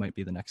you think might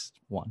be the next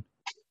one.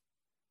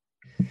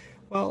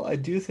 Well, I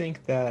do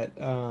think that,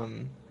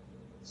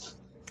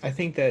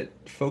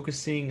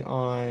 focusing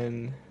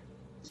on,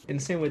 in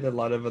the same way that a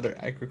lot of other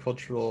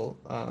agricultural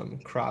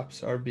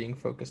crops are being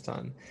focused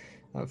on,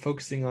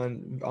 focusing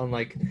on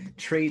like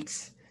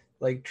traits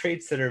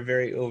that are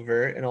very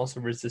overt and also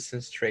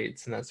resistance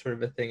traits and that sort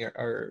of a thing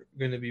are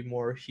going to be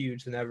more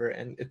huge than ever.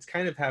 And it's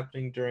kind of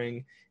happening during,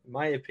 in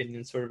my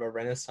opinion, sort of a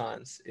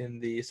renaissance in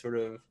the sort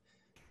of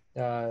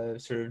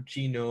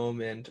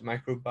genome and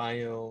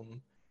microbiome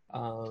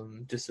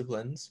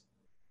disciplines,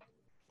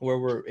 where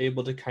we're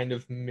able to kind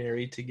of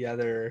marry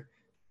together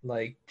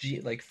like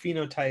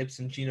phenotypes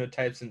and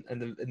genotypes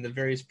and the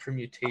various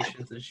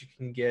permutations that you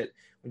can get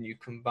when you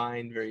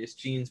combine various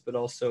genes, but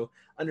also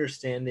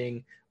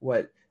understanding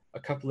what a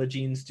couple of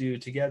genes do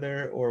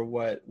together, or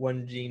what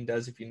one gene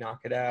does if you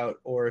knock it out,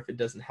 or if it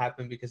doesn't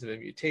happen because of a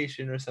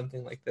mutation or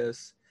something like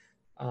this.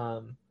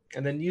 And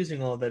then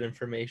using all that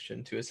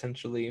information to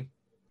essentially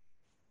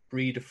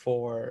breed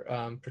for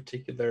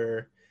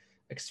particular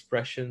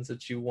expressions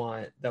that you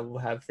want that will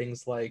have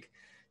things like,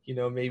 you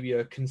know, maybe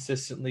a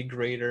consistently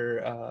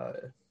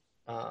greater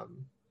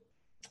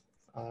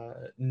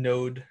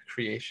node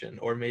creation,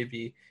 or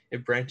maybe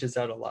it branches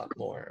out a lot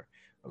more.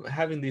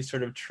 Having these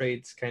sort of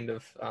traits kind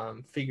of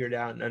figured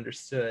out and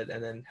understood,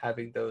 and then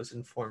having those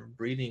inform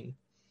breeding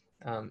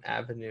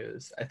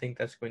avenues, I think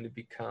that's going to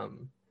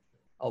become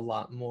a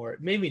lot more,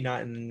 maybe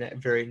not in the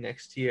very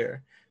next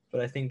year,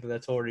 but I think that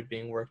that's already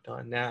being worked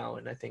on now,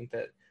 and I think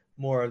that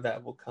more of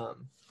that will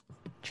come.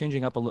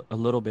 Changing up a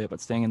little bit,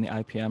 but staying in the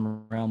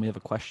IPM realm, we have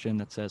a question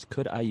that says,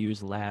 could I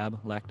use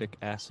lactic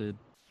acid,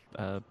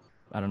 I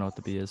don't know what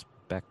the B is,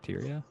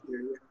 bacteria?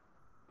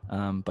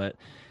 But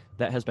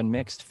that has been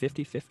mixed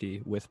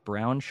 50-50 with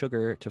brown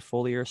sugar to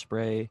foliar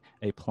spray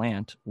a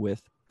plant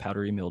with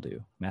powdery mildew.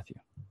 Matthew?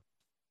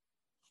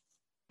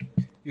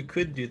 You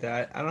could do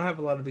that. I don't have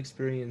a lot of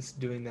experience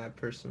doing that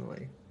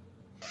personally.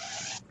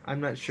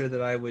 I'm not sure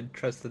that I would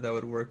trust that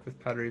would work with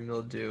powdery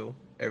mildew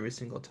every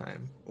single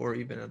time, or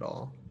even at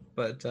all.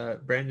 But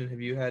Brandon,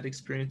 have you had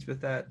experience with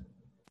that?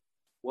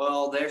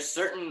 Well, there's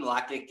certain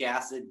lactic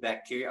acid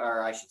bacteria,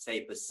 or I should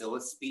say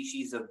bacillus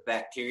species of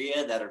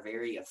bacteria that are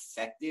very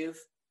effective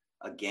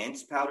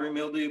against powdery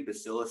mildew.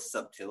 Bacillus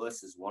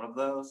subtilis is one of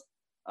those.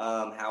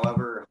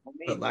 However, But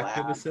homemade lab,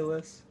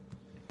 lactobacillus?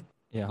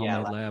 Yeah,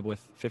 homemade lab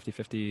with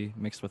 50-50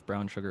 mixed with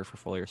brown sugar for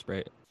foliar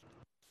spray.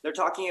 they're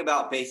talking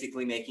about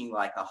basically making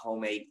like a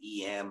homemade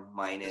EM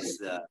minus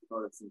the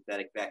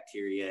photosynthetic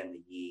bacteria and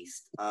the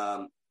yeast.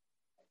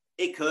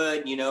 It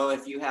could,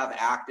 if you have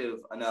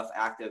enough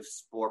active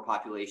spore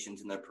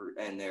populations and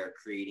they're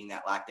creating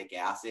that lactic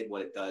acid,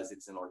 what it does,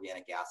 it's an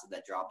organic acid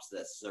that drops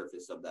the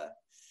surface of the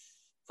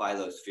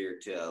phylosphere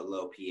to a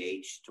low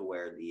pH to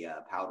where the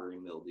powdery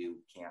mildew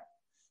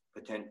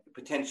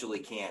potentially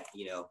can't,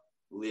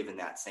 live in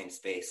that same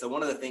space. So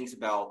one of the things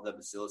about the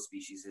bacillus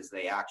species is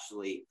they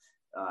actually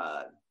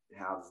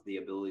have the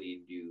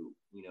ability to,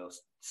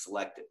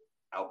 select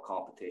out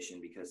competition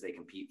because they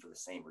compete for the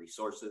same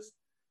resources.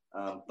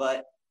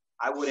 But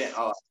I wouldn't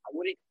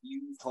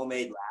use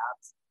homemade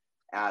labs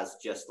as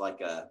just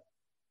like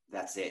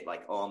that's it.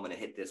 Like, oh, I'm going to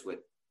hit this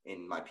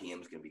and my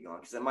PM is going to be gone,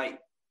 because it might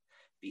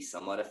be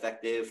somewhat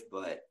effective,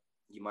 but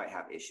you might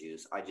have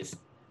issues. It's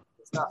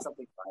not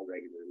something I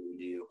regularly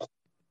do.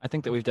 I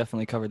think that we've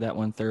definitely covered that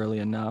one thoroughly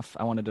enough.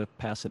 I wanted to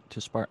pass it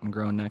to Spartan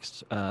Grown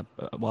next.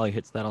 While he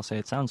hits that, I'll say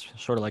it sounds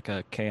sort of like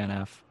a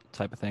KNF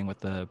type of thing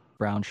with the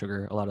brown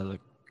sugar. A lot of the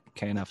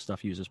KNF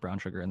stuff uses brown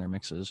sugar in their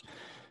mixes.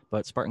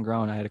 But Spartan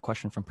Grown, I had a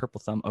question from Purple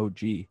Thumb OG.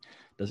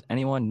 Does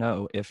anyone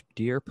know if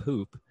deer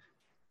poop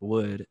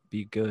would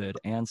be good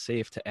and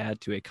safe to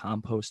add to a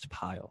compost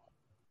pile?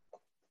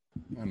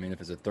 I mean,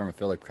 if it's a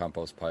thermophilic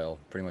compost pile,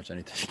 pretty much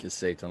anything is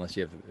safe unless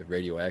you have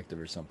radioactive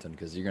or something,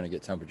 because you're going to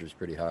get temperatures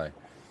pretty high.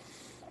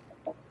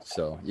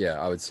 So, yeah,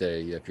 I would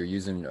say if you're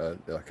using a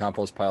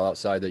compost pile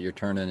outside that you're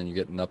turning and you're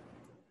getting up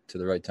to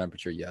the right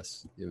temperature,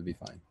 yes, it would be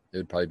fine. It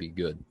would probably be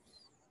good.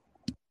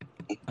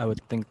 I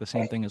would think the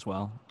same thing as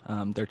well.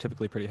 They're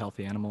typically pretty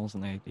healthy animals,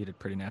 and they eat a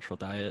pretty natural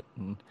diet.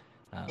 And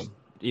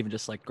even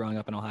just like growing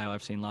up in Ohio,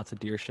 I've seen lots of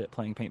deer shit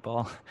playing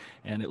paintball,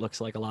 and it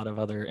looks like a lot of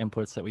other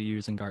inputs that we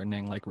use in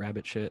gardening, like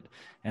rabbit shit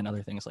and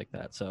other things like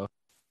that. So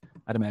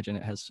I'd imagine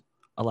it has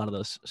a lot of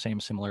those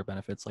similar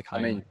benefits, like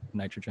high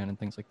nitrogen and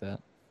things like that.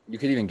 You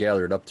could even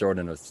gather it up, throw it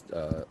in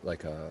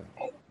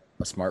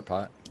a smart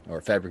pot or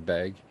a fabric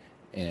bag,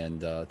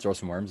 and throw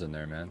some worms in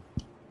there, man.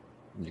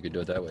 You could do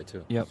it that way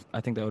too. Yep,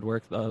 I think that would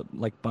work.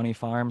 Like bunny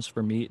farms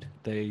for meat,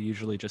 they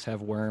usually just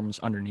have worms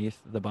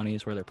underneath the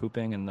bunnies where they're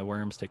pooping, and the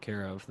worms take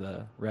care of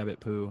the rabbit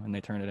poo, and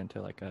they turn it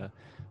into like a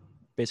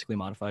basically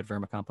modified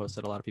vermicompost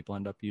that a lot of people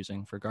end up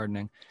using for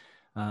gardening.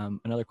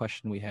 Another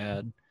question we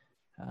had,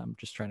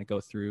 just trying to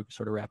go through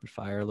sort of rapid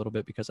fire a little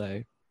bit because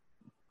I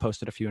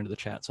posted a few into the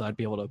chat, so I'd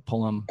be able to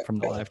pull them from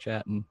the live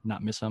chat and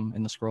not miss them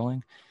in the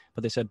scrolling.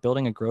 But they said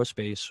building a grow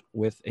space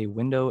with a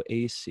window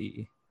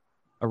AC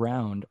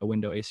around a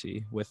window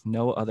AC with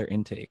no other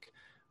intake,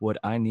 would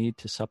I need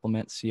to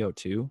supplement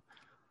CO2?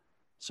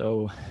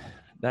 So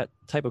that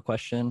type of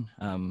question,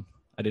 I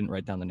didn't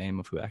write down the name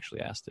of who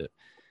actually asked it,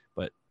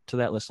 but to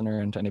that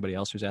listener and to anybody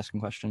else who's asking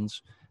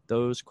questions,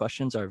 those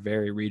questions are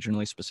very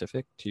regionally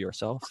specific to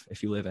yourself.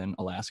 If you live in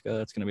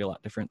Alaska, it's going to be a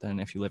lot different than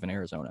if you live in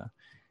Arizona.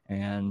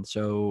 And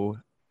so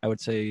I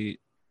would say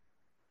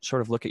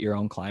sort of look at your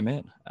own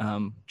climate.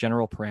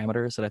 General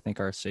parameters that I think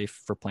are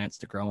safe for plants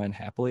to grow in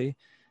happily.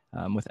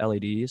 With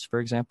LEDs, for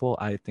example,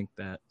 I think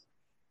that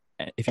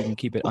if you can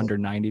keep it under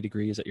 90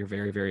 degrees at your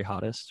very, very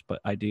hottest, but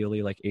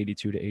ideally like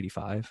 82 to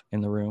 85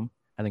 in the room,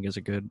 I think is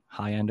a good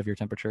high end of your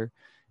temperature.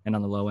 And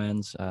on the low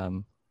ends,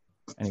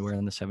 anywhere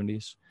in the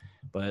 70s.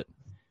 But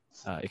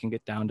it can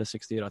get down to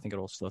 60. I think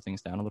it'll slow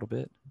things down a little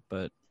bit.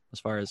 But as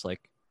far as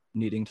like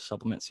needing to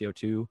supplement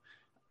CO2,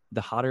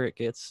 the hotter it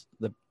gets,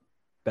 the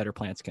better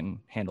plants can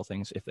handle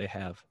things if they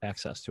have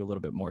access to a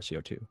little bit more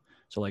CO2.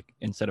 So like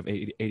instead of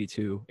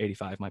 82,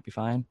 85 might be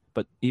fine,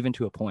 but even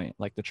to a point,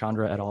 like the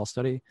Chandra et al.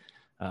 Study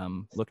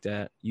looked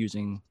at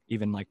using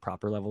even like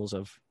proper levels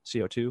of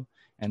CO2.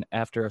 And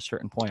after a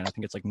certain point, I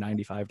think it's like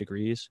 95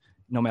 degrees,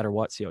 no matter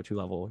what CO2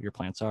 level your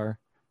plants are,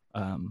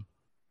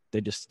 they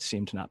just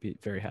seem to not be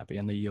very happy,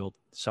 and the yield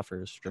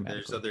suffers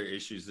dramatically. There's other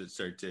issues that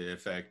start to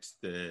affect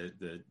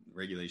the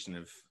regulation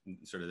of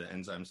sort of the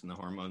enzymes and the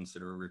hormones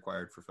that are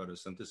required for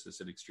photosynthesis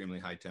at extremely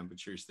high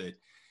temperatures that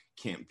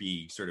can't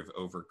be sort of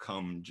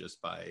overcome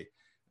just by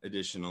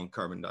additional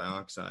carbon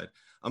dioxide.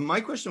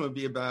 My question would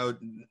be about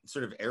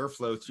sort of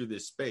airflow through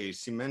this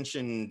space. You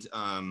mentioned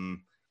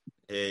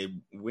a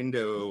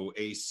window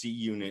AC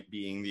unit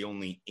being the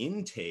only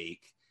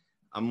intake.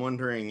 I'm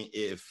wondering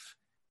if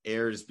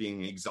air is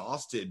being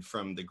exhausted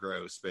from the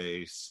grow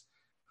space.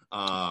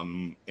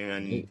 And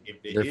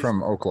if they're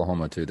from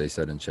Oklahoma too. They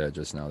said in chat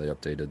just now, they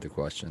updated the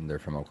question. They're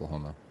from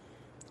Oklahoma.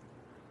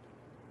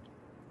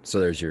 So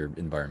there's your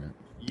environment.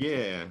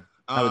 Yeah.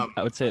 I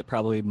would say it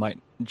probably might,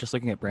 just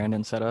looking at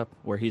Brandon's setup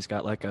where he's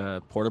got like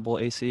a portable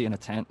AC in a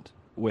tent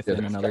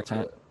within another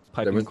tent,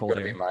 piping cold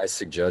air. My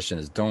suggestion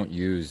is don't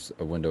use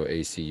a window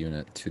AC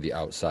unit to the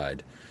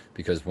outside,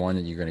 because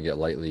one, you're going to get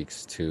light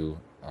leaks. Two,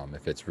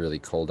 If it's really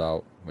cold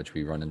out, which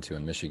we run into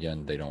in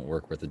Michigan, they don't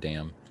work with the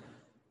dam.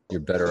 You're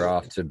better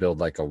off to build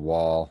like a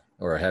wall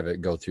or have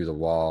it go through the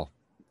wall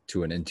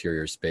to an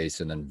interior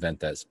space and then vent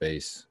that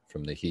space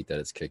from the heat that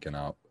it's kicking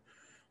out,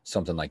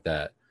 something like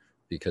that.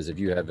 Because if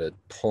you have it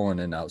pulling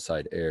in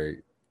outside air,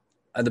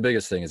 the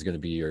biggest thing is going to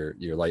be your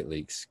light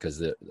leaks, because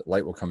the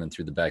light will come in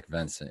through the back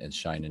vents and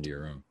shine into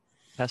your room.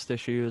 Pest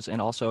issues,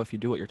 and also if you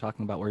do what you're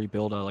talking about, where you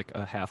build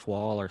a half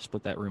wall or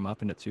split that room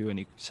up into two, and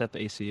you set the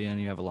AC in,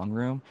 and you have a long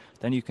room,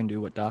 then you can do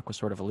what Doc was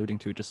sort of alluding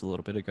to just a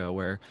little bit ago,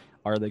 where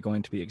are they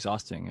going to be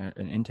exhausting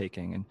and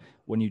intaking? And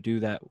when you do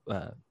that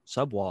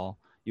sub wall,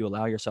 you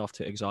allow yourself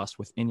to exhaust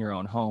within your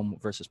own home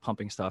versus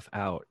pumping stuff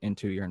out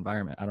into your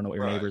environment. I don't know what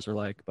your neighbors are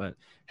like, but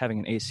having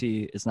an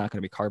AC is not going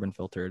to be carbon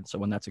filtered. So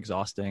when that's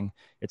exhausting,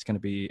 it's going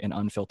to be an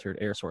unfiltered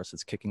air source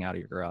that's kicking out of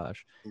your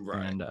garage.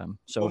 Right. And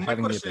so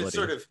having the ability, is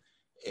sort of,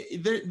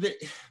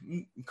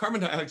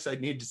 carbon dioxide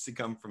needs to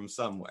come from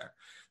somewhere.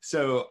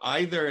 So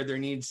either there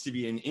needs to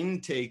be an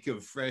intake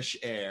of fresh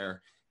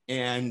air,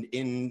 and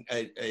in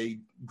a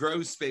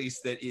grow space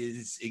that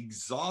is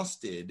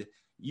exhausted,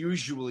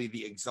 usually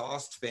the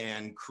exhaust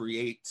fan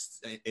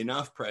creates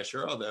enough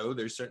pressure, although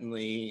there's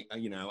certainly,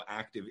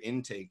 active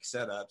intake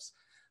setups,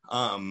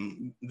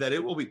 that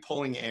it will be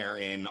pulling air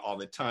in all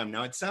the time.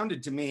 Now, it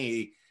sounded to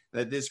me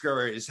that this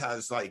grower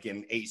has like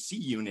an AC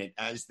unit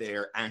as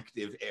their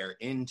active air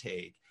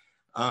intake.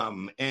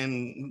 And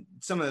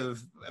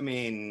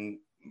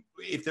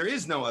if there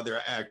is no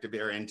other active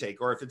air intake,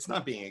 or if it's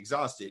not being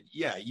exhausted,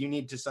 you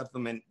need to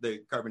supplement the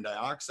carbon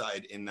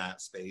dioxide in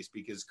that space,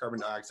 because carbon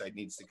dioxide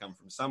needs to come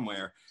from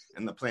somewhere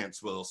and the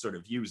plants will sort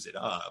of use it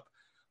up.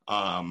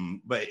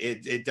 But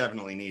it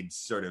definitely needs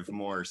sort of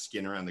more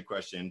skin around the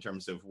question in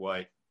terms of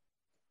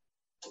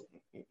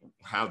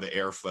how the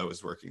airflow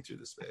is working through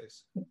the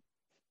space.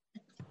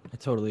 I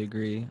totally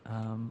agree.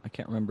 I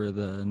can't remember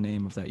the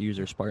name of that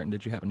user, Spartan.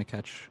 Did you happen to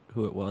catch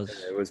who it was?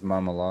 It was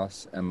Mama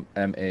Loss,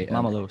 M-A-M.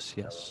 Mama Los,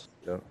 yes.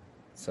 Yep,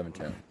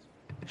 710.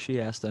 She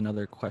asked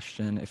another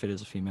question. If it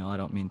is a female, I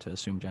don't mean to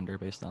assume gender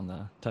based on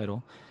the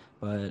title,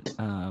 but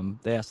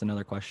they asked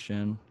another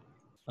question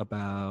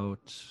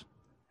about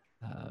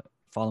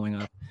following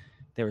up.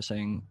 They were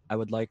saying, I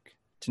would like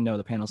to know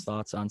the panel's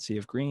thoughts on Sea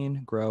of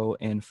Green, grow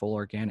in full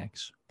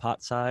organics,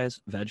 pot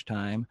size, veg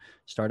time,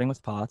 starting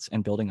with pots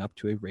and building up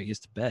to a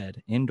raised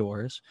bed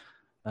indoors.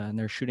 And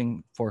they're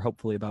shooting for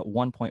hopefully about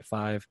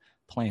 1.5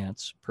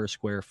 plants per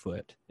square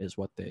foot is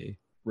what they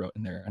wrote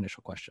in their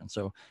initial question.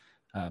 So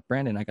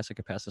Brandon, I guess I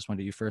could pass this one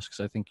to you first,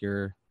 because I think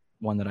you're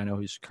one that I know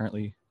who's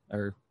currently,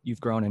 or you've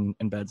grown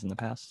in beds in the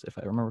past, if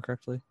I remember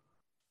correctly.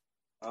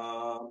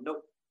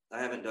 Nope. I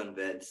haven't done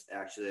beds.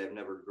 Actually, I've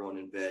never grown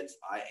in beds.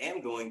 I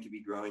am going to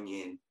be growing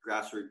in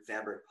grassroot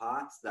fabric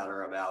pots that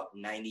are about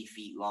 90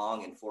 feet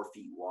long and 4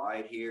 feet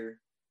wide here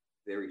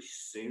very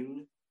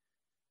soon.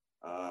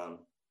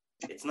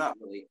 It's not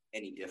really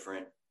any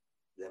different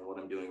than what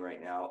I'm doing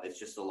right now. It's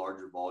just a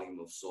larger volume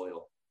of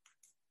soil.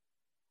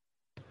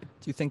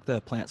 Do you think the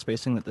plant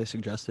spacing that they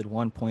suggested,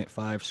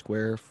 1.5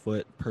 square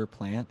foot per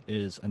plant,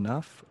 is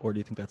enough, or do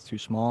you think that's too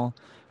small?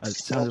 It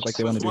sounded like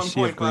they wanted to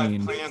see a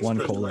green, one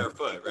cola. Square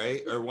foot,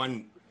 right? Or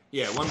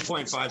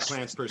 1.5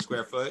 plants per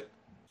square foot.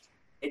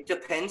 It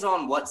depends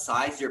on what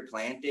size your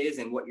plant is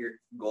and what your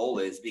goal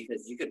is,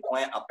 because you could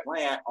plant a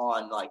plant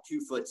on like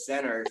 2 foot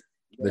centers.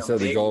 They said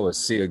the goal was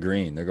Sea of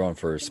Green. They're going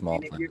for small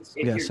plants.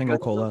 Yeah, single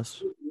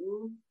colas.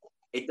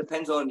 It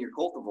depends on your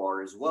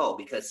cultivar as well,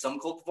 because some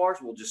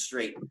cultivars will just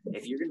straight,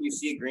 if you're going to use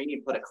Sea of Green,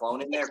 you put a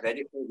clone in there, veg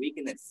it for a week,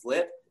 and then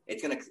flip.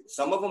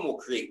 Some of them will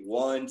create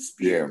one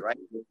spear, right?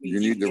 You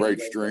need the right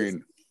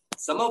strain.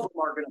 Some of them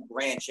are going to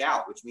branch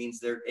out, which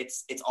means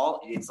it's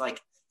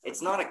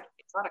not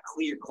a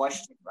clear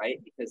question, right?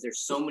 Because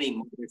there's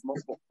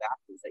multiple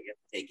factors that you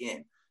have to take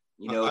in.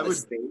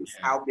 Space,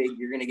 how big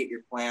you're going to get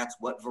your plants,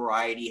 what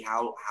variety,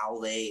 how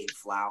they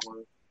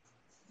flower.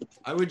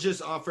 I would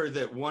just offer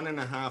that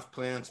 1.5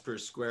 plants per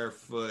square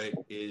foot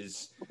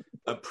is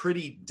a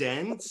pretty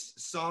dense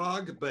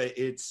SOG, but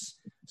it's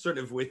sort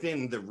of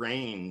within the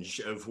range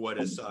of what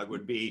a SOG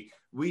would be.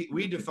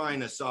 We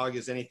define a SOG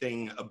as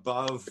anything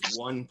above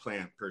 1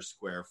 plant per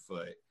square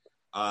foot.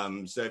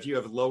 So if you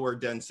have lower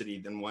density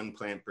than 1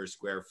 plant per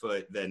square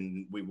foot,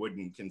 then we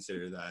wouldn't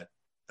consider that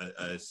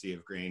a Sea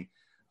of Green.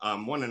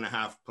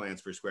 1.5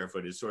 plants per square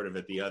foot is sort of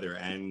at the other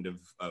end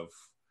of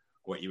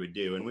what you would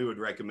do. And we would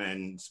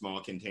recommend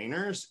small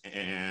containers.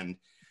 And,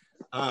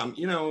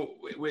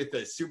 with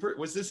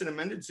was this an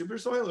amended super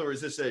soil, or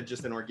is this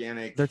just an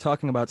organic? They're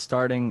talking about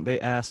starting. They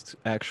asked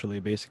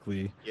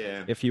basically,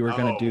 if you were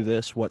going to do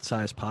this, what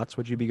size pots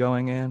would you be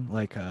going in?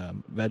 Like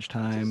veg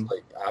time,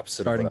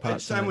 starting pot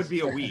veg time would be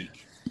a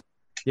week.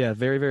 Yeah,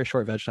 very, very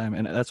short veg time.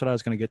 And that's what I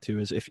was going to get to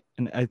is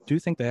and I do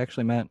think they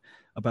actually meant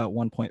about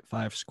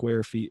 1.5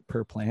 square feet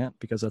per plant,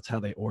 because that's how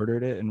they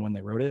ordered it and when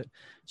they wrote it.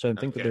 So I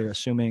think that they're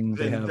assuming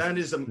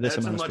that's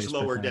a much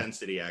lower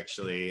density,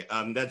 actually.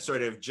 That's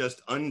sort of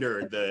just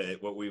under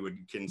what we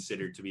would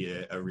consider to be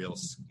a real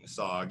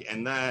SOG.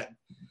 And that,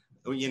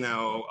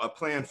 a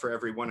plant for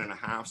every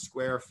 1.5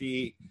 square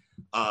feet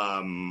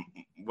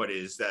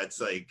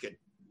That's like,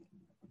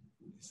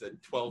 is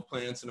that 12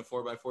 plants in a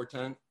 4x4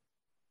 tent?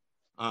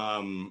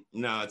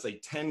 No, it's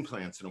like 10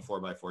 plants in a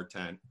 4x4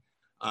 tent.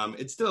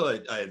 It's still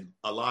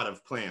a lot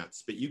of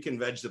plants, but you can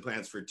veg the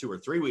plants for 2 or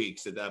 3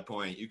 weeks at that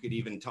point. You could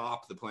even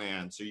top the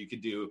plants, or you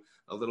could do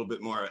a little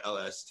bit more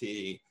LST.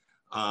 We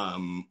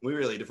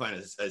really define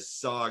as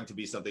SOG to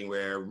be something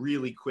where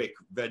really quick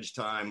veg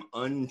time,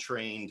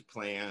 untrained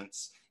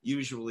plants,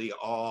 usually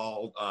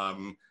all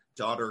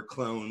daughter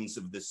clones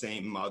of the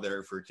same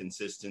mother for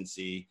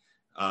consistency.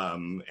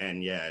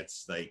 And yeah,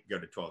 it's like go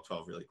to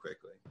 12 really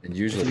quickly. And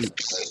usually,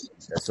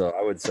 so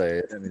I would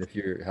say, I mean, if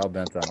you're hell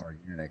bent on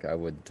organic, I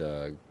would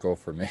go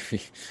for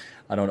maybe,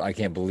 I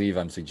can't believe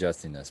I'm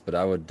suggesting this, but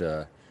I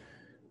would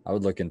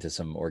look into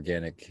some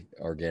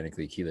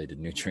organically chelated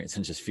nutrients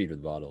and just feed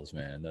with bottles,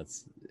 man.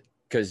 That's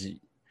because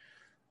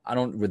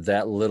with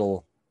that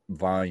little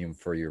volume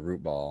for your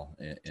root ball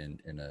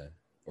in a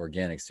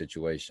organic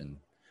situation,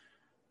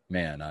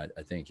 man, I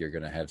think you're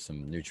going to have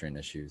some nutrient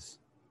issues.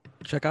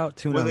 Check out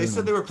Tuna. Well, they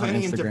said they were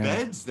planning into Instagram.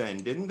 beds then,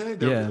 didn't they?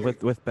 Yeah,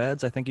 with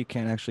beds, I think you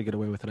can actually get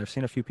away with it. I've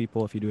seen a few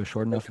people, if you do a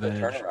short enough veg.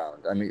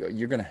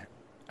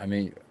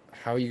 Turnaround.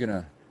 How are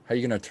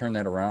you gonna turn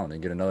that around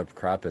and get another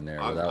crop in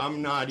there?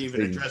 I'm not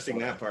even addressing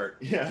that part.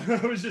 Yeah,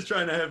 I was just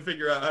trying to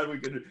figure out how we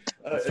could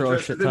throw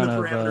a shit ton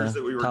of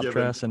that we were top given.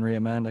 dress and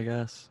reamend, I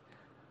guess.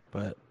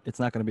 But it's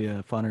not going to be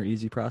a fun or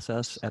easy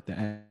process at the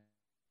end.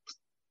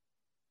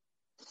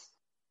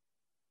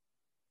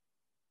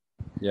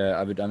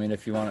 Yeah,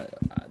 if you want to,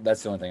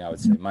 that's the only thing I would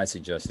say. My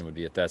suggestion would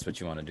be, if that's what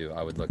you want to do,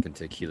 I would look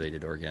into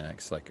chelated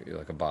organics, like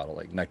a bottle,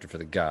 like Nectar for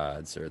the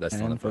Gods, or that's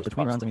the one. For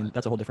between runs,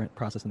 that's a whole different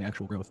process than the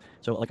actual growth.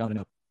 So, like, on a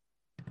note,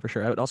 for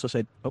sure, I would also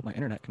say, my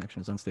internet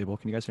connection is unstable.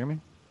 Can you guys hear me?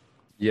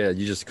 Yeah,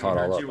 you just caught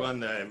all up. You on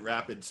the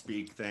rapid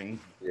speak thing.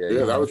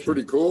 Yeah, that was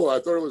pretty cool. I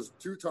thought it was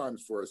 2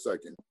 times for a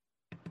second.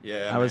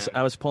 Yeah,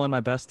 I was pulling my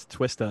best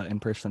Twista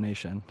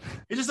impersonation.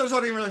 He just was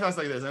talking really fast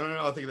like this. I don't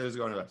know. I think that was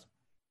going fast.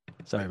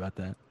 Sorry about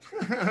that.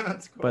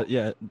 That's cool. But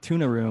yeah,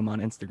 Tuna Room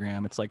on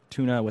Instagram. It's like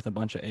tuna with a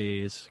bunch of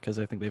A's, because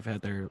I think they've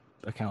had their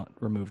account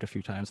removed a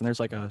few times. And there's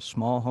like a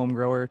small home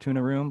grower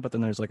tuna room, but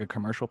then there's like a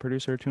commercial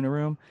producer tuna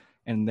room,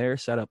 and their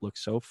setup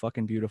looks so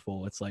fucking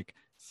beautiful. It's like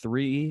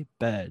 3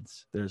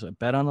 beds. There's a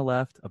bed on the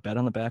left, a bed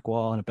on the back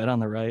wall, and a bed on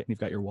the right. And you've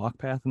got your walk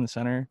path in the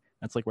center.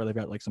 That's like where they've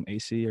got like some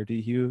AC or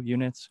DHU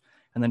units,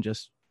 and then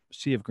just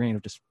sea of green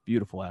of just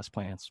beautiful ass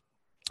plants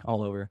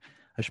all over.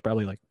 I should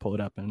probably like pull it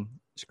up and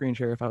screen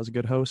share if I was a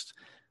good host,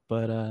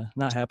 but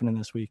not happening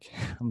this week.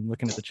 I'm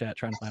looking at the chat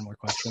trying to find more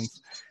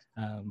questions.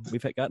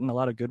 We've gotten a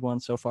lot of good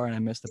ones so far, and I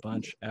missed a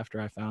bunch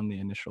after I found the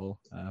initial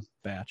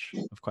batch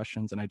of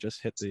questions, and I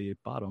just hit the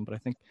bottom, but I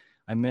think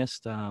I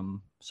missed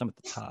some at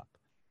the top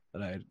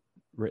that I had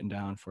written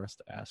down for us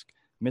to ask.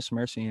 Miss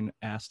Mercine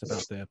asked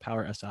about the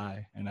Power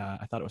SI, and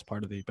I thought it was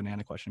part of the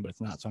banana question, but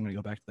it's not, so I'm going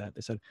to go back to that.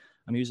 They said,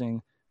 I'm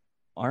using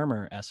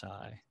Armor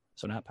SI,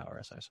 so not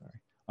Power SI, sorry.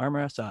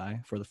 Armor SI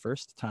for the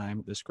first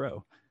time this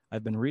grow.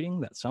 I've been reading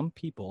that some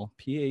people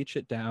pH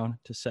it down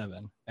to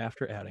 7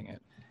 after adding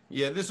it.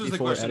 Yeah, this was the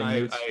question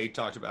I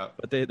talked about.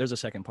 But there's a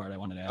second part I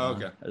wanted to add.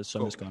 Okay. So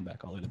I'm just going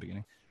back all the way to the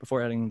beginning.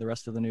 Before adding the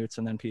rest of the newts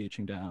and then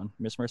pHing down.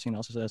 Miss Mercine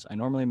also says, I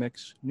normally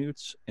mix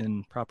newts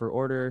in proper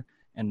order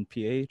and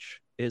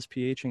pH. Is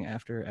pHing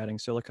after adding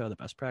silica the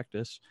best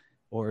practice,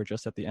 or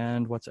just at the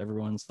end? What's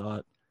everyone's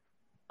thought?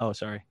 Oh,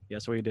 sorry. Yeah,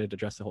 so we did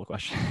address the whole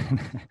question.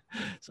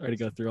 Sorry to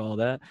go through all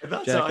that. I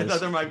thought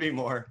there might be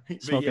more.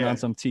 Smoking on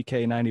some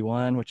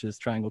TK91, which is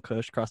Triangle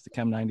Kush, cross the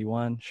Chem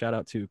 91. Shout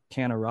out to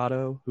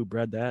Canorado, who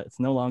bred that. It's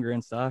no longer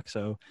in stock,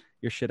 so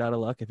you're shit out of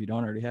luck if you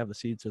don't already have the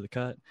seeds or the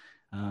cut.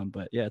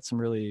 But yeah, it's some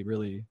really,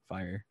 really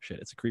fire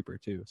shit. It's a creeper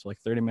too. So like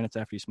 30 minutes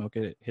after you smoke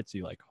it, it hits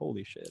you like,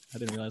 holy shit. I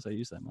didn't realize I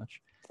used that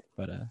much.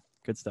 But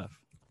good stuff.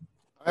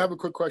 I have a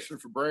quick question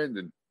for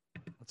Brandon.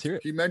 Let's hear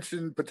it. He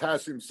mentioned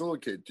potassium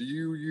silicate. Do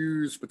you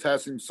use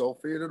potassium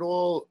sulfate at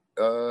all,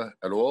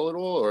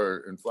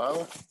 or in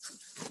flour?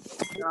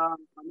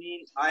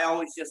 I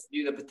always just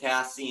do the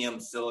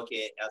potassium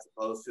silicate as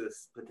opposed to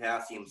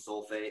potassium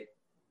sulfate.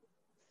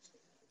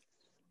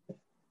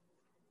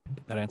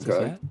 That answers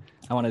that.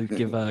 I want to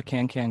give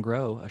Can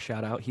Grow a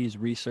shout out. He's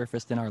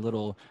resurfaced in our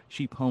little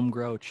Sheep Home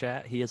Grow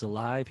chat. He is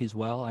alive. He's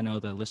well. I know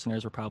the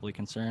listeners were probably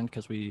concerned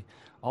because we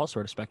all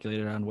sort of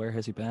speculated on where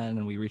has he been,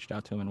 and we reached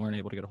out to him and weren't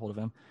able to get a hold of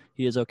him.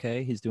 He is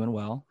okay. He's doing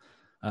well,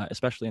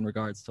 especially in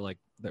regards to like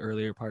the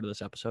earlier part of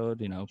this episode.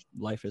 You know,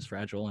 life is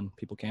fragile and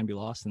people can be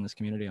lost in this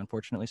community,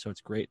 unfortunately. So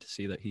it's great to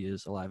see that he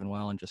is alive and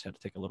well and just had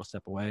to take a little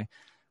step away.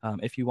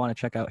 If you want to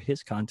check out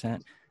his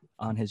content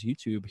on his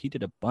YouTube, he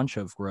did a bunch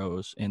of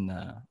grows in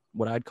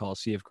what I'd call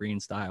Sea of Green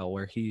style,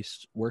 where he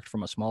worked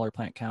from a smaller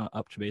plant count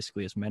up to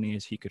basically as many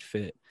as he could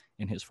fit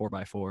in his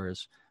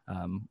 4x4s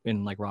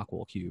in like rock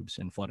wool cubes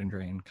and flood and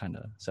drain kind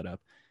of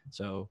setup.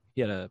 So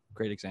he had a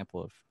great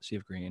example of Sea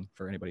of Green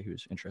for anybody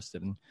who's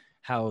interested in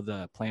how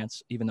the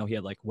plants, even though he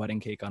had like Wedding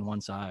Cake on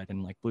one side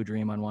and like Blue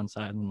Dream on one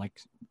side and like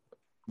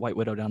White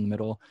Widow down the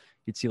middle,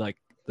 you'd see like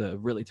the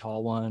really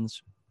tall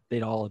ones,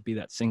 they'd all be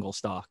that single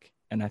stalk.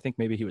 And I think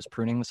maybe he was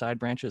pruning the side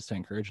branches to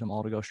encourage them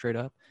all to go straight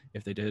up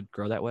if they did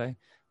grow that way.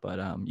 But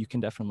you can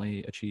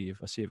definitely achieve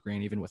a sea of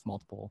green even with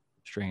multiple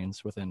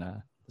strains within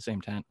the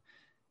same tent.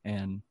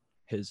 And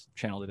his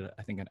channel did,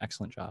 I think, an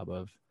excellent job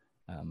of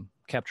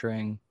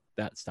capturing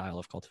that style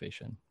of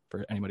cultivation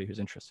for anybody who's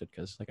interested.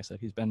 Because, like I said,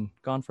 he's been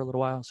gone for a little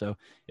while, so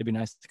it'd be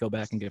nice to go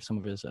back and give some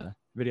of his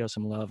videos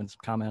some love and some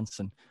comments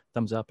and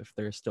thumbs up if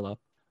they're still up.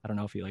 I don't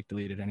know if he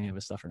deleted any of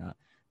his stuff or not,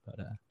 but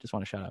just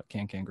want to shout out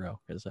Can Grow,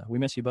 because we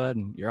miss you, bud,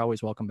 and you're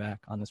always welcome back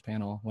on this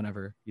panel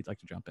whenever you'd like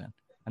to jump in.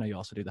 I know you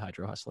also do the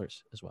Hydro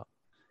Hustlers as well.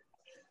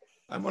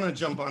 I want to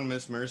jump on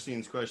Miss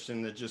Mercian's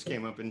question that just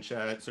came up in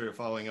chat, sort of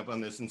following up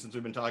on this. And since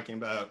we've been talking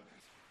about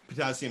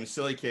potassium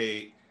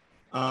silicate,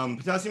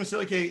 potassium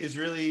silicate is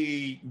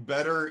really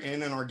better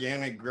in an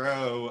organic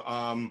grow.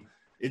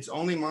 It's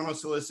only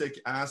monosilicic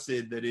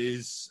acid that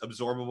is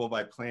absorbable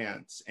by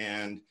plants,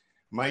 and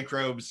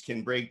microbes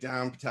can break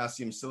down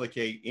potassium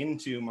silicate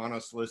into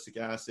monosilicic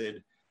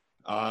acid.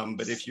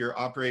 But if you're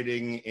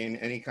operating in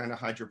any kind of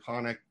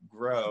hydroponic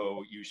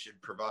grow, you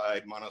should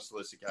provide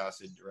monosilicic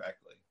acid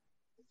directly.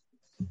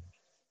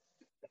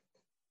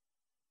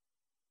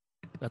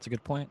 That's a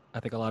good point. I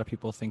think a lot of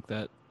people think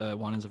that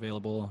one is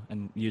available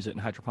and use it in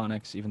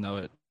hydroponics, even though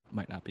it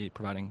might not be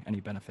providing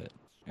any benefit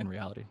in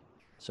reality.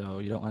 So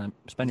you don't want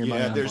to spend your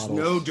money on there's bottles.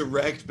 No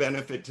direct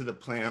benefit to the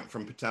plant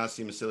from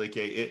potassium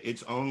silicate.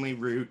 Its only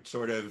route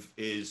sort of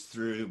is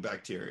through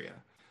bacteria.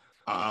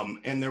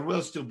 And there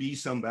will still be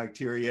some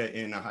bacteria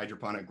in a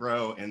hydroponic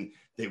grow, and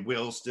they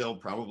will still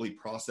probably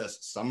process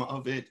some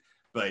of it,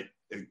 but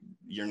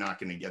you're not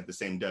going to get the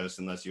same dose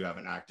unless you have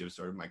an active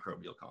sort of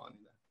microbial colony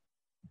there.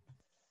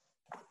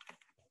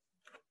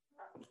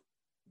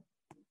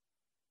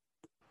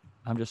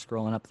 I'm just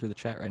scrolling up through the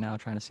chat right now,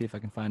 trying to see if I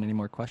can find any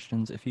more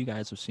questions. If you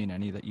guys have seen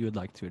any that you would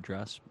like to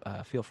address,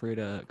 feel free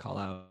to call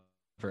out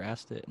or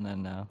asked it, and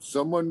then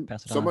someone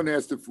on.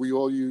 asked if we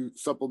all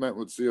use supplement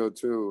with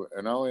CO2,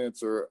 and I'll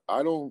answer.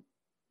 I don't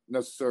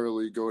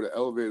necessarily go to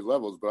elevated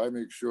levels, but I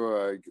make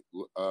sure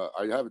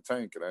I have a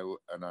tank,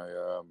 and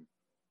I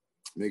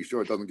make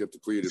sure it doesn't get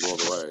depleted all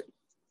the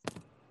way.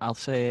 I'll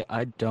say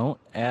I don't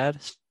add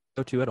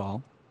CO2 at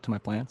all to my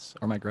plants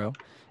or my grow.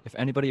 If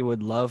anybody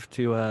would love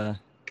to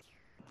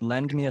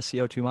lend me a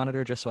CO2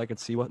 monitor just so I could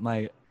see what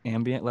my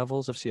ambient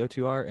levels of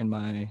CO2 are in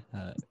my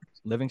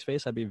living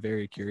space, I'd be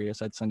very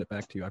curious. I'd send it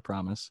back to you, I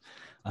promise.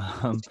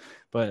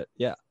 But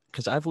yeah,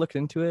 because I've looked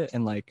into it,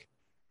 and like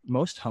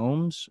most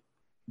homes,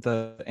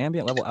 the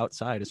ambient level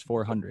outside is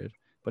 400.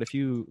 But if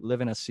you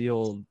live in a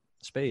sealed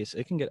space,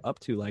 it can get up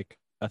to like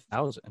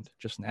 1,000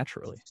 just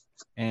naturally.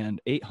 And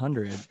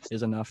 800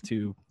 is enough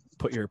to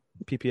put your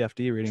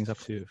PPFD readings up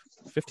to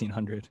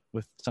 1,500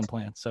 with some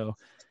plants. So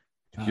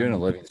if you're in a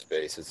living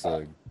space, it's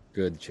a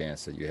good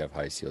chance that you have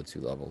high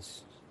CO2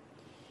 levels.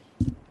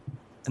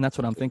 And that's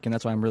what I'm thinking.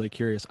 That's why I'm really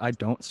curious. I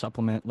don't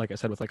supplement, like I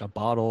said, with like a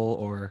bottle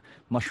or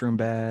mushroom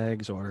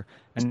bags or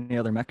any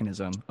other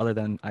mechanism, other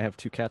than I have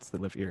 2 cats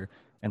that live here,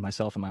 and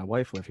myself and my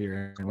wife live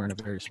here, and we're in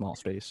a very small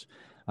space.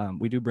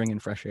 We do bring in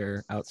fresh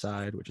air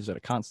outside, which is at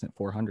a constant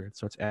 400.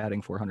 So it's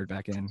adding 400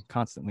 back in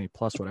constantly,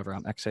 plus whatever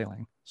I'm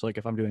exhaling. So like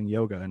if I'm doing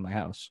yoga in my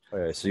house.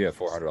 Oh, yeah, so you have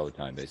 400 all the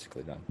time,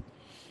 basically, then.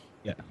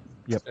 Yeah.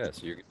 Yep. Yeah,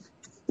 so you're...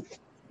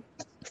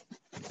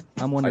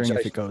 I'm wondering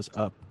if it goes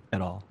up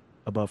at all,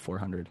 above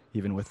 400,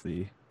 even with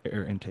the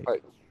air intake.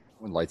 Right.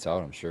 When lights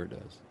out, I'm sure it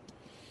does.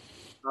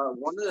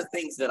 One of the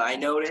things that I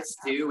noticed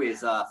too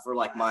is for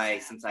like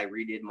since I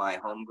redid my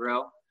home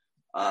grow,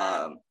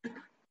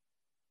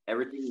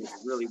 everything is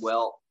really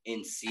well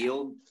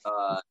sealed. And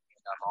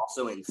I'm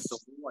also in soil,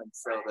 and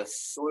so the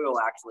soil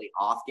actually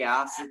off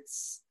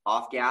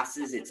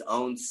gases its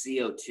own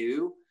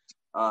CO2.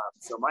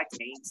 So my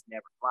tanks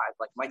never fly.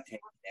 Like my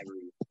tank never.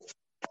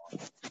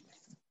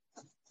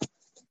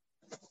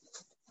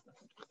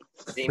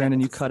 Brandon,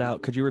 you cut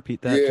out. Could you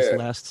repeat that? Just the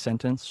last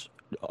sentence?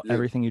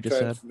 Everything you just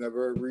said?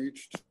 Never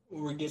reached.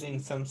 We're getting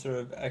some sort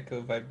of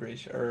echo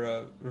vibration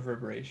or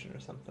reverberation or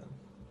something.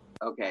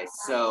 Okay,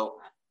 so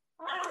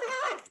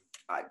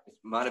it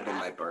might have been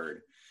my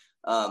bird.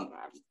 Oh,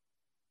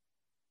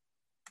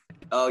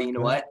 you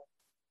know what?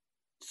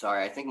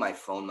 Sorry, I think my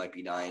phone might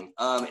be dying.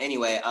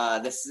 Anyway,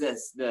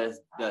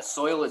 the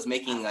soil is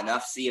making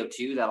enough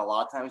CO2 that a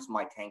lot of times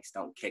my tanks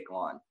don't kick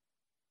on.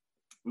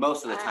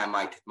 Most of the time,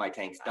 my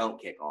tanks don't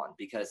kick on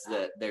because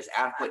there's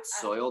adequate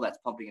soil that's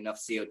pumping enough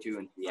CO2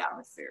 into the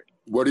atmosphere.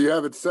 What do you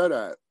have it set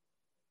at?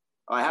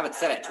 I have it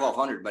set at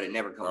 1,200, but it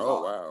never comes off.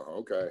 Oh, wow.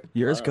 Okay.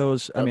 Yours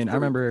goes, I mean, I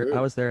remember good.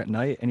 I was there at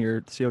night, and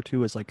your CO2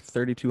 was like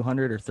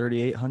 3,200 or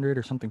 3,800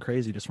 or something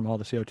crazy just from all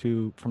the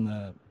CO2 from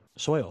the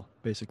soil,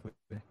 basically.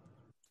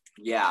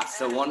 Yeah,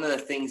 so one of the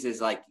things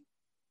is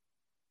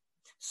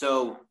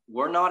so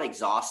we're not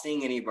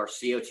exhausting any of our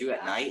CO2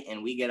 at night,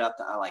 and we get up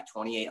to like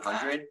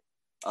 2,800.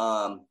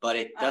 But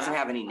it doesn't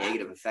have any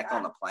negative effect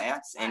on the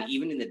plants. And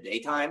even in the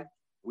daytime,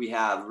 we can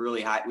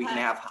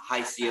have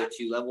high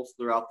CO2 levels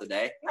throughout the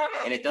day.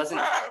 And it doesn't,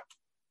 I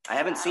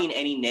haven't seen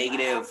any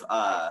negative,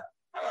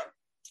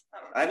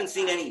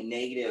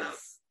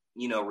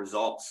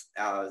 results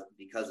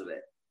because of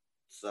it.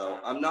 So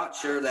I'm not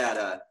sure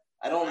that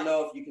I don't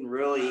know if you can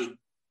really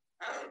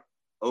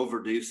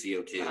overdo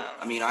CO2.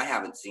 I mean, I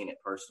haven't seen it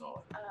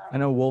personally. I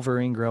know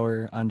Wolverine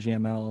Grower on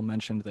GML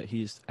mentioned that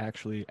he's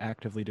actually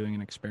actively doing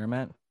an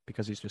experiment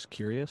because he's just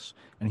curious,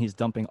 and he's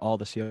dumping all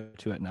the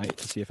CO2 at night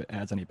to see if it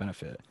adds any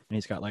benefit. And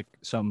he's got like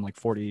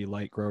 40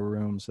 light grow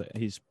rooms that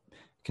he's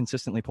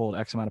consistently pulled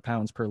X amount of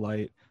pounds per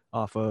light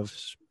off of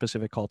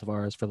specific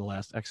cultivars for the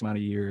last X amount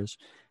of years.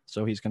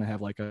 So he's going to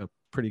have like a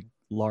pretty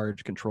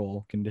large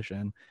control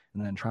condition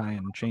and then try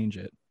and change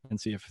it and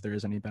see if there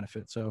is any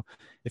benefit. So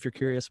if you're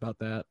curious about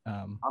that,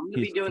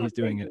 he's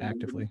doing it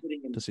actively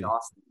to see.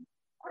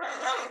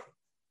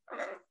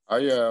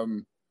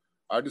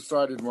 I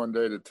decided one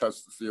day to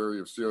test the theory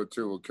of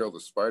CO2 will kill the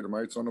spider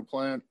mites on a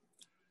plant.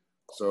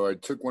 So I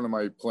took one of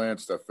my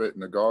plants that fit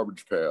in a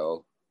garbage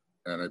pail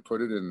and I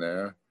put it in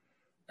there,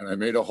 and I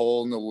made a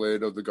hole in the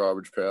lid of the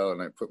garbage pail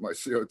and I put my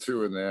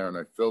CO2 in there and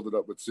I filled it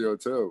up with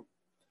CO2.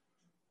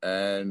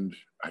 And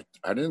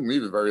I didn't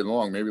leave it very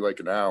long, maybe like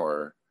an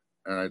hour.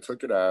 And I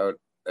took it out,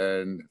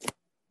 and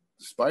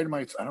the spider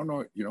mites, I don't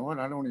know, you know what?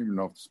 I don't even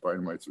know if the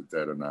spider mites are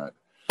dead or not.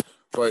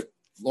 But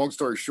long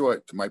story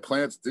short, my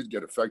plants did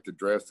get affected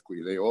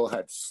drastically. They all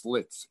had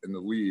slits in the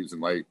leaves in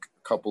like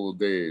a couple of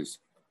days.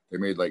 They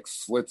made like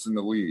slits in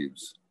the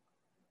leaves.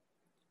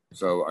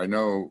 So I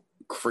know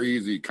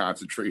crazy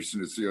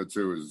concentration of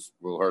CO2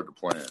 will hurt the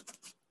plant.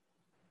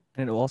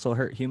 And it will also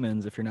hurt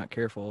humans if you're not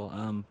careful.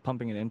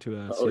 Pumping it into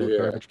a sealed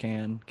garbage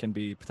can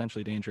be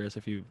potentially dangerous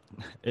if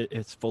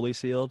it's fully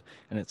sealed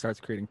and it starts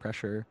creating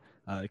pressure.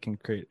 It can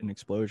create an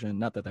explosion.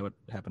 Not that would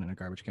happen in a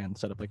garbage can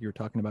setup like you were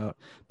talking about,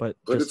 but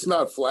it's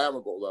not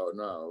flammable though.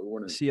 No, it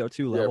wouldn't.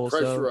 CO2 levels.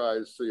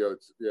 Pressurized CO2.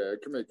 Yeah,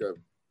 it can make a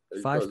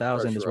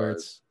 5,000 is where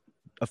it's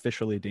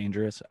officially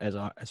dangerous as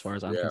far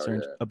as I'm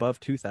concerned. Yeah. Above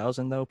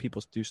 2,000 though,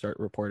 people do start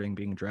reporting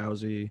being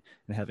drowsy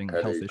and having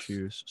health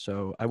issues.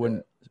 So I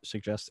wouldn't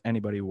suggest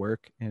anybody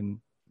work in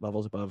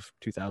levels above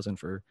 2,000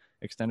 for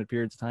extended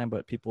periods of time,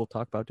 but people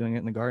talk about doing it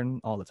in the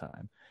garden all the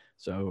time.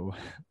 So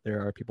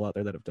there are people out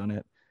there that have done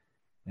it.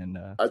 And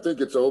I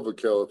think it's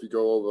overkill if you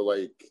go over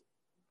if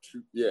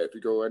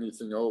you go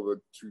anything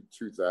over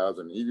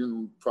 2,000,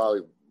 even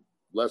probably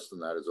less than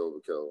that is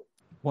overkill.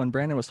 When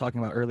Brandon was talking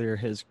about earlier,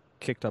 his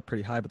kicked up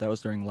pretty high, but that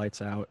was during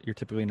lights out. You're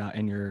typically not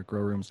in your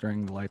grow rooms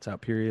during the lights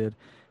out period,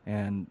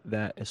 and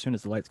that as soon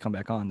as the lights come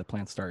back on, the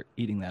plants start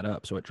eating that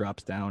up, so it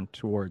drops down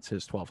towards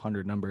his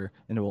 1,200 number,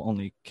 and it will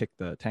only kick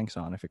the tanks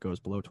on if it goes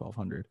below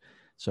 1,200.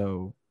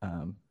 So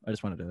I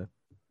just wanted to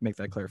make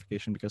that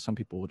clarification because some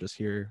people will just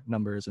hear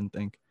numbers and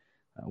think,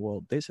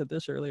 well, they said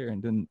this earlier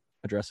and didn't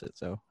address it.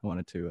 So I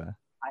wanted to.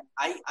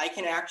 I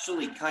can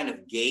actually kind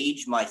of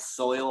gauge my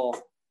soil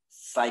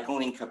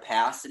cycling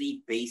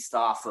capacity based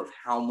off of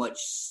how much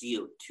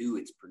CO2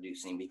 it's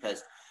producing,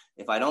 because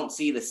if I don't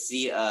see the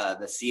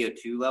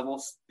CO2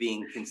 levels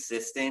being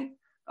consistent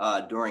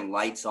during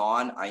lights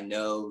on, I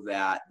know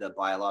that the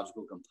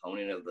biological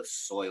component of the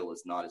soil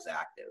is not as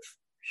active.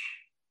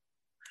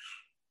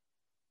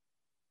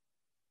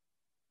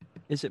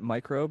 Is it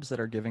microbes that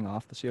are giving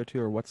off the CO2,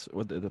 or what's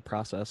the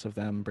process of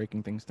them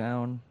breaking things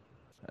down?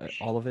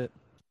 All of it?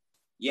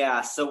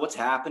 Yeah, so what's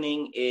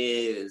happening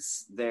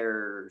is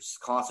there's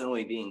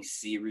constantly being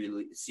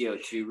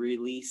CO2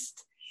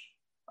 released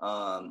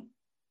from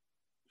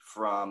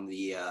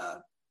the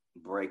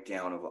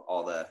breakdown of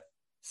all the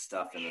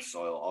stuff in the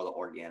soil, all the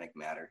organic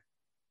matter.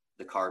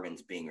 The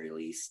carbon's being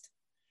released.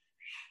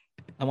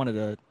 I wanted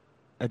to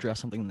address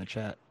something in the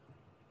chat.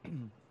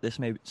 This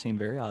may seem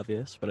very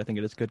obvious, but I think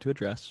it is good to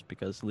address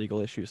because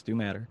legal issues do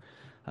matter.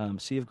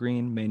 Sea of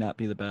Green may not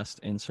be the best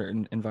in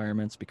certain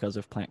environments because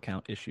of plant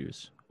count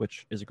issues,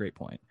 which is a great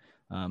point.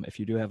 If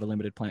you do have a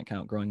limited plant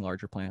count, growing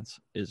larger plants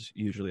is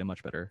usually a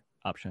much better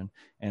option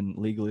and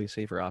legally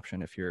safer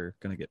option if you're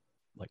going to get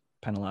like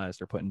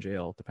penalized or put in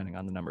jail, depending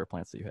on the number of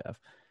plants that you have.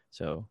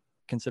 So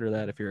consider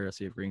that if you're a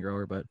Sea of Green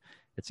grower, but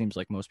it seems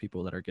like most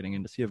people that are getting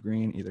into Sea of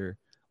Green either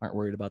aren't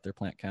worried about their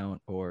plant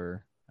count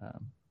or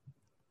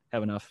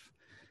have enough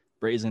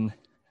brazenness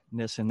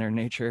in their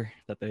nature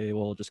that they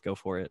will just go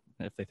for it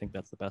if they think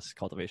that's the best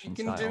cultivation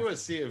style. You can do a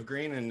Sea of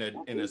Green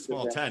in a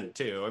small tent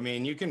too. I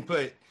mean, you can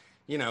put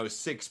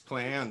 6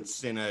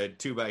 plants in a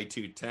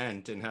 2x2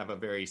 tent and have a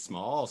very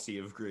small Sea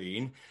of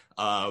Green.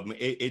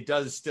 It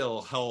does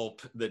still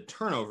help the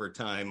turnover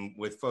time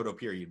with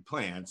photoperiod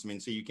plants. I mean,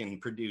 so you can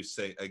produce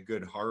a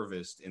good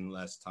harvest in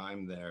less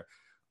time there.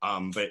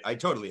 But I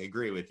totally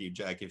agree with you,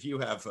 Jack. If you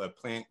have a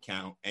plant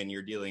count and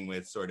you're dealing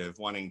with sort of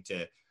wanting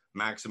to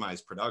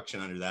maximize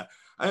production under that,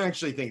 I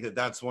actually think that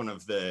that's one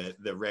of the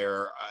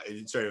rare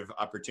sort of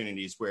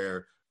opportunities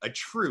where a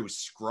true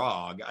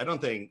scrog, I don't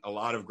think a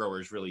lot of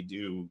growers really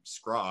do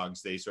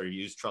scrogs. They sort of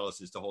use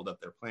trellises to hold up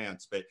their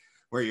plants, but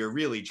where you're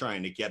really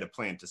trying to get a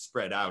plant to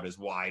spread out as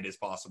wide as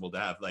possible to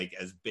have like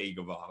as big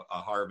of a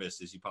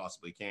harvest as you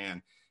possibly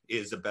can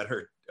is a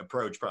better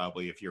approach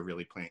probably if you're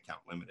really plant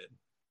count limited.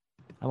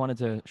 I wanted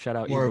to shout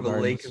out more of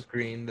a lake of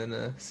green than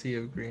a sea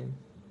of green.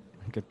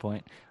 Good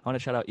point. I want to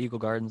shout out Eagle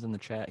Gardens in the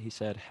chat. He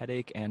said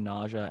headache and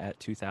nausea at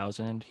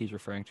 2,000. He's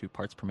referring to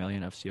parts per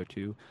million of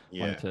CO2.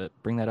 Yeah. Wanted to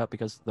bring that up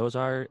because those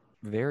are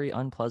very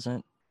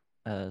unpleasant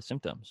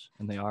symptoms,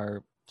 and they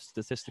are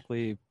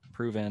statistically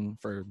proven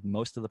for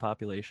most of the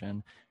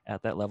population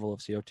at that level of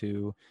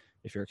CO2.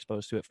 If you're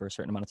exposed to it for a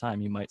certain amount of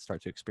time, you might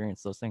start to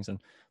experience those things. And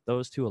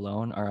those two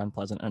alone are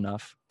unpleasant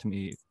enough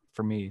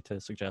for me to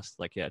suggest,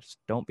 like, yeah, just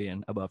don't be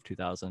in above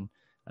 2,000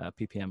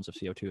 ppms of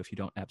CO2 if you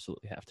don't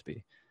absolutely have to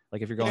be.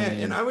 Like if you're going in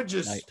and I would at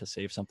just night to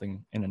save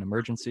something in an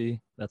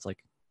emergency, that's like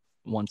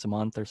once a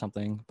month or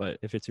something. But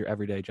if it's your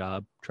everyday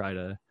job, try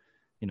to,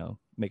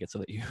 make it so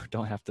that you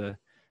don't have to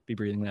be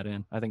breathing that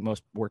in. I think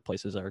most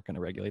workplaces are going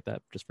to regulate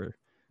that just for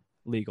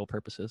legal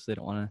purposes. They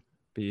don't want to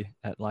be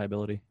at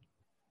liability.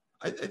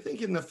 I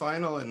think in the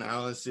final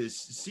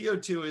analysis,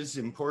 CO2 is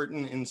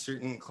important in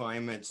certain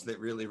climates that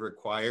really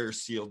require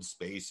sealed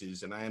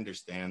spaces, and I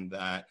understand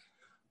that.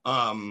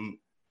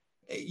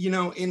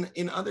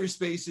 In other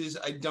spaces,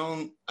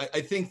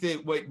 I think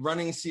that what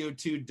running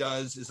CO2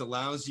 does is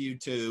allows you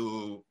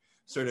to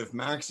sort of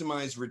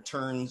maximize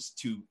returns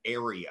to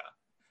area.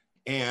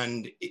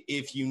 And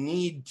if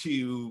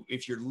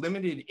you're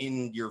limited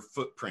in your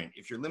footprint,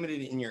 if you're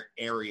limited in your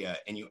area,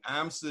 and you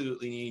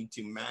absolutely need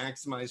to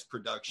maximize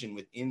production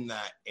within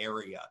that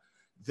area,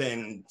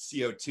 then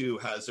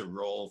CO2 has a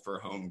role for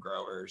home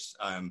growers,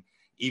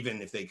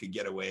 even if they could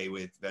get away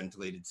with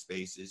ventilated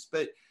spaces.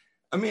 But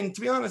I mean,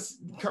 to be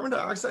honest, carbon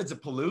dioxide is a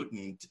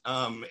pollutant.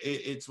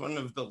 It's one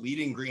of the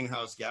leading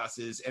greenhouse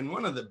gases. And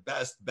one of the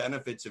best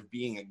benefits of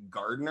being a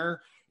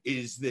gardener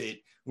is that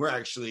we're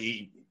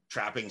actually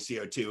trapping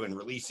CO2 and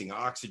releasing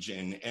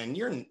oxygen. And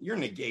you're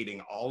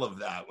negating all of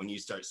that when you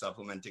start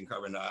supplementing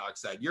carbon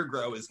dioxide. Your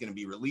grow is going to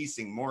be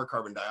releasing more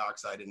carbon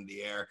dioxide into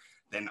the air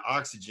than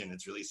oxygen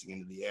it's releasing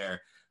into the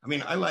air. I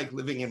mean, I like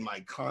living in my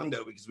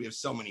condo because we have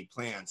so many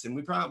plants, and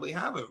we probably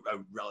have a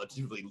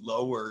relatively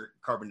lower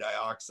carbon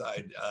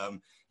dioxide,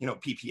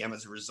 ppm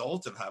as a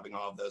result of having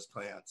all of those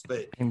plants.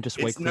 But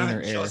it's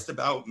not just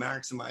about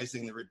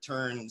maximizing the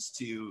returns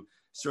to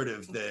sort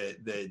of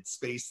the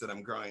space that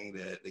I'm growing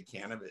the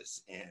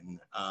cannabis in.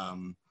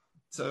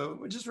 So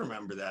just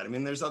remember that. I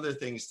mean, there's other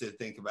things to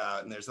think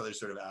about, and there's other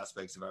sort of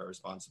aspects of our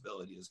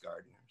responsibility as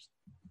gardeners.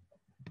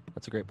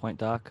 That's a great point,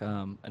 Doc.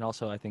 And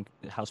also, I think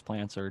house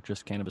plants or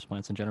just cannabis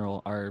plants in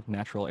general are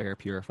natural air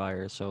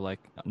purifiers. So, like,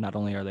 not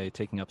only are they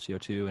taking up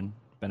CO2 and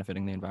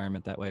benefiting the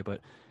environment that way,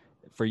 but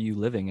for you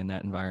living in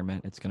that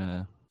environment, it's going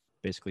to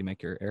basically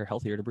make your air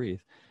healthier to breathe.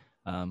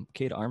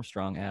 Kate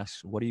Armstrong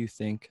asks, what do you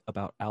think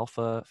about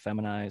alpha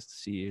feminized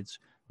seeds?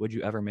 Would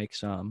you ever make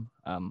some?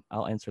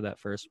 I'll answer that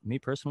first. Me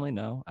personally,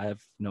 no. I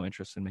have no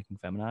interest in making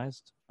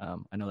feminized.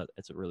 I know that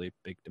it's a really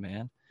big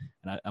demand,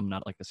 and I'm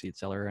not like a seed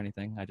seller or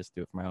anything. I just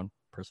do it for my own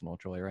personal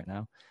joy right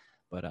now.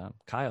 But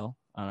Kyle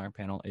on our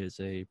panel is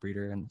a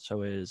breeder, and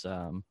so is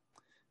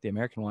the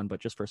American one.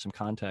 But just for some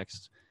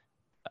context,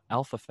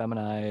 alpha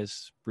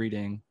feminized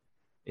breeding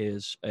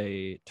is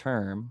a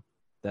term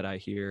that I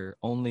hear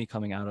only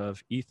coming out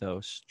of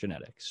Ethos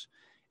Genetics.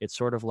 It's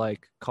sort of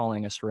like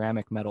calling a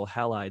ceramic metal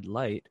halide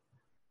light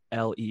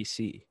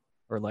LEC,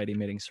 or light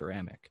emitting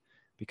ceramic,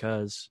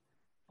 because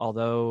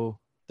although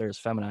there's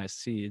feminized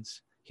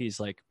seeds, he's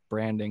like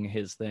branding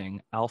his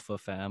thing alpha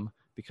fem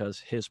because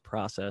his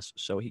process,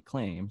 so he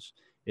claims,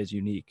 is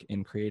unique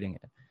in creating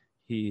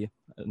it.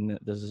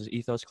 This is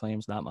Ethos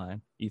claims, not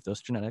mine,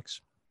 Ethos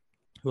Genetics,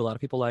 who a lot of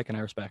people like and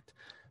I respect,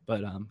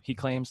 but he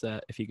claims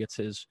that if he gets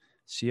his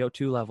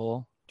CO2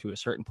 level to a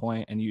certain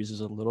point and uses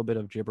a little bit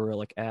of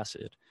gibberellic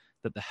acid,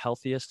 that the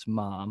healthiest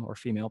mom or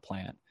female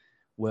plant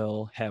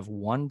will have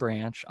one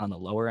branch on the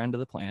lower end of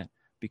the plant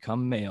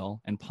become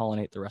male and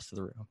pollinate the rest of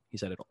the room. He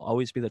said it'll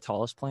always be the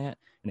tallest plant,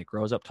 and it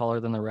grows up taller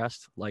than the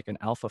rest, like an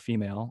alpha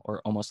female,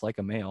 or almost like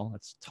a male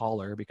that's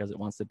taller because it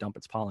wants to dump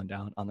its pollen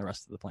down on the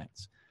rest of the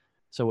plants.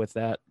 So with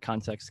that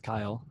context,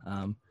 Kyle,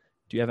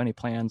 do you have any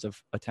plans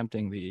of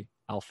attempting the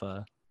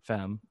alpha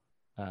fem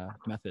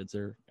methods,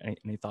 or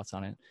any thoughts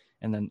on it?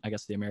 And then I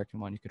guess the American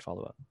one you could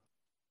follow up.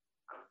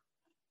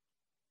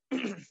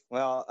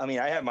 Well, I mean,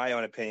 I have my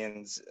own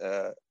opinions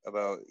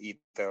about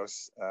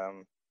Ethos.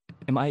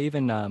 Am I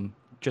even,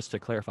 just to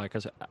clarify,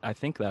 because I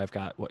think that I've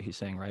got what he's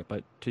saying right,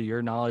 but to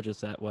your knowledge, is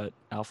that what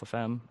alpha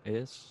fem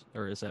is?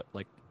 Or is that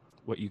like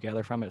what you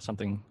gather from it,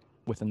 something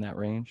within that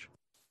range?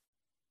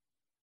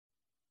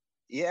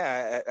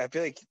 Yeah, I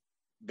feel like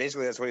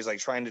basically that's what he's like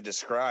trying to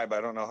describe.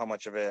 I don't know how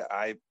much of it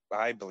I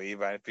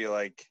believe. I feel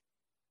like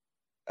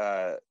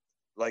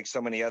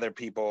so many other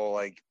people,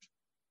 like,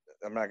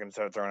 I'm not going to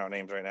start throwing out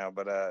names right now,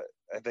 but I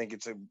think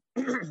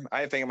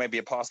I think it might be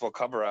a possible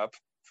cover up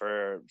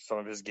for some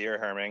of his gear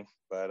herming,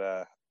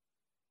 but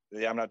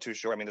yeah, I'm not too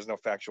sure. I mean, there's no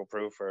factual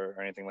proof or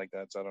anything like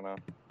that, so I don't know.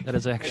 That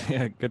is actually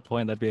a good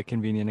point. That'd be a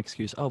convenient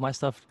excuse. Oh, my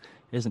stuff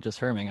isn't just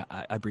herming.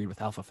 I breed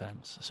with alpha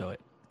fems, so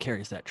it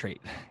carries that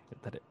trait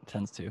that it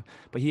tends to.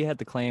 But he had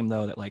the claim,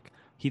 though, that like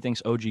he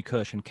thinks OG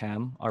Kush and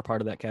Chem are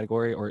part of that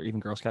category, or even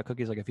Girl Scout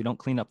cookies. Like if you don't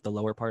clean up the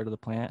lower part of the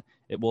plant,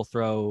 it will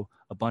throw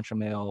a bunch of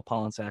male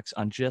pollen sacs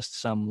on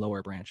just some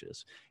lower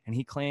branches. And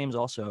he claims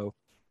also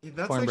Yeah,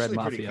 that's Cornbread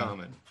actually pretty Mafia.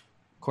 common.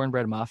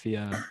 Cornbread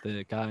Mafia,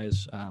 the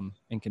guys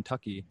in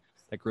Kentucky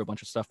that grew a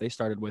bunch of stuff, they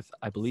started with,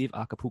 I believe,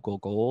 Acapulco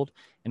Gold.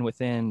 And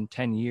within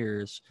 10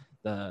 years,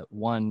 the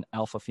one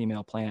alpha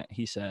female plant,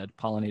 he said,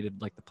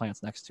 pollinated like the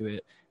plants next to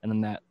it. And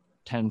then that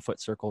 10-foot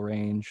circle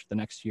range the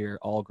next year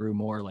all grew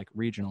more like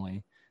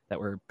regionally, that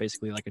were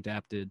basically like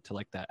adapted to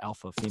like that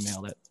alpha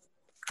female that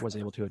was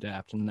able to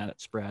adapt. And then it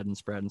spread and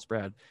spread and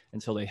spread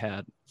until they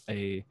had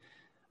a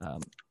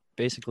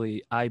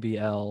basically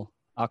IBL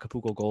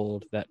Acapulco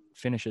Gold that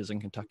finishes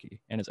in Kentucky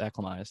and is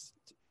acclimatized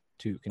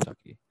to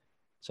Kentucky.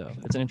 So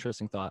it's an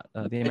interesting thought.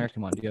 The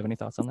American one, do you have any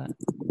thoughts on that?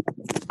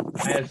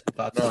 I had some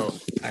thoughts No. on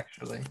it,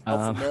 actually.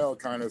 Alpha male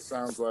kind of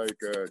sounds like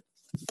a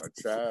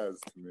Chaz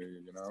to me,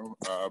 you know,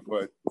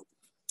 but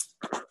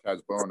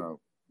Chaz Bono.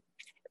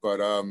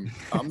 But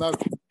I'm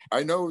not.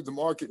 I know the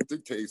market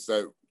dictates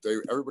that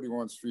everybody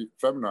wants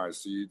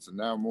feminized seeds, and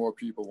now more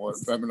people want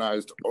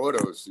feminized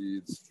auto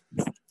seeds.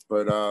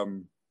 But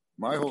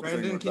my whole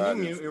thing Brandon, with can that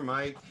you is mute your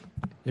mic?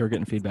 You were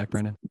getting feedback,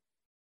 Brandon.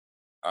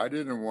 I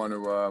didn't want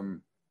to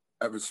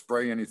ever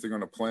spray anything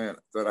on a plant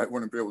that I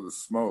wouldn't be able to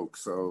smoke.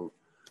 So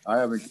I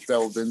haven't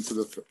delved into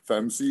the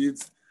fem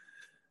seeds,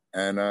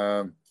 and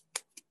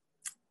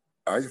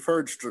I've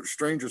heard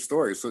stranger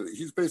stories. So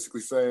he's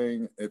basically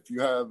saying if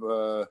you have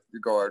your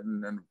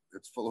garden and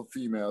it's full of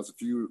females,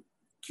 if you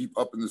keep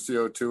up in the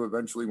CO2,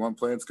 eventually one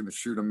plant's going to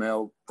shoot a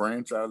male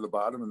branch out of the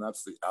bottom, and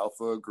that's the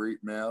alpha great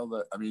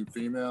male.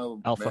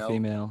 Female. Alpha male.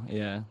 female,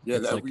 yeah. Yeah,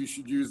 it's that like, we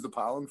should use the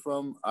pollen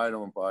from. I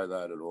don't buy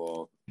that at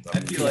all. I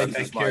feel like that's that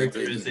just my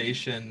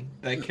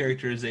opinion.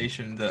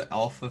 characterization, the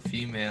alpha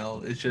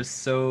female, is just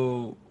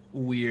so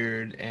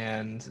weird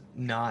and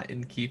not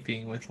in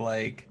keeping with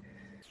like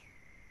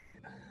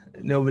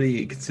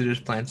nobody considers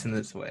plants in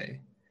this way.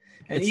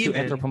 And it's too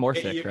even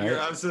anthropomorphic, right? You're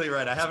absolutely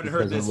right. I haven't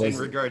heard Because this it in was-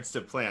 regards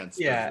to plants.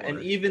 yeah, before.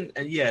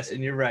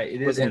 and you're right. It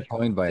It is wasn't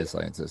coined by a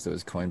scientist. It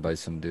was coined by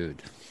some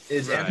dude.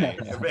 Right.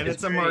 And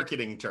it's a very-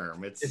 marketing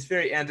term. It's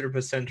very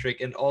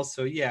anthropocentric, and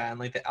also and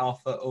like the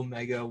alpha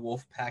omega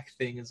wolf pack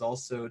thing is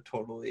also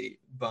totally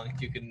bunked.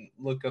 You can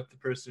look up the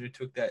person who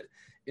took that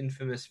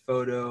infamous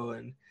photo,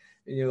 and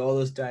all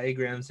those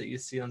diagrams that you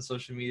see on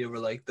social media where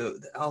like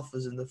the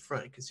alpha's in the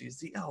front because he's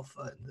the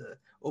alpha and the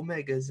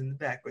omega's in the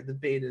back where the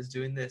beta is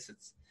doing this.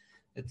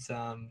 It's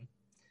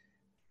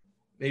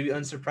maybe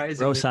unsurprising.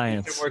 Bro They're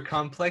science. more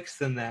complex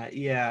than that.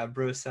 Yeah,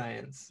 bro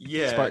science.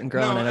 Yeah. Spartan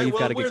Grown, I know you've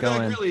gotta get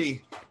going.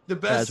 Really, the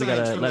best Guys, we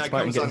gotta science from let that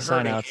Spartan comes get on his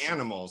sign herding outs.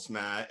 animals,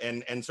 Matt,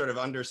 and sort of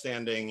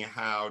understanding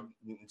how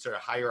sort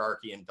of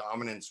hierarchy and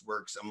dominance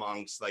works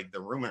amongst like the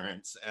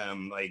ruminants,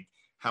 like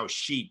how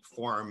sheep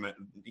form,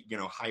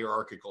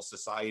 hierarchical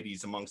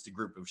societies amongst a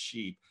group of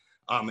sheep.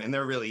 And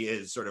there really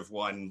is sort of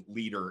one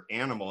leader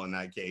animal in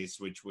that case,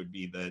 which would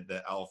be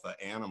the alpha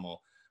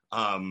animal.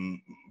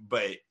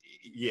 But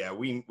yeah,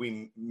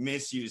 we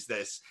misuse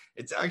this.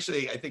 It's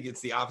actually, I think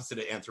it's the opposite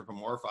of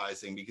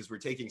anthropomorphizing, because we're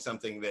taking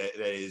something that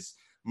is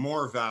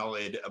more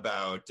valid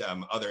about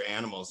other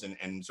animals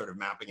and sort of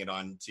mapping it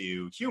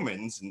onto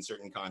humans in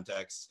certain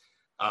contexts,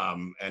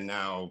 and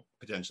now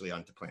potentially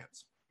onto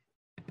plants.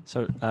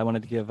 So I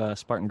wanted to give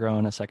Spartan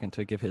Grown a second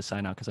to give his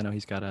sign out because I know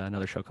he's got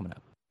another show coming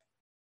up.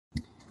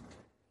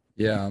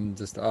 Yeah, I'm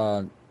just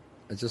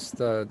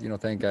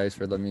thank guys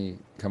for letting me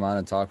come on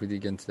and talk with you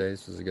again today.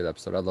 This was a good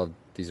episode.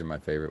 These are my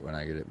favorite when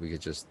I get it. We could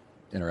just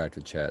interact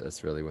with chat.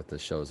 That's really what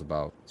this show is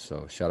about.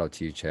 So shout out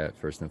to you, chat,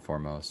 first and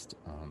foremost.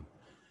 I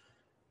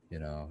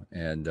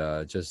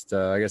guess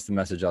the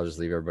message I'll just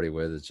leave everybody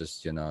with is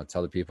just,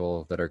 tell the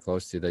people that are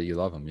close to you that you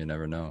love them. You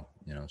never know,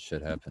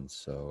 shit happens.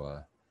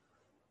 So,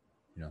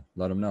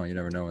 let them know. You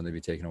never know when they be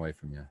taken away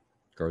from you.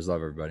 Growers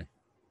love, everybody.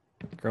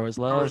 Growers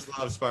love. Growers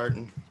love,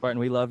 Spartan. Spartan,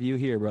 we love you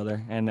here,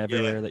 brother, and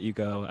everywhere that you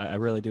go. I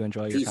really do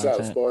enjoy your Peace out,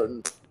 content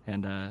Spartan.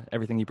 and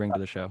everything you bring to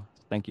the show.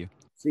 Thank you.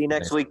 See you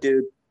next week,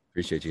 dude.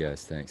 Appreciate you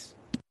guys. Thanks.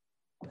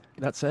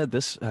 That said,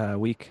 this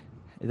week,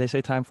 they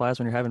say time flies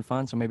when you're having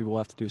fun, so maybe we'll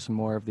have to do some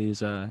more of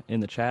these in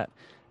the chat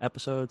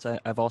episodes.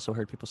 I've also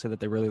heard people say that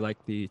they really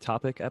like the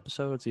topic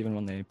episodes, even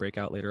when they break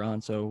out later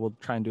on. So we'll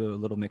try and do a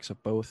little mix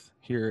of both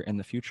here in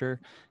the future,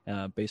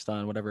 based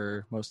on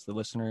whatever most of the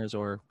listeners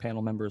or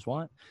panel members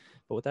want.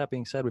 But with that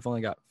being said, we've only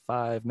got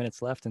 5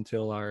 minutes left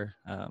until our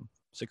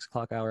 6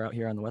 o'clock hour out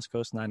here on the West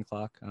Coast, 9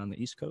 o'clock on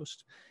the East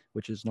Coast,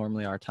 which is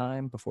normally our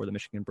time before the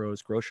Michigan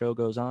Bros Grow Show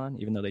goes on.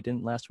 Even though they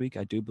didn't last week,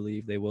 I do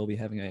believe they will be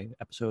having an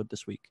episode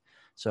this week.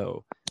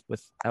 So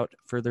without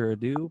further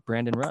ado,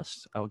 Brandon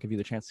Rust, I'll give you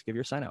the chance to give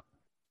your sign out.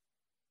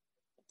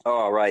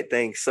 All right,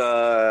 thanks.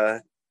 I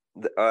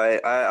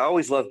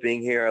always love being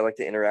here. I like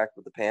to interact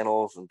with the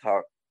panels and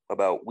talk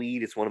about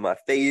weed. It's one of my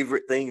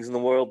favorite things in the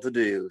world to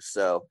do.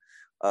 So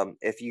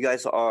if you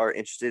guys are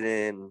interested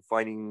in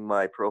finding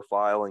my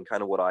profile and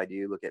kind of what I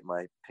do, look at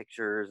my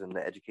pictures and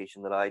the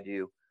education that I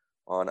do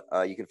on,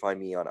 you can find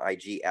me on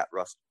IG at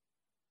Rust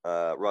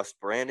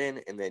Brandon,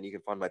 and then you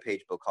can find my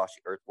page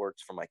Bokashi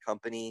Earthworks for my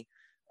company.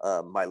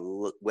 My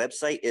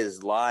website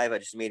is live. I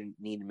just need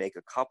to make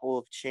a couple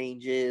of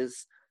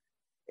changes.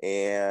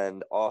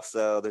 And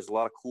also, there's a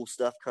lot of cool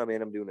stuff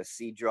coming. I'm doing a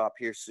seed drop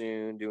here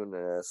soon, doing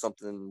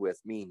something with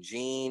Mean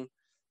Gene,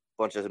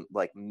 bunch of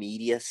like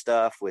media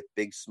stuff with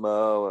Big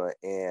Smo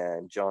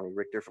and Johnny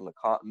Richter from the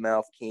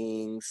Cottonmouth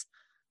Kings.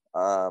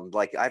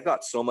 Like I've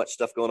got so much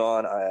stuff going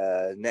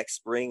on. Next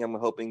spring, I'm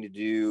hoping to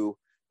do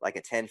like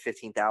a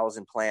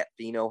 10-15,000 plant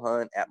pheno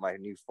hunt at my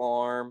new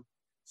farm.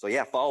 So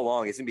yeah, follow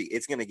along.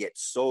 It's gonna get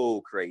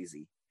so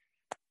crazy.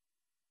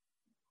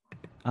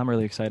 I'm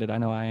really excited. I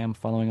know I am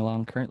following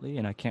along currently,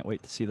 and I can't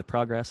wait to see the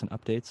progress and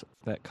updates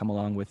that come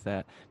along with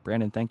that.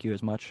 Brandon, thank you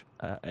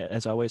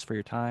as always for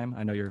your time.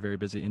 I know you're a very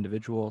busy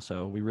individual,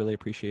 so we really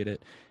appreciate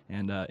it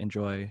and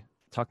enjoy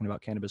talking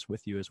about cannabis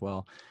with you as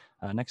well.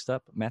 Next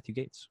up, Matthew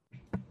Gates.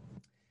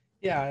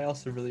 Yeah, I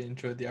also really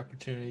enjoyed the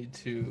opportunity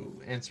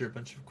to answer a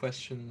bunch of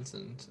questions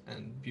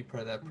and be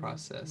part of that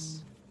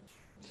process.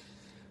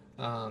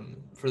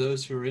 For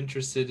those who are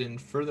interested in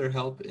further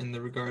help in the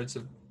regards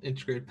of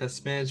integrated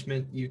pest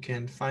management, you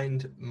can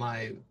find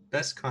my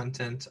best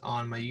content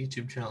on my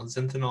YouTube channel,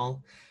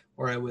 Zenthanol,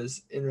 where I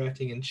was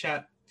interacting in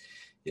chat.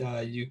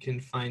 You can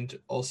find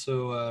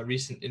also a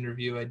recent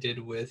interview I did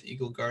with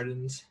Eagle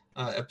Gardens,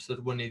 episode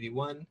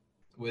 181,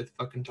 with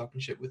Fucking Talking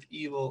Shit with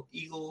Eagle.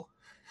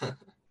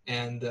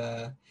 And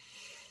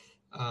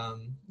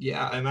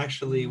yeah, I'm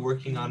actually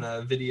working on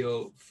a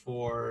video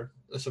for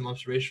some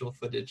observational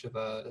footage of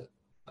a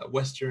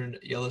western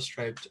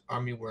yellow-striped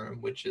armyworm,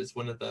 which is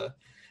one of the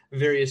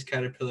various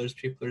caterpillars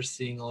people are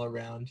seeing all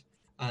around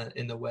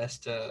in the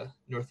West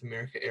North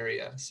America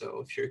area. So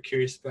if you're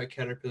curious about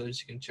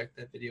caterpillars, you can check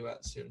that video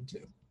out soon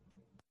too.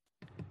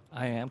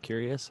 I am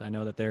curious. I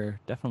know that they're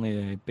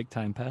definitely a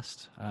big-time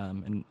pest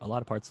in a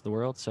lot of parts of the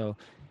world. So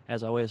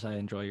as always, I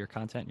enjoy your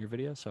content and your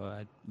videos, so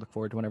I look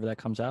forward to whenever that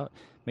comes out.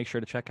 Make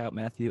sure to check out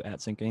Matthew at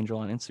SyncAngel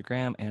on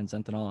Instagram and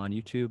Zenthanol on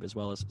YouTube, as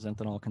well as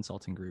Zenthanol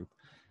Consulting Group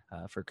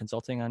for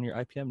consulting on your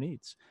IPM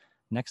needs.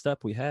 Next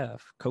up, we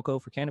have Coco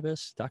for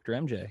Cannabis, Dr.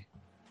 MJ.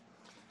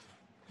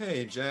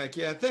 Hey, Jack.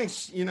 Yeah,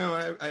 thanks. You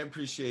know, I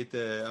appreciate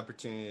the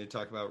opportunity to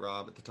talk about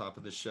Rob at the top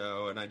of the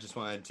show. And I just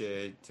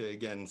wanted to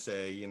again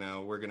say, you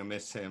know, we're going to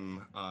miss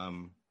him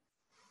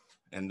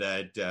and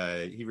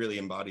that he really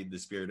embodied the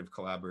spirit of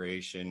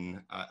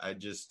collaboration. I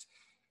just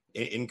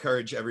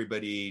encourage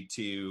everybody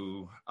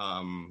to,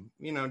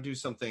 you know, do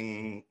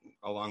something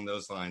along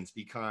those lines.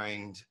 Be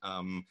kind,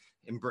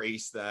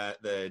 embrace that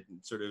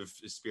sort of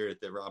spirit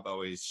that Rob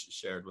always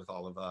shared with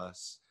all of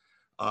us.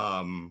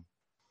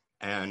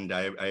 And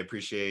I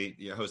appreciate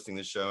you hosting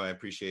the show. I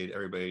appreciate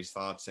everybody's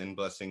thoughts and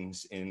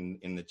blessings in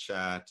the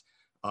chat.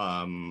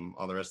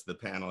 All the rest of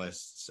the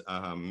panelists.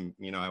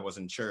 You know, I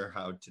wasn't sure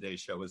how today's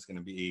show was going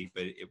to be,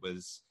 but it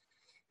was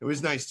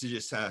nice to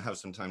just have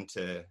some time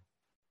to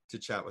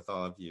chat with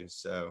all of you.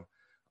 So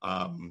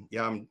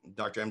yeah, I'm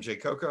Dr.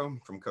 MJ Coco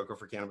from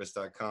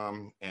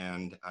cocoforcannabis.com,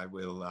 and I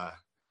will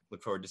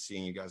look forward to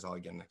seeing you guys all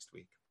again next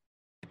week.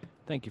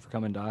 Thank you for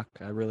coming, Doc.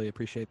 I really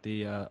appreciate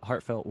the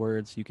heartfelt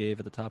words you gave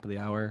at the top of the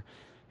hour.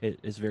 It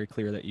is very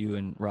clear that you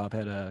and Rob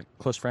had a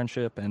close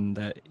friendship and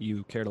that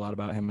you cared a lot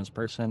about him as a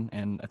person.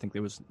 And I think it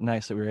was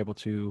nice that we were able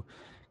to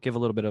give a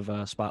little bit of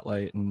a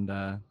spotlight and,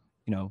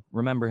 you know,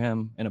 remember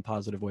him in a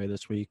positive way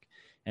this week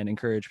and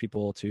encourage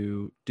people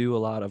to do a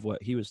lot of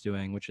what he was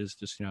doing, which is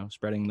just, you know,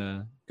 spreading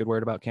the good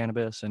word about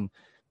cannabis and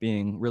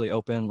being really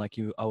open. Like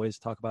you always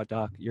talk about,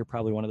 Doc, you're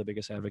probably one of the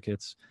biggest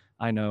advocates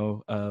I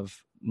know of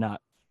not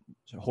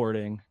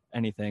hoarding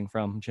anything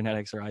from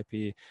genetics or IP.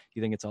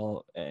 You think it's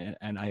all,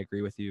 and I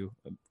agree with you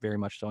very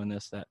much so in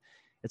this, that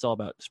it's all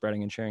about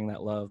spreading and sharing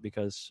that love,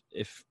 because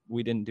if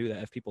we didn't do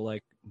that, if people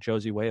like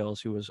Josie Wales,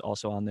 who was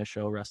also on this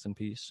show, rest in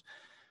peace,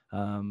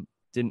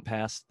 didn't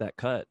pass that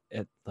cut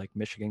at like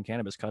Michigan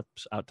Cannabis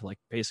Cups out to like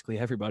basically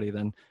everybody,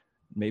 then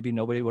maybe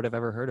nobody would have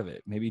ever heard of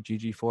it. Maybe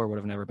GG4 would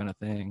have never been a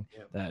thing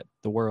that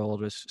the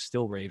world was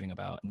still raving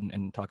about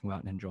and talking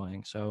about and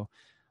enjoying. So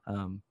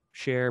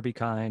share, be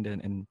kind,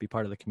 and be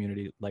part of the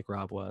community like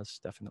Rob was,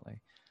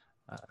 definitely.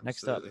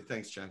 Next up.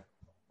 Thanks, Jack.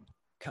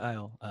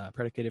 Kyle,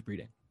 Predicated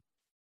Breeding.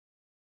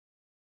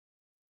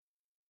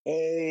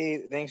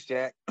 Hey, thanks,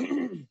 Jack.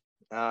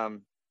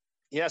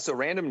 Yeah, so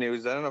random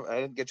news. I don't know.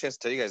 I didn't get a chance to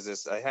tell you guys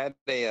this. I had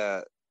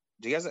I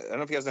don't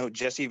know if you guys know who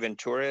Jesse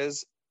Ventura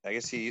is. I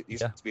guess he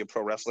used to be a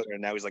pro wrestler,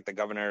 and now he's like the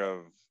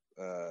governor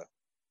of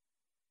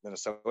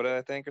Minnesota,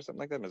 I think, or something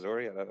like that.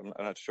 Missouri. I'm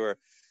not sure.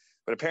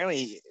 But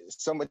apparently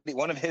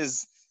one of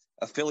his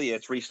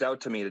affiliates reached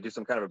out to me to do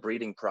some kind of a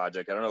breeding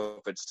project. I don't know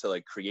if it's to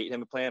like create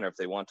him a plan or if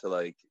they want to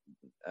like,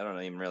 I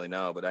don't even really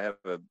know, but I have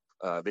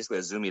basically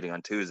a Zoom meeting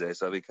on Tuesday.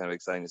 So it'll be kind of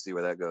exciting to see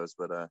where that goes.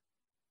 But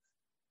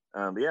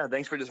yeah,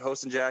 thanks for just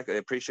hosting, Jack. I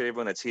appreciate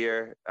everyone that's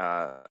here.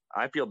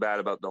 I feel bad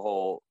about the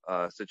whole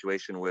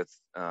situation with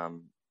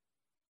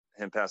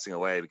him passing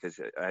away, because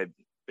I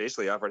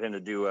basically offered him to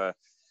do I'm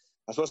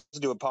supposed to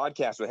do a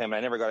podcast with him, and I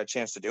never got a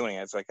chance to doing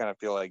it. So I kind of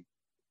feel like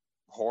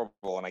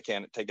horrible, and I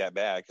can't take that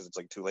back because it's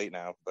like too late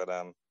now. But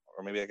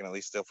or maybe I can at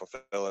least still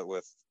fulfill it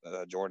with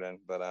Jordan.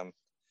 But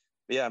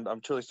yeah,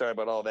 I'm truly sorry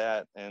about all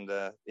that. And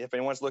if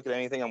anyone's looking at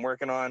anything I'm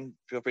working on,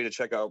 feel free to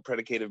check out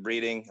Predicated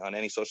Breeding on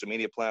any social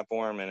media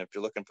platform. And if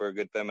you're looking for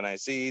good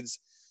feminized seeds,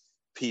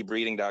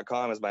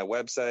 pbreeding.com is my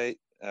website.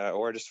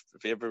 Or just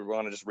if you ever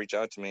want to just reach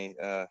out to me,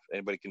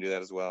 anybody can do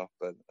that as well.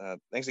 But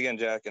thanks again,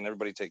 Jack, and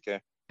everybody take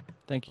care.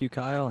 Thank you,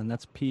 Kyle. And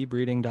that's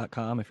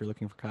pbreeding.com if you're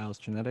looking for Kyle's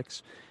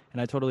genetics.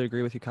 And I totally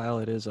agree with you, Kyle.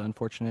 It is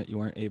unfortunate you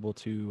weren't able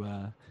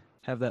to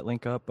have that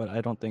link up, but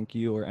I don't think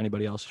you or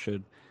anybody else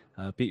should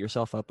beat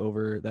yourself up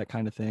over that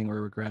kind of thing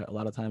or regret. A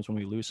lot of times when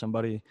we lose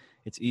somebody,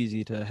 it's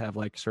easy to have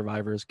like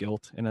survivor's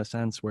guilt in a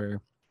sense where,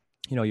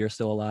 you know, you're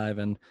still alive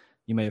and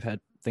you may have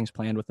had things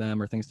planned with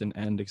them or things didn't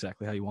end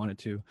exactly how you wanted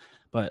to.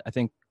 But I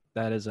think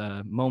that is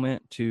a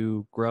moment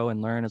to grow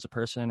and learn as a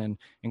person and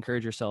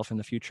encourage yourself in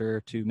the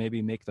future to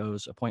maybe make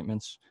those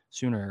appointments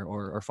sooner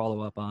or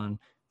follow up on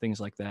things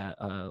like that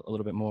a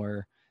little bit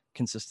more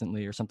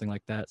consistently or something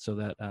like that, so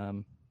that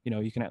you know,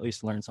 you can at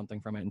least learn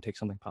something from it and take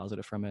something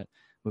positive from it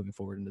moving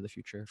forward into the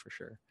future for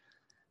sure.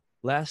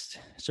 Last,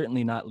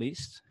 certainly not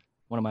least,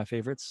 one of my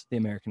favorites, the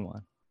American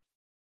one.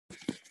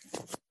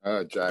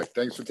 Jack,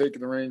 thanks for taking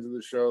the reins of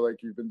the show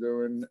like you've been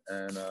doing,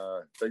 and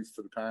thanks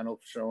to the panel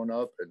for showing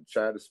up, and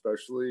Chad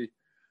especially.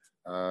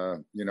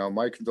 You know,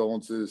 my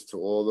condolences to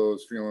all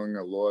those feeling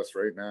a loss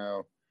right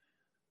now.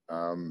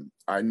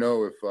 I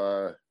know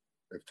if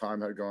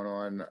time had gone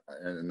on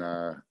and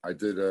I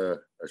did a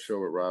show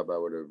with Rob, I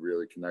would have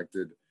really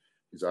connected.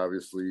 He's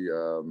obviously,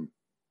 you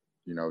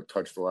know,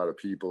 touched a lot of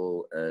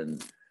people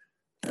and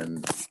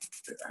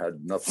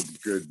had nothing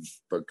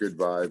but good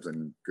vibes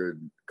and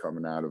good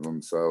coming out of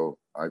him. So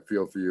I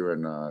feel for you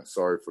and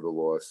sorry for the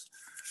loss.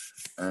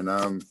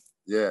 And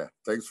yeah,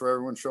 thanks for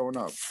everyone showing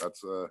up.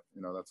 That's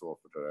you know, that's all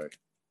for today.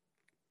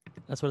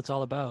 That's what it's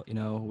all about. You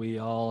know, we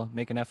all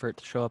make an effort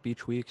to show up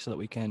each week so that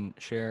we can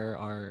share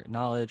our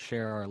knowledge,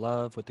 share our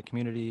love with the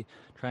community,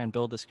 try and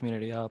build this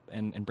community up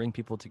and bring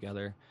people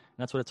together. And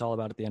that's what it's all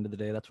about at the end of the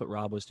day. That's what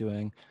Rob was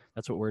doing.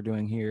 That's what we're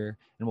doing here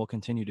and we'll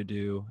continue to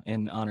do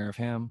in honor of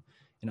him,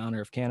 in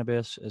honor of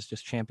cannabis, as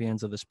just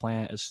champions of this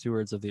plant, as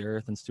stewards of the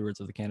earth and stewards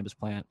of the cannabis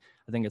plant.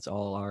 I think it's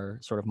all our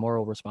sort of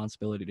moral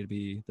responsibility to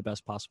be the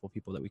best possible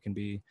people that we can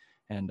be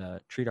and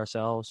treat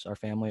ourselves, our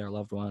family, our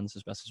loved ones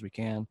as best as we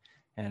can,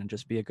 and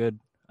just be a good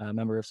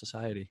member of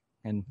society.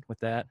 And with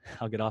that,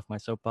 I'll get off my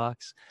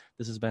soapbox.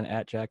 This has been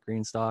at Jack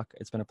Greenstock.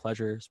 It's been a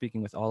pleasure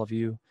speaking with all of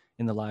you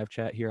in the live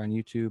chat here on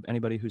YouTube.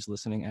 Anybody who's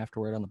listening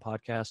afterward on the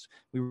podcast,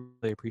 we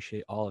really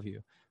appreciate all of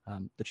you.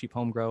 The Cheap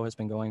Home Grow has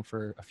been going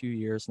for a few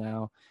years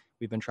now.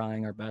 We've been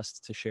trying our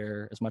best to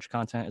share as much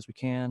content as we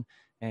can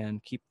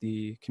and keep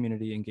the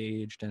community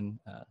engaged and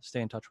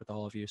stay in touch with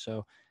all of you.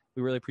 So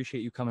we really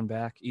appreciate you coming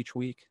back each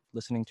week,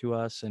 listening to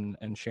us and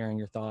sharing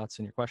your thoughts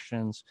and your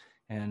questions.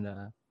 And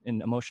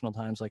in emotional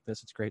times like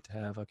this, it's great to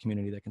have a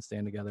community that can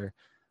stand together.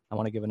 I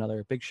want to give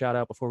another big shout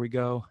out before we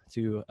go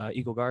to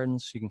Eagle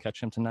Gardens. You can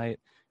catch him tonight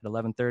at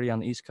 11:30 on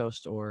the East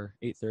Coast or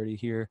 8:30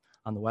 here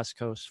on the West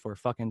Coast for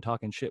Fucking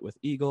Talking Shit with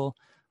Eagle,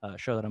 a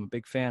show that I'm a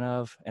big fan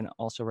of. And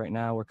also right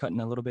now we're cutting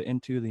a little bit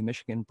into the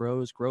Michigan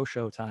Bros Grow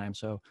Show time.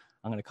 So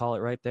I'm going to call it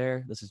right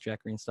there. This is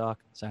Jack Greenstock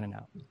signing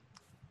out.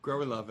 Grow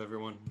with love,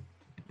 everyone.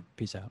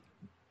 Peace out.